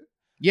enjoyed it.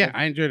 Yeah,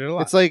 I enjoyed it a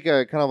lot. It's like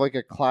a kind of like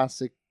a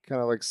classic,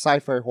 kind of like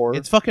sci-fi horror.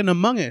 It's fucking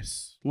Among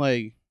Us.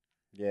 Like,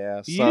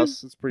 yeah, Yeah.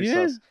 sus. It's pretty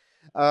Yeah.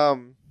 sus.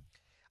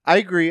 I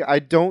agree. I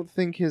don't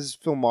think his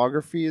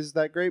filmography is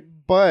that great,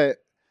 but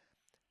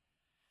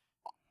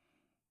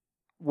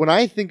when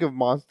I think of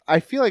I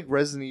feel like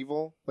Resident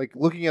Evil, like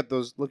looking at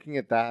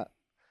that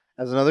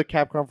as another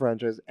Capcom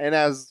franchise, and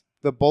as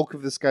the bulk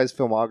of this guy's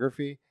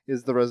filmography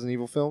is the Resident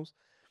Evil films.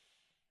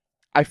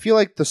 I feel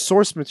like the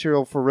source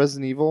material for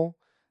Resident Evil,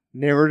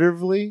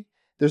 narratively,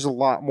 there's a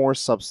lot more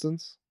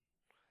substance,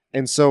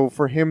 and so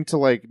for him to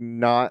like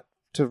not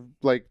to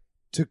like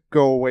to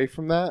go away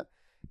from that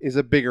is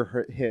a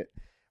bigger hit.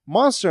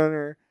 Monster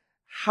Hunter,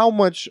 how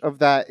much of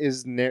that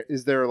is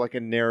there like a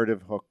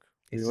narrative hook?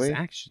 it's Really?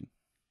 just action.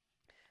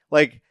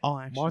 Like All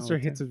action. Monster all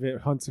the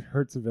time.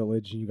 hurts a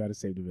village, and you got to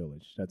save the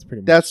village. That's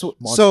pretty much. That's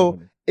Monster so.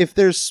 Hunter. If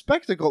there's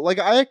spectacle, like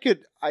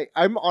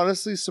I'm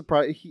honestly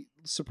surprised.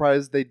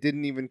 surprised they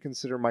didn't even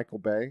consider Michael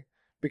Bay,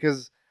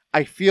 because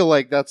I feel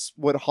like that's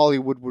what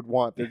Hollywood would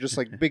want. They're just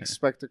like big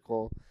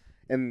spectacle,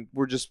 and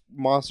we're just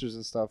monsters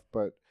and stuff.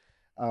 But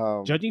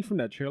Judging from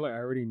that trailer, I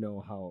already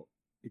know how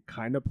it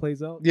kind of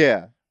plays out.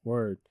 yeah,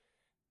 Where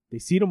they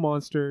see the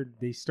monster,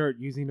 they start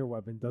using their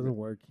weapon, doesn't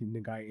work, and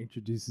the guy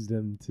introduces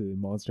them to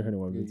Monster Hunter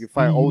weapons. You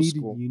find old need,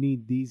 school. You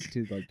need these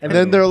to like. and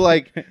then they're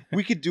like,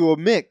 we could do a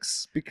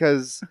mix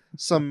because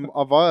some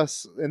of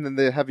us, and then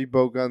the heavy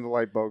bow gun, the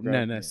light bow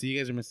gun. No. So you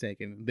guys are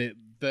mistaken.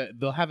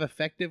 They'll have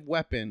effective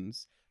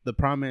weapons. The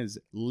problem is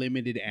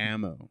limited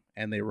ammo,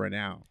 and they run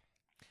out.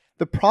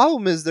 The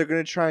problem is they're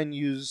going to try and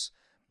use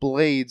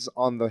blades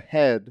on the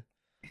head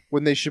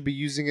when they should be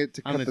using it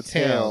to On cut the the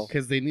tail, tail.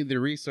 because they need the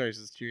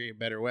resources to create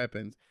better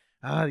weapons.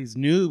 These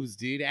noobs,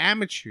 dude,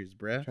 amateurs,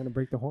 bruh. trying to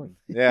break the horn.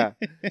 Yeah.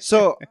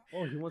 So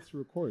Oh, he wants to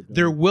record.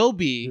 There will your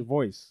be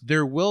voice.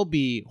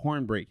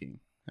 horn breaking.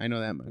 I know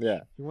that much.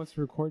 yeah. He wants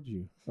to record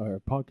you our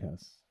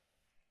podcast.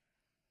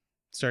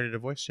 Started a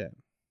voice chat.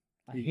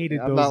 I hated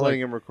I'm those. not like,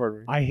 letting him record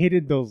me. I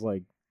hated those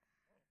like.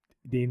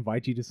 They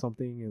invite you to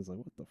something and it's like,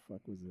 what the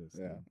fuck was this?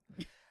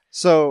 Yeah.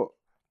 So,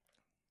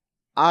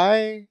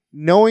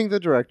 knowing the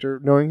director,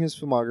 knowing his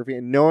filmography,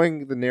 and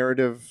knowing the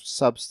narrative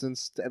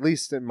substance, at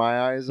least in my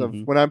eyes, of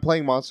Mhm. when I'm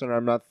playing Monster Hunter,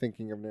 I'm not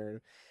thinking of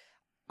narrative.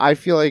 I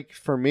feel like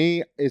for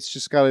me, it's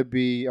just got to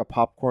be a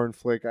popcorn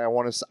flick. I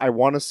want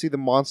to see the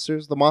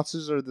monsters. The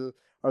monsters are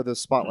the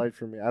spotlight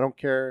for me. I don't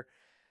care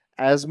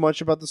as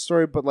much about the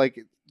story, but like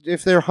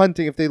if they're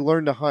hunting, if they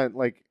learn to hunt,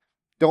 like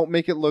don't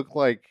make it look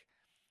like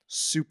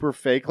super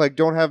fake. Like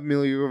don't have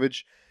Mila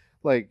Jovovich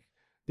like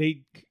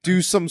They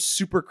do some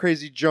super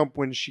crazy jump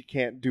when she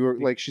can't do it.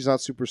 Like she's not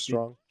super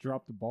strong.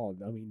 dropped the ball.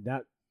 I mean,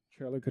 that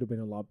trailer could have been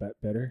a lot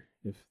better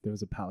if there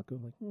was a palico.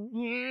 Like,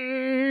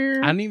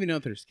 I don't even know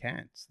if there's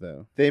cats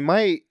though. They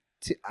might.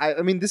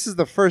 I mean, this is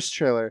the first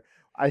trailer.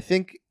 I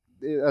think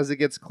as it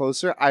gets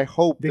closer, I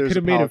hope they there's could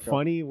have a made it palico.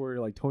 funny where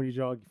like Tony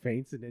Jog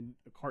faints and then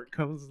a cart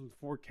comes and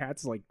 4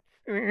 cats like.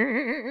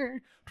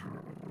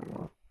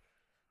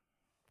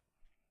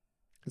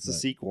 It's a But,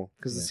 sequel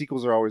because the yeah.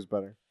 sequels are always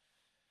better.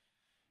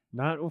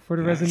 Not for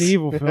the Resident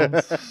Evil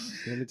films.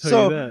 Let me tell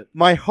So you that.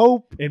 my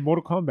hope In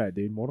Mortal Kombat,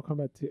 dude. Mortal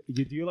Kombat 2.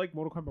 Do you like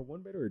Mortal Kombat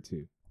 1 better or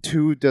 2?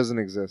 2 doesn't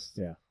exist.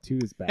 Yeah, 2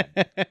 is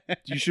bad.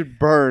 You should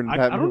burn I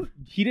that don't. movie.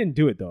 He didn't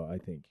do it though. I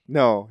think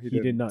No, he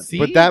didn't. did not. See?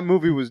 But that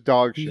movie was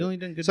dog He's shit. only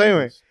done good. So anyway,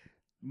 movies.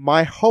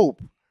 My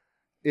hope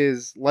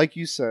is, like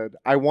you said,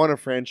 I want a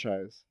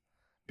franchise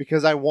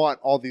because I want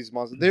all these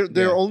monsters.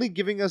 They're Yeah. only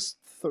giving us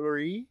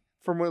 3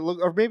 from what it look,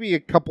 or maybe a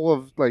couple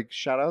of like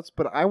shout outs,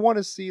 but I want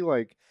to see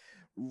like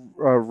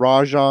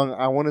Rajang.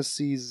 I want to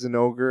see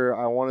Zenogre.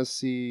 I want to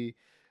see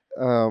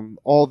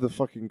all the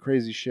fucking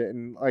crazy shit.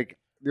 And like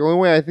the only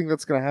way I think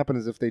that's gonna happen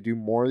is if they do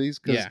more of these.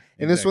 Because Yeah,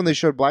 in this one they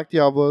showed Black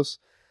Diablos,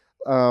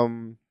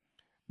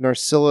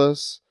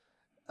 Narcillus,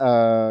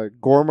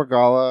 Gore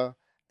Magala,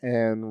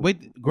 and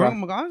Wait, Gordon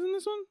Magala's in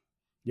this one?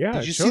 Yeah.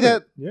 Did it you showed see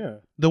that? it. Yeah.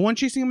 The one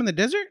chasing him in the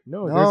desert?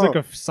 No, No, there's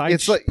like a side.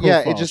 it's like yeah,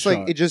 it profile just shot.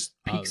 like it just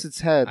peeks Oh, its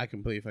head. I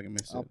completely fucking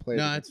missed it. I'll play it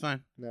No, again. it's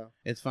fine. No,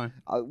 It's fine.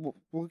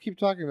 we'll keep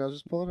talking. I'll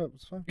just pull it up.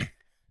 It's fine.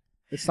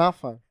 It's not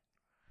fun.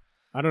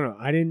 I don't know.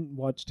 I didn't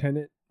watch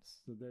Tenet,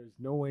 so there's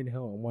no way in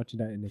hell I'm watching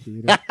that in the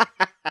theater.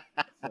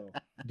 So,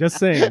 just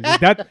saying.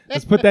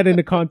 Let's put that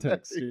into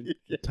context, dude.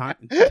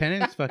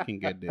 Tenant's fucking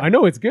good, dude. I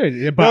know it's good,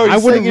 No, but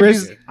he's saying if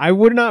he's- I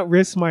would not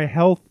risk my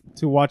health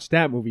to watch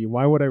that movie.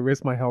 Why would I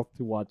risk my health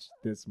to watch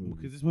this movie?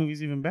 Because this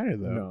movie's even better,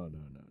 though. No.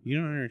 You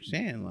don't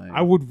understand. Like,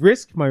 I would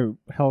risk my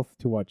health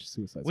to watch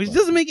Suicide Squad. which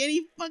doesn't make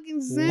any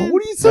fucking sense.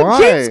 What are you saying? Why?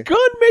 James Gunn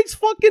makes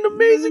fucking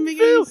amazing Doesn't make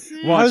any films.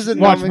 sense. How Watch, does it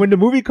not watch. make- When the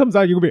movie comes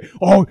out, you're gonna be,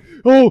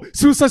 oh,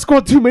 Suicide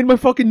Squad 2 made my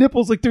fucking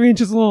nipples like 3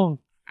 inches long.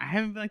 I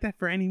haven't been like that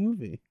for any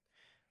movie.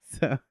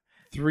 So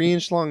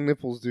 3-inch long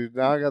nipples, dude.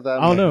 Now I got that.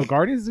 I don't know.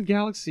 Guardians of the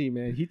Galaxy,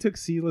 man. He took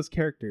C-list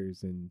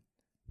characters and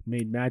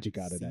made magic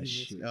out of that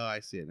shit. Oh, I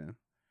see it now.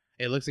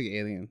 It looks like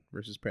Alien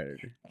versus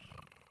Predator.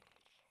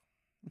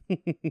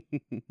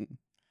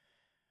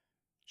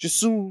 Just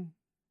soon.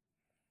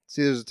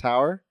 See, there's a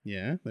tower.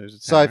 Yeah, there's a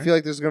tower. So I feel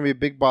like there's gonna be a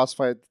big boss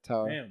fight at the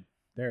tower. Damn.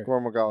 There.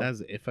 Gore Magala.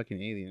 that's a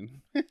fucking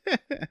Alien.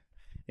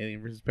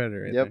 Alien versus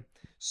Predator. Right Yep. there.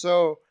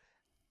 So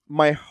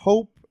my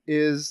hope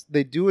is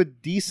they do a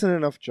decent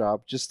enough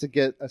job just to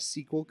get a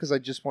sequel because I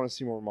just want to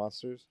see more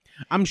monsters.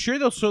 I'm sure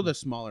they'll show the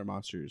smaller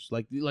monsters,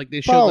 like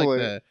they showed Probably. like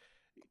the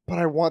But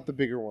I want the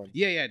bigger one.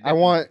 yeah. I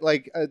want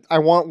I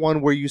want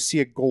one where you see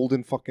a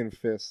golden fucking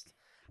fist.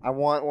 I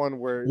want one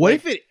where What like,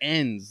 if it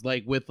ends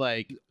like with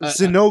like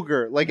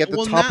Zenogre, like at the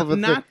well, top not, of a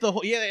not the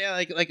whole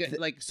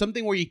like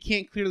something where you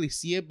can't clearly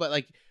see it, but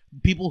like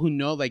people who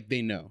know like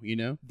they know, you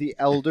know. the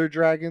elder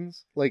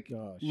dragons, like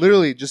Oh, shit.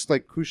 literally just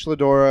like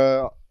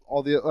Kushladora,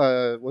 all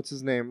the what's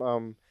his name,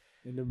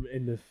 In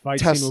the fight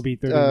Test- scene will be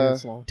 30 uh,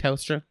 minutes long.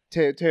 Telstra.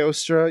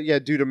 Teostra. Yeah,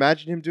 dude,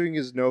 imagine him doing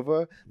his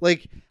Nova.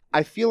 Like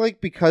I feel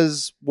like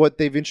because what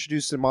they've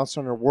introduced in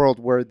Monster Hunter World,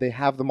 where they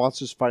have the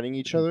monsters fighting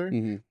each other,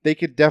 Mm-hmm. they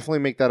could definitely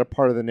make that a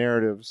part of the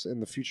narratives in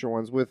the future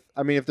ones. With,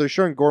 I mean, if they're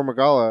showing Gore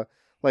Magala,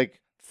 like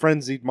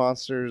frenzied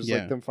monsters, Yeah.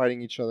 like them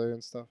fighting each other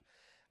and stuff.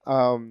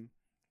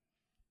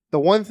 The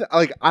one thing,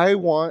 like I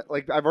want,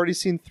 like I've already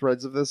seen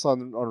threads of this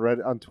on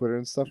Reddit, on Twitter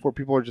and stuff, where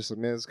people are just like,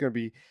 man, it's gonna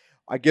be,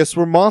 I guess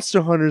we're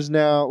monster hunters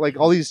now, like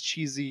all these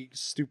cheesy,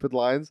 stupid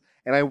lines,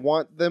 and I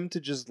want them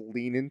to just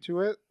lean into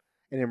it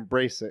and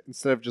embrace it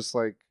instead of just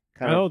like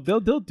kind Oh, of.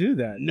 they'll do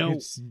that. No.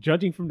 It's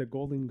judging from the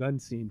golden gun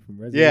scene from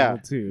Resident Yeah.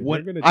 Evil 2.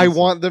 What they're gonna I do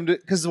want them to,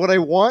 because what I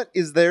want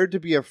is there to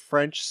be a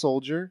French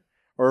soldier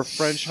or a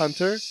French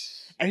hunter,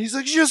 and he's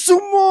like, Je suis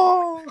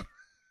mort!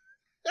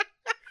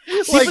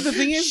 See, but the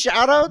thing is,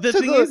 shout out the to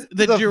thing is,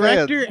 the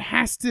director fans.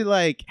 has to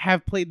like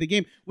have played the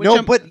game. Which No,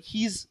 I'm- but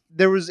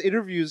there was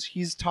interviews.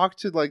 He's talked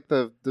to like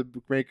the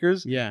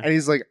makers, yeah, and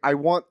he's like, I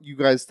want you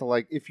guys to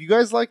like. If you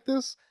guys like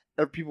this,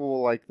 people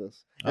will like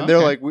this. And they're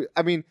Okay. like,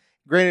 I mean,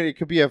 granted, it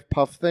could be a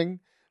puff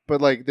thing,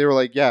 but like they were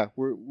like, yeah,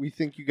 we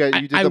think you guys,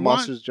 you did I the want-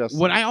 monsters justice.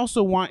 What I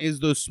also want is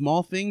those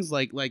small things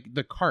like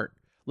the cart.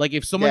 Like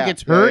if someone Yeah,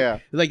 gets yeah, hurt, yeah.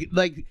 like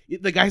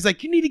the guy's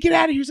like, you need to get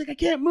out of here. He's like, I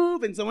can't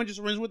move, and someone just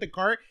runs with the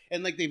cart,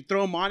 and like they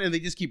throw him on, and they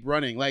just keep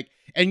running. Like,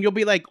 and you'll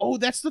be like, oh,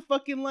 that's the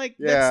fucking like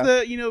that's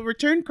the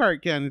return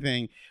cart kind of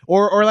thing,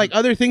 or like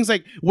other things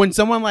like when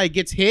someone like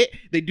gets hit,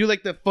 they do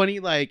like the funny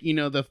like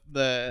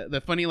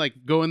the funny like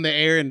go in the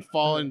air and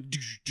fall and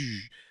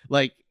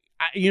like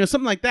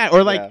something like that,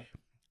 or like. Yeah.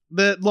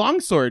 The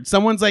longsword.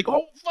 Someone's like,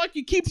 "Oh fuck,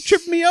 you keep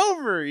tripping me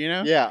over,"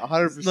 Yeah,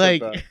 100%. Like,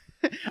 that.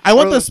 I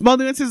want Or the like- small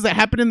nuances that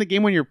happen in the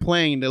game when you're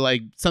playing to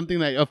like something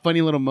like a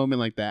funny little moment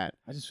like that.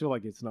 I just feel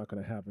like it's not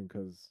gonna happen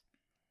because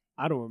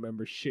I don't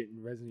remember shit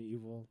in Resident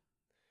Evil.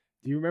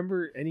 Do you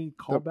remember any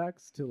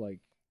callbacks to like?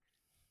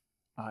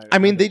 I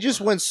mean, they don't-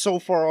 just went so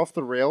far off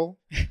the rail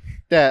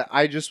that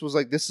I just was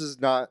like, this is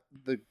not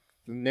the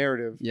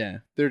narrative. Yeah,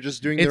 They're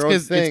just doing it's their own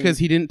because thing.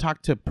 he didn't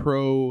talk to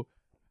pro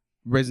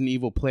Resident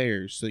Evil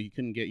players, so you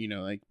couldn't get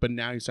like. But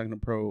now he's talking to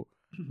pro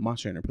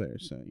Monster Hunter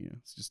players, so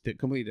it's just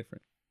completely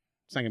different.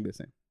 It's not gonna be the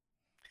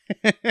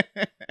same.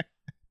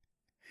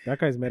 That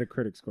guy's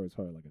Metacritic score is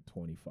probably like a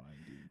 25,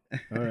 dude.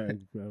 All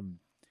right,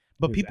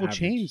 But His people average.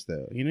 change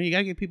though. You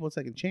gotta give people a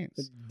second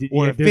chance.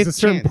 Or Or a there's a fifth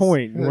certain chance.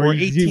 point Or where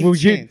you, 18th where you-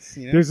 chance.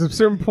 there's a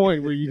certain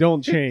point where you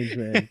don't change,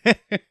 man.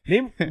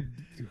 Name,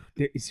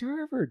 is there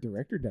ever a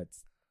director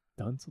that's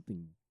done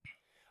something?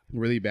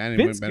 really bad and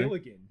Vince went better.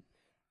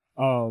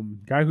 Gilligan,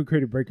 guy who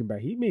created Breaking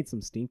Bad, he made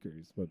some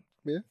stinkers, but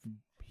Yeah.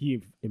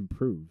 he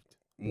improved.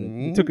 He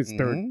Mhm, took his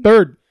mhm,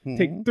 third mhm,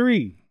 take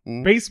 3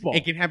 mhm. baseball.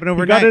 It can happen He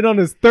overnight. got it on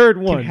his third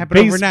It one. can happen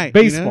overnight.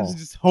 Baseball. It's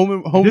just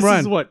home this run.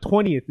 is what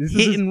 20th. This Hit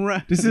is his, and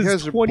run. this you is guys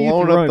his are 20th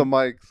blowing run. up the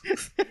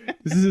mics.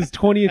 This is his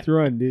 20th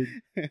run, dude.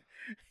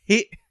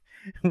 Hit.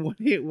 One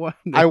hit one.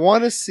 I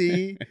want to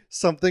see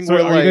something So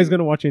where are like you guys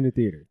gonna watch it in the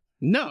theater?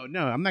 No,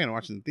 I'm not gonna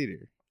watch it in the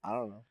theater. I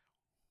don't know.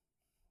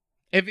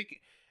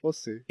 We'll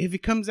see. If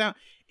it comes out,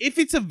 if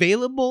it's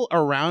available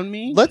around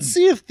me, Let's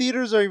see if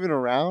theaters are even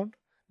around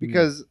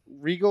because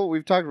Regal.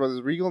 We've talked about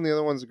this. Regal and the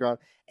other ones are gone.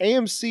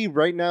 AMC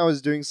right now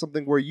is doing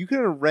something where you can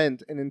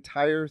rent an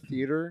entire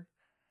theater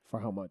For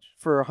how much?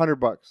 for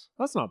 $100.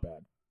 That's not bad.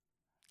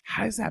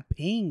 How is that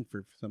paying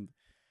for something?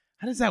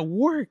 How does that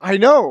work? I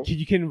know.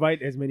 You can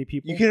invite as many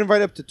people. You can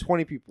invite up to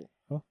 20 people.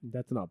 Oh,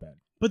 that's not bad.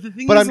 But the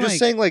thing But is, I'm just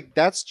saying, like,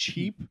 that's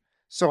cheap.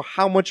 So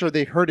how much are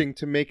they hurting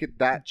to make it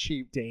that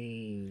cheap?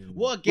 Dang.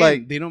 Well, again,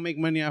 like- they don't make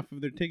money off of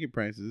their ticket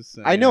prices.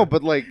 So, I know,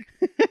 but like,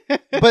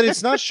 but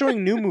it's not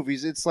showing new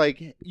movies. It's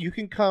like you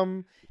can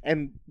come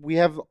and we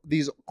have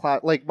these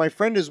like my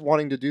friend is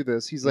wanting to do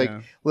this. He's like,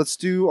 Yeah. let's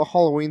do a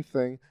Halloween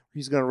thing.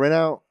 He's gonna rent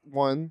out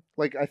one.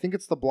 Like I think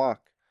it's The Block.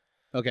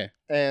 Okay.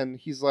 And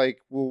he's like,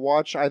 we'll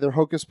watch either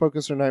Hocus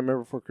Pocus or Nightmare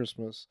Before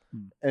Christmas,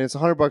 and it's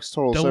 $100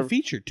 total. Double So,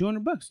 feature,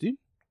 $200, dude.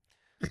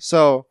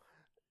 so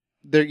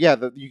there, yeah,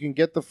 you can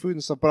get the food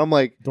and stuff. But I'm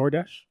like,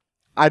 DoorDash?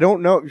 I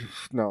don't know.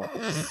 No,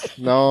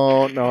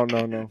 no,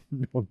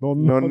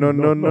 no,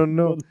 no, no.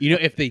 No. You know,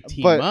 if they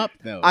team But up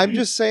though. I'm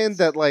just saying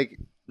that like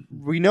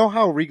we know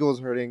how Regal is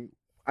hurting.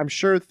 I'm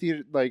sure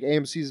theater like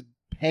AMC's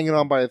hanging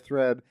on by a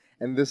thread,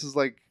 and this is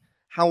like,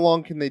 how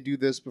long can they do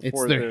this it's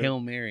before their they're Hail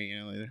Mary. You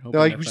know,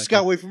 they're like, we just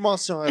gotta wait for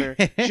Monster Hunter.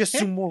 Just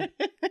some more.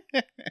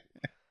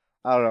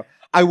 I don't know.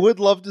 I would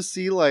love to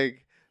see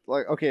like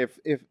okay,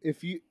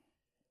 if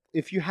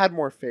you had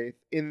more faith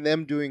in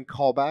them doing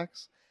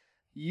callbacks.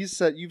 You've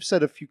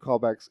said a few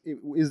callbacks.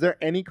 Is there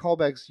any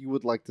callbacks you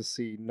would like to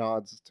see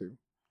nods to?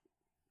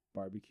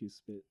 Barbecue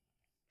spit.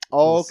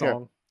 Oh, The okay.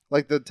 song.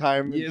 Like the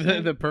time.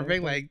 Yeah, the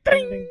perfect like.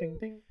 Ding, ding, ding,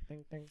 ding,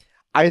 ding, ding.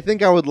 I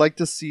think I would like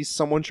to see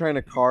someone trying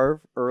to carve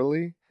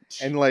early,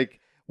 and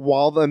like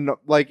while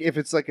like if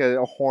it's like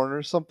a horn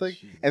or something,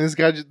 and this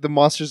guy the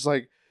monster's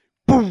like,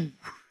 boom,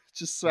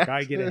 just smacks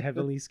Guy get a it.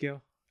 heavenly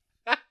scale.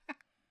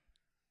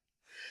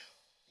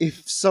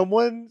 If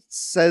someone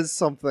says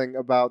something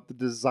about the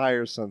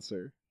desire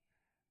sensor,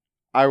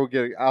 I will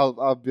get.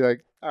 I'll be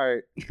like, all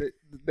right,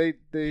 they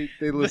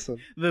listen.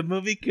 The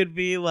movie could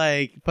be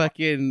like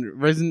fucking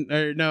Resident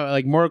or no,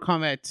 like Mortal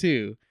Kombat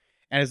 2.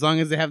 And as long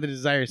as they have the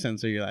desire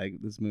sensor, you're like,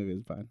 this movie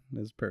is fine.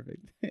 It's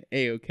perfect.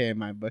 A-okay in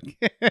my book.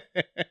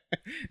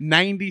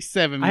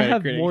 97 I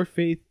have Metacritic. more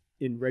faith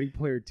in Ready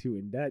Player 2,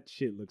 and that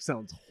shit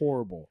sounds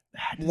horrible.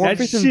 More That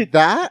faith in shit-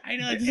 that? I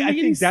know. I it doesn't make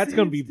any think that's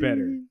gonna sense, be better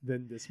dude.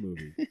 than this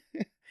movie.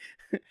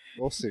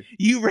 We'll see.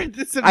 You read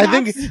the I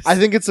synopsis.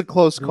 think it's a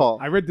close call.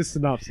 I read the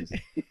synopsis.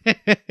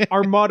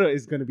 Armada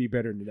is gonna be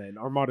better than that. And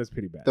Armada's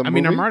pretty bad. The I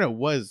mean, movie? Armada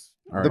was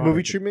The Armada.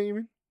 movie treatment, you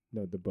mean?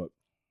 No, the book.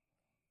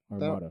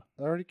 That- Armada.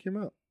 That already came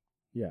out.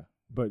 Yeah,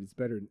 but it's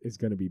better. It's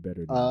gonna be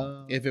better. Than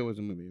that. If it was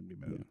a movie, it'd be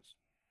better.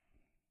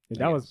 And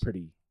I that was guess.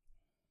 pretty.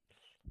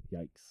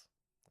 Yikes!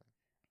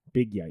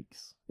 Big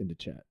yikes in the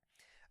chat.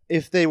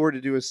 if they were to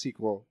do a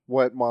sequel,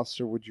 what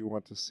monster would you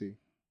want to see?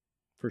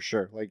 For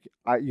sure. Like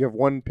you have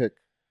one pick.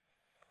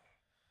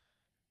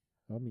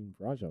 I mean,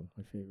 Raja,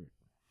 my favorite.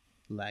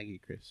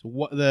 Laggy Chris.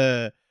 What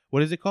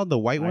is it called? The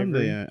white one?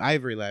 Ivory. The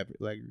Ivory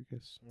Laggy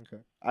Chris.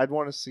 Okay. I'd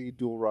want to see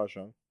Dual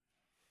Rajang.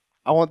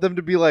 I want them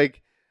to be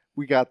like,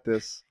 we got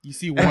this. You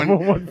see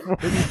one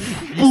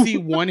you see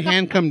one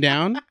hand come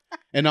down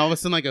and all of a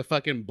sudden like a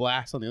fucking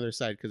blast on the other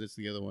side because it's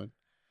the other one.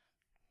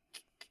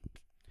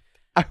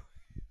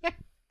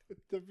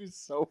 That'd be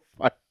so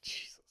fun.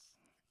 Jesus.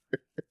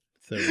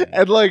 So bad.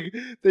 And like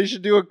they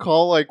should do a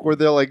call like where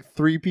they're like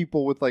three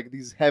people with like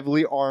these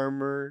heavily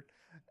armored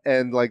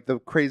and like the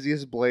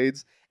craziest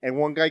blades, and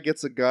one guy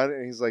gets a gun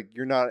and he's like,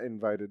 "You're not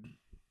invited."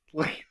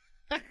 Like,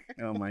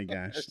 Oh my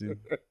gosh, dude.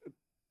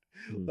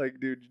 like,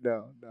 dude,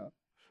 no.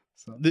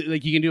 So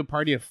Like you can do a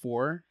party of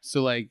 4.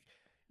 So like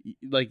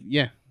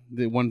yeah,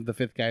 the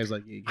fifth guy is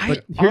like, yeah,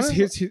 But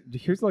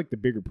here's like the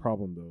bigger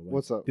problem though. Like,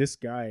 What's up? This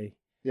guy.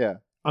 yeah,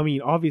 I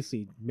mean,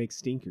 obviously makes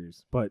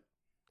stinkers, but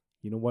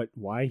you know what?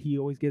 Why he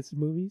always gets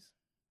movies?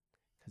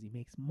 Because he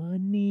makes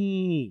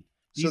money.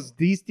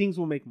 These things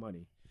will make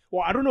money.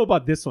 Well, I don't know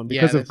about this one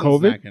because of this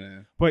one's COVID, not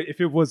gonna- but if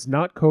it was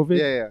not COVID,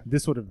 yeah.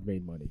 this would have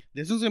made money.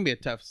 This one's gonna be a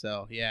tough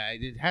sell. Yeah,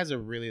 it has a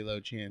really low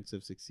chance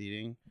of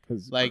succeeding.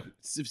 Because Like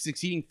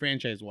succeeding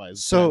franchise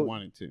wise. So- I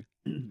want it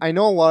to. I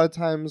know a lot of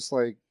times,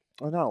 like,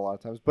 well, not a lot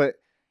of times, but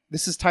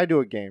this is tied to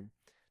a game.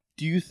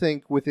 Do you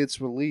think with its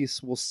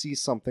release, we'll see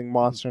something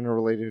Monster Hunter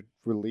related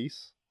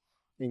release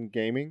in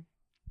gaming?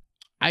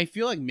 I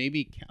feel like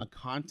maybe a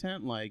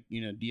content like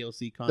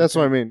DLC content. That's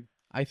what I mean.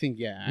 I think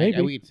I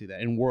Maybe. we could see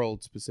that in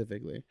World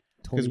specifically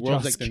because Tony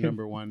World's like the Joskin.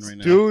 number one right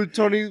now. Dude,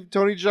 Tony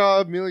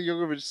Jaa, Mila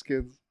Jovovich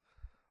skins.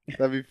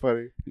 That'd be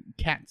funny.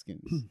 Cat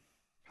skins.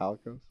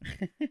 Halikos.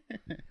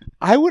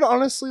 I would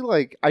honestly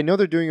like. I know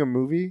they're doing a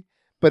movie,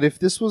 but if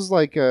this was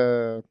like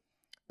a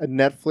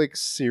Netflix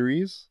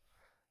series,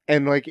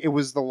 and like it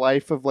was the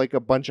life of like a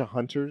bunch of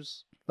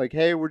hunters, like,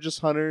 hey, we're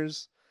just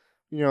hunters.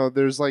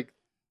 There's like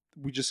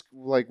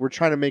we're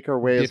trying to make our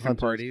way as Different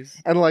hunters,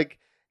 parties. and like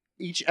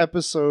each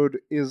episode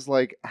is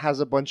like has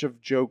a bunch of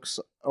jokes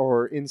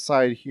or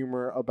inside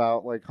humor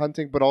about like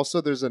hunting, but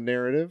also there's a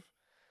narrative.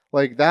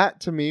 Like that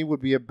to me would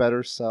be a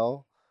better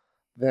sell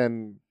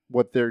than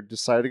what they're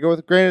decided to go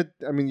with. Granted,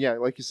 I mean, yeah,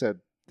 like you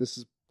said, this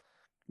is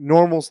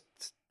normal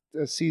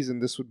season.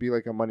 This would be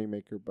like a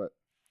moneymaker, but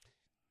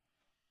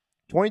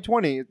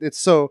 2020,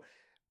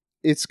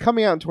 it's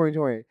coming out in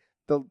 2020.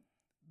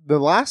 The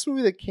last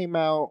movie that came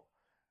out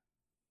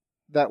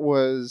that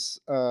was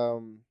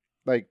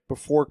like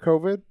before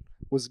COVID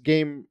was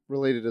game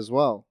related as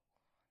well,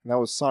 and that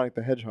was Sonic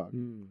the Hedgehog.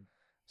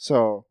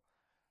 So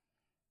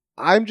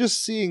I'm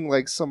just seeing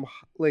like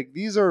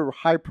these are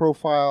high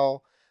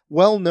profile,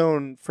 well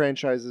known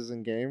franchises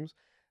and games,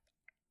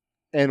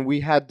 and we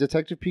had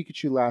Detective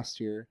Pikachu last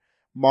year.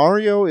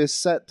 Mario is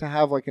set to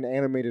have like an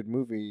animated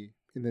movie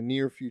in the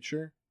near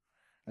future.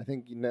 I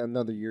think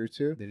another year or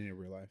two. They did it in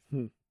real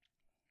life.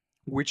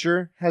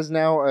 Witcher has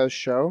now a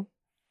show,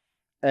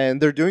 and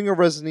they're doing a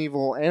Resident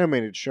Evil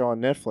animated show on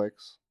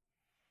Netflix.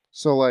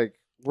 So like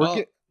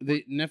The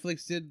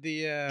Netflix did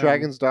the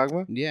Dragon's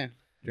Dogma. Yeah.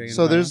 Dragon's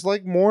So Dogma. there's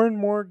like more and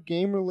more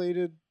game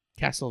related.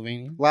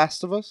 Castlevania.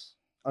 Last of Us,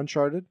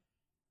 Uncharted.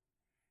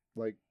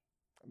 Like,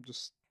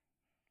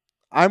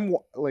 I'm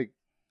like,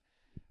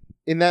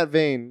 in that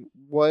vein.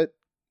 What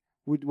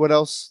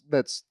else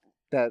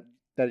that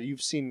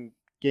you've seen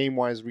game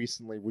wise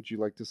recently would you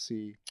like to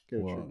see get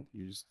a Well, treatment?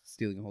 you're just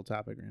stealing the whole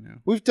topic right now.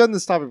 We've done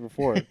this topic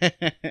before,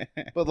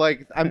 but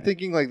like I'm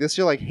thinking like this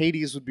year, like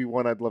Hades would be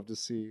one I'd love to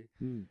see,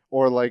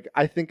 or like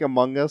I think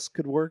Among Us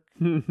could work.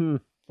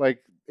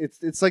 Like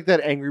it's like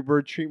that Angry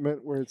Bird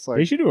treatment where it's like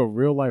They should do a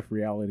real life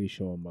reality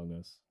show Among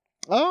Us,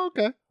 oh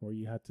okay, where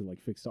you have to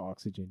like fix the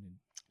oxygen.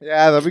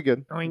 yeah, that'd be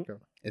good. Oink. Okay.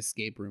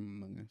 Escape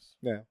Room Among Us.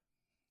 Yeah.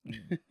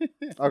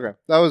 Okay,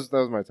 that was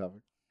my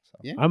topic. So.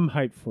 Yeah. I'm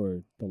hyped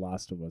for the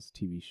Last of Us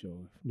TV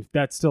show. If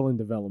that's still in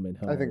development,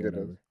 hell, I think or it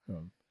is.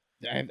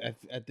 whatever.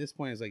 At this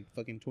point, it's like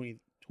fucking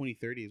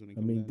 2030 is when it I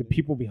comes mean, out, the dude.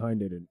 people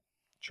behind it in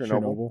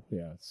Chernobyl.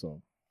 yeah.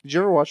 So Did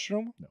you ever watch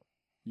Chernobyl? No.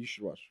 You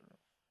should watch Chernobyl.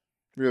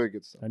 Really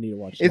good stuff. I need to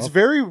watch. It's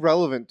very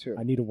relevant too.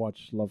 I need to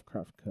watch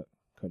Lovecraft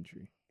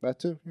Country. That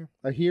too. Yeah.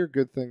 I hear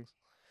good things.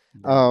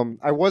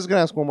 I was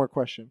gonna ask one more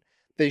question.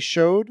 They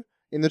showed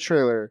in the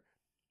trailer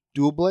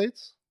dual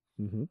blades,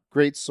 Mm-hmm.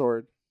 great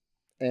sword,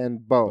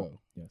 and bow.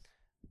 Yes.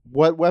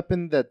 What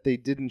weapon that they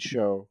didn't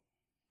show,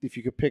 if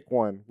you could pick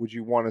one, would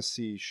you want to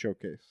see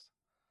showcased?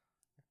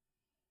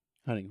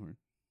 Hunting horn.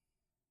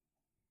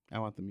 I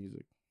want the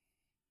music.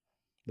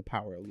 The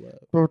power of love.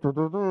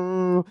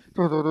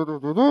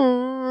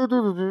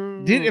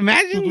 Dude,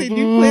 imagine they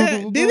do play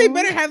that. Dude, they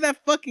better have that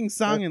fucking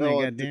song in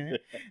there, goddamn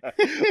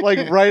it.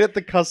 Like right at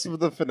the cusp of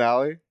the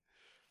finale.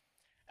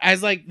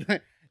 As like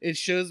it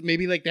shows,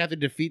 maybe like they have to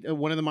defeat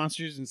one of the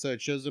monsters, and so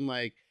it shows them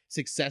like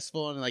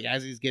successful, and like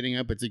as he's getting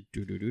up, it's like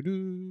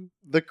do.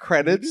 The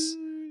credits,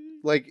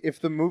 like if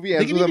the movie They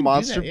ends can with a even do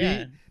monster that, yeah.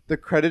 beat, the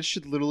credits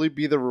should literally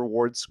be the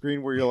reward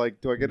screen where you're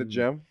like, do I get a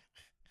gem?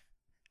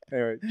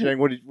 Anyway, Jang,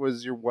 what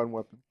was your one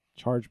weapon?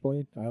 Charge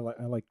blade. I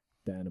like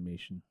the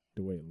animation,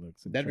 the way it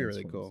looks. and That'd be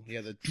really transforms. cool. Yeah,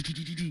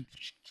 the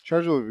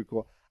Charger would be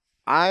cool.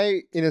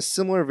 In a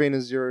similar vein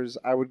as yours,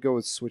 I would go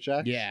with switch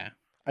axe. yeah.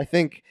 I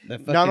think The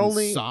fucking not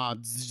only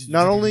sods.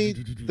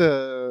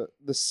 the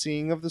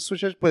seeing of the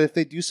switch axe, but if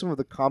they do some of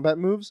the combat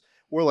moves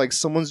where like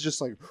someone's just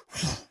like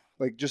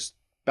like just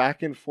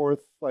back and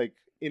forth like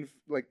in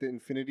like the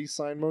infinity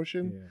sign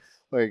motion, Yes.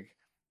 like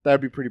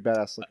that'd be pretty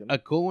badass looking. A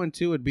cool one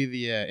too would be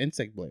the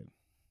insect blade.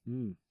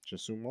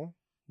 Jasumo.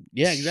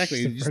 Yeah,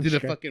 exactly. The You just do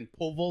French the guy. fucking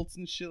pole vaults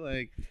and shit.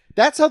 Like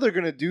That's how they're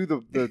gonna do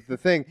the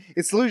thing.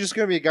 It's literally just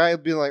gonna be a guy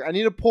being like, "I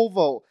need a pole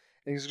vault,"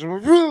 and he's just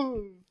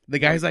gonna. the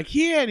guy's like,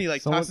 yeah, and he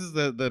like Someone- tosses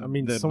the. I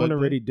mean, the someone bug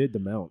already did the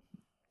mount.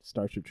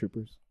 Starship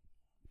Troopers.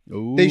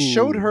 blade. They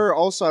showed Ooh. her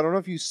also. I don't know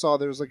if you saw.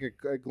 There was like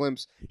a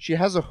glimpse. She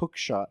has a hook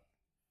shot,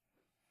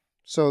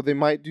 so they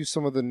might do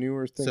some of the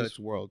newer things. So it's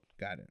world.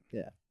 Got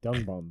it.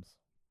 Dung bombs.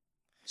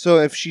 So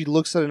if she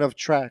looks at enough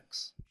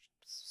tracks,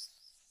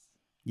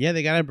 Yeah,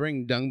 they gotta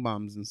bring dung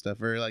bombs and stuff,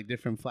 or like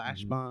different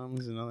flash Mhm.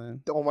 bombs and all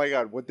that. oh my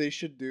god, what they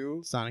should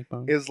do Sonic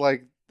bombs. is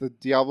like the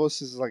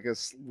Diablos is like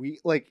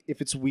like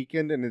if it's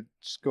weakened and it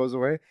just goes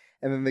away,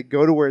 and then they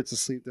go to where it's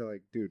asleep. They're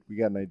like, dude, we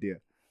got an idea,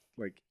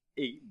 like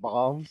 8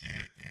 bombs.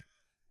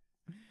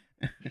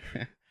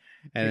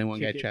 And then one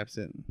guy Kick it.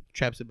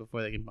 traps it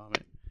before they can bomb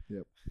it.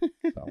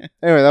 So,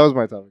 anyway, that was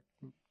my topic.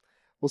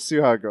 We'll see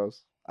how it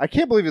goes. I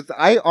can't believe it's.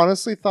 I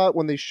honestly thought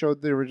when they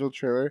showed the original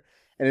trailer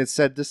and it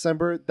said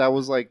December, that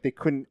was like they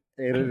couldn't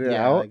edit it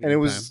Yeah, out, like and it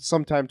was anytime.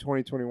 sometime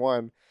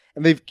 2021.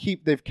 And they've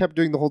kept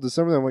doing the whole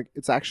December. And I'm like,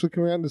 it's actually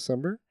coming out in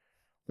December.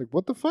 Like,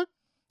 what the fuck?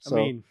 So I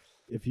mean,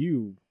 if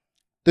you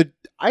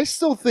I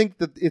still think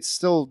that it's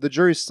still the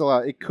jury's still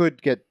out. It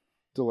could get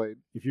delayed,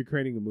 if you're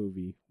creating a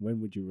movie,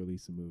 when would you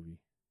release a movie?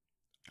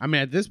 I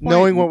mean, at this point,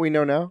 knowing what we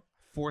know now.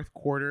 fourth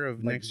quarter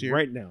of Like, next year.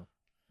 right now,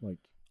 like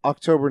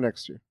October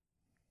next year.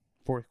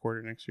 Fourth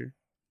quarter next year.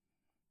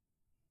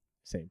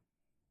 same.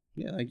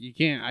 Yeah, like you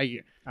can't.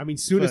 I mean,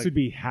 soonest Fuck. would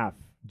be half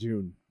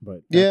June,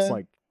 but Yeah. that's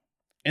like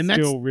And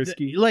Still that's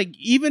risky. Like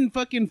even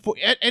fucking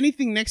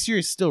anything next year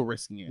is still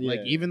risking it. Like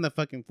Yeah. even the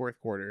fucking fourth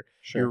quarter,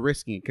 Sure. you're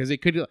risking it because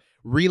it could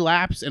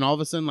relapse and all of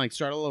a sudden like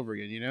start all over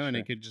again. You know, and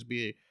Sure. it could just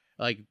be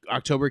like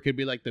October could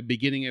be like the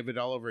beginning of it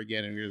all over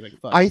again, and you're like,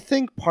 fuck. I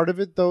think part of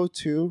it though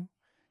too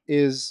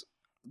is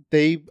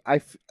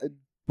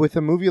with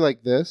a movie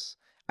like this,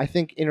 I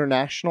think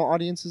international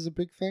audience is a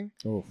big thing.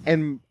 oh,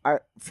 And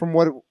from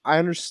what I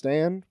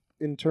understand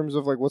in terms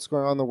of like what's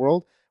going on in the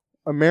world,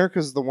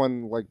 America's the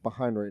one like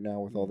behind right now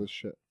with all this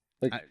shit.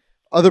 Like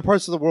other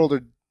parts of the world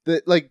are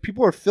like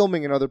people are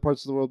filming in other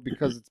parts of the world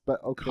because it's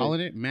okay.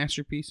 Calling it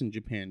masterpiece in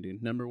Japan,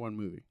 dude. #1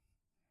 movie.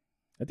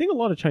 I think a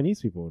lot of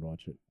Chinese people would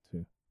watch it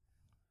too.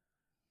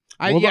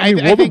 I World, yeah, I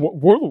mean, I think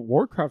World of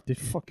Warcraft did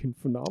fucking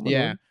phenomenal.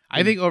 yeah.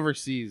 I think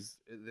overseas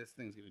this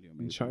thing's gonna do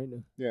amazing. in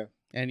China.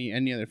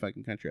 Any other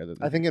fucking country other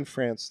than I think in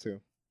France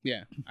too.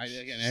 yeah.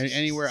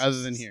 Anywhere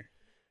other than here,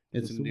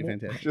 it's Just gonna be more-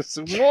 fantastic. Just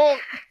whoa.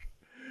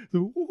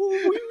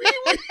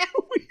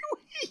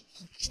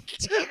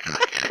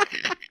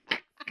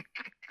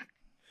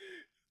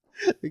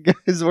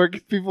 Guys, where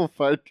can people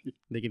find you?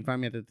 They can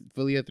find me at the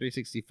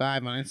Philia365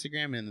 on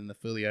Instagram and then the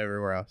Philia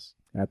everywhere else.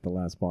 At the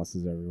last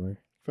bosses everywhere.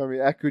 Find me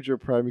at Kujo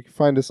Prime. You can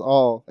find us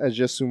all at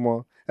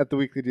Jesumo at the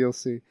Weekly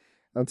DLC.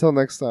 Until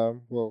next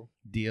time, well.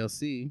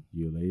 DLC.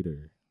 You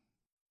later.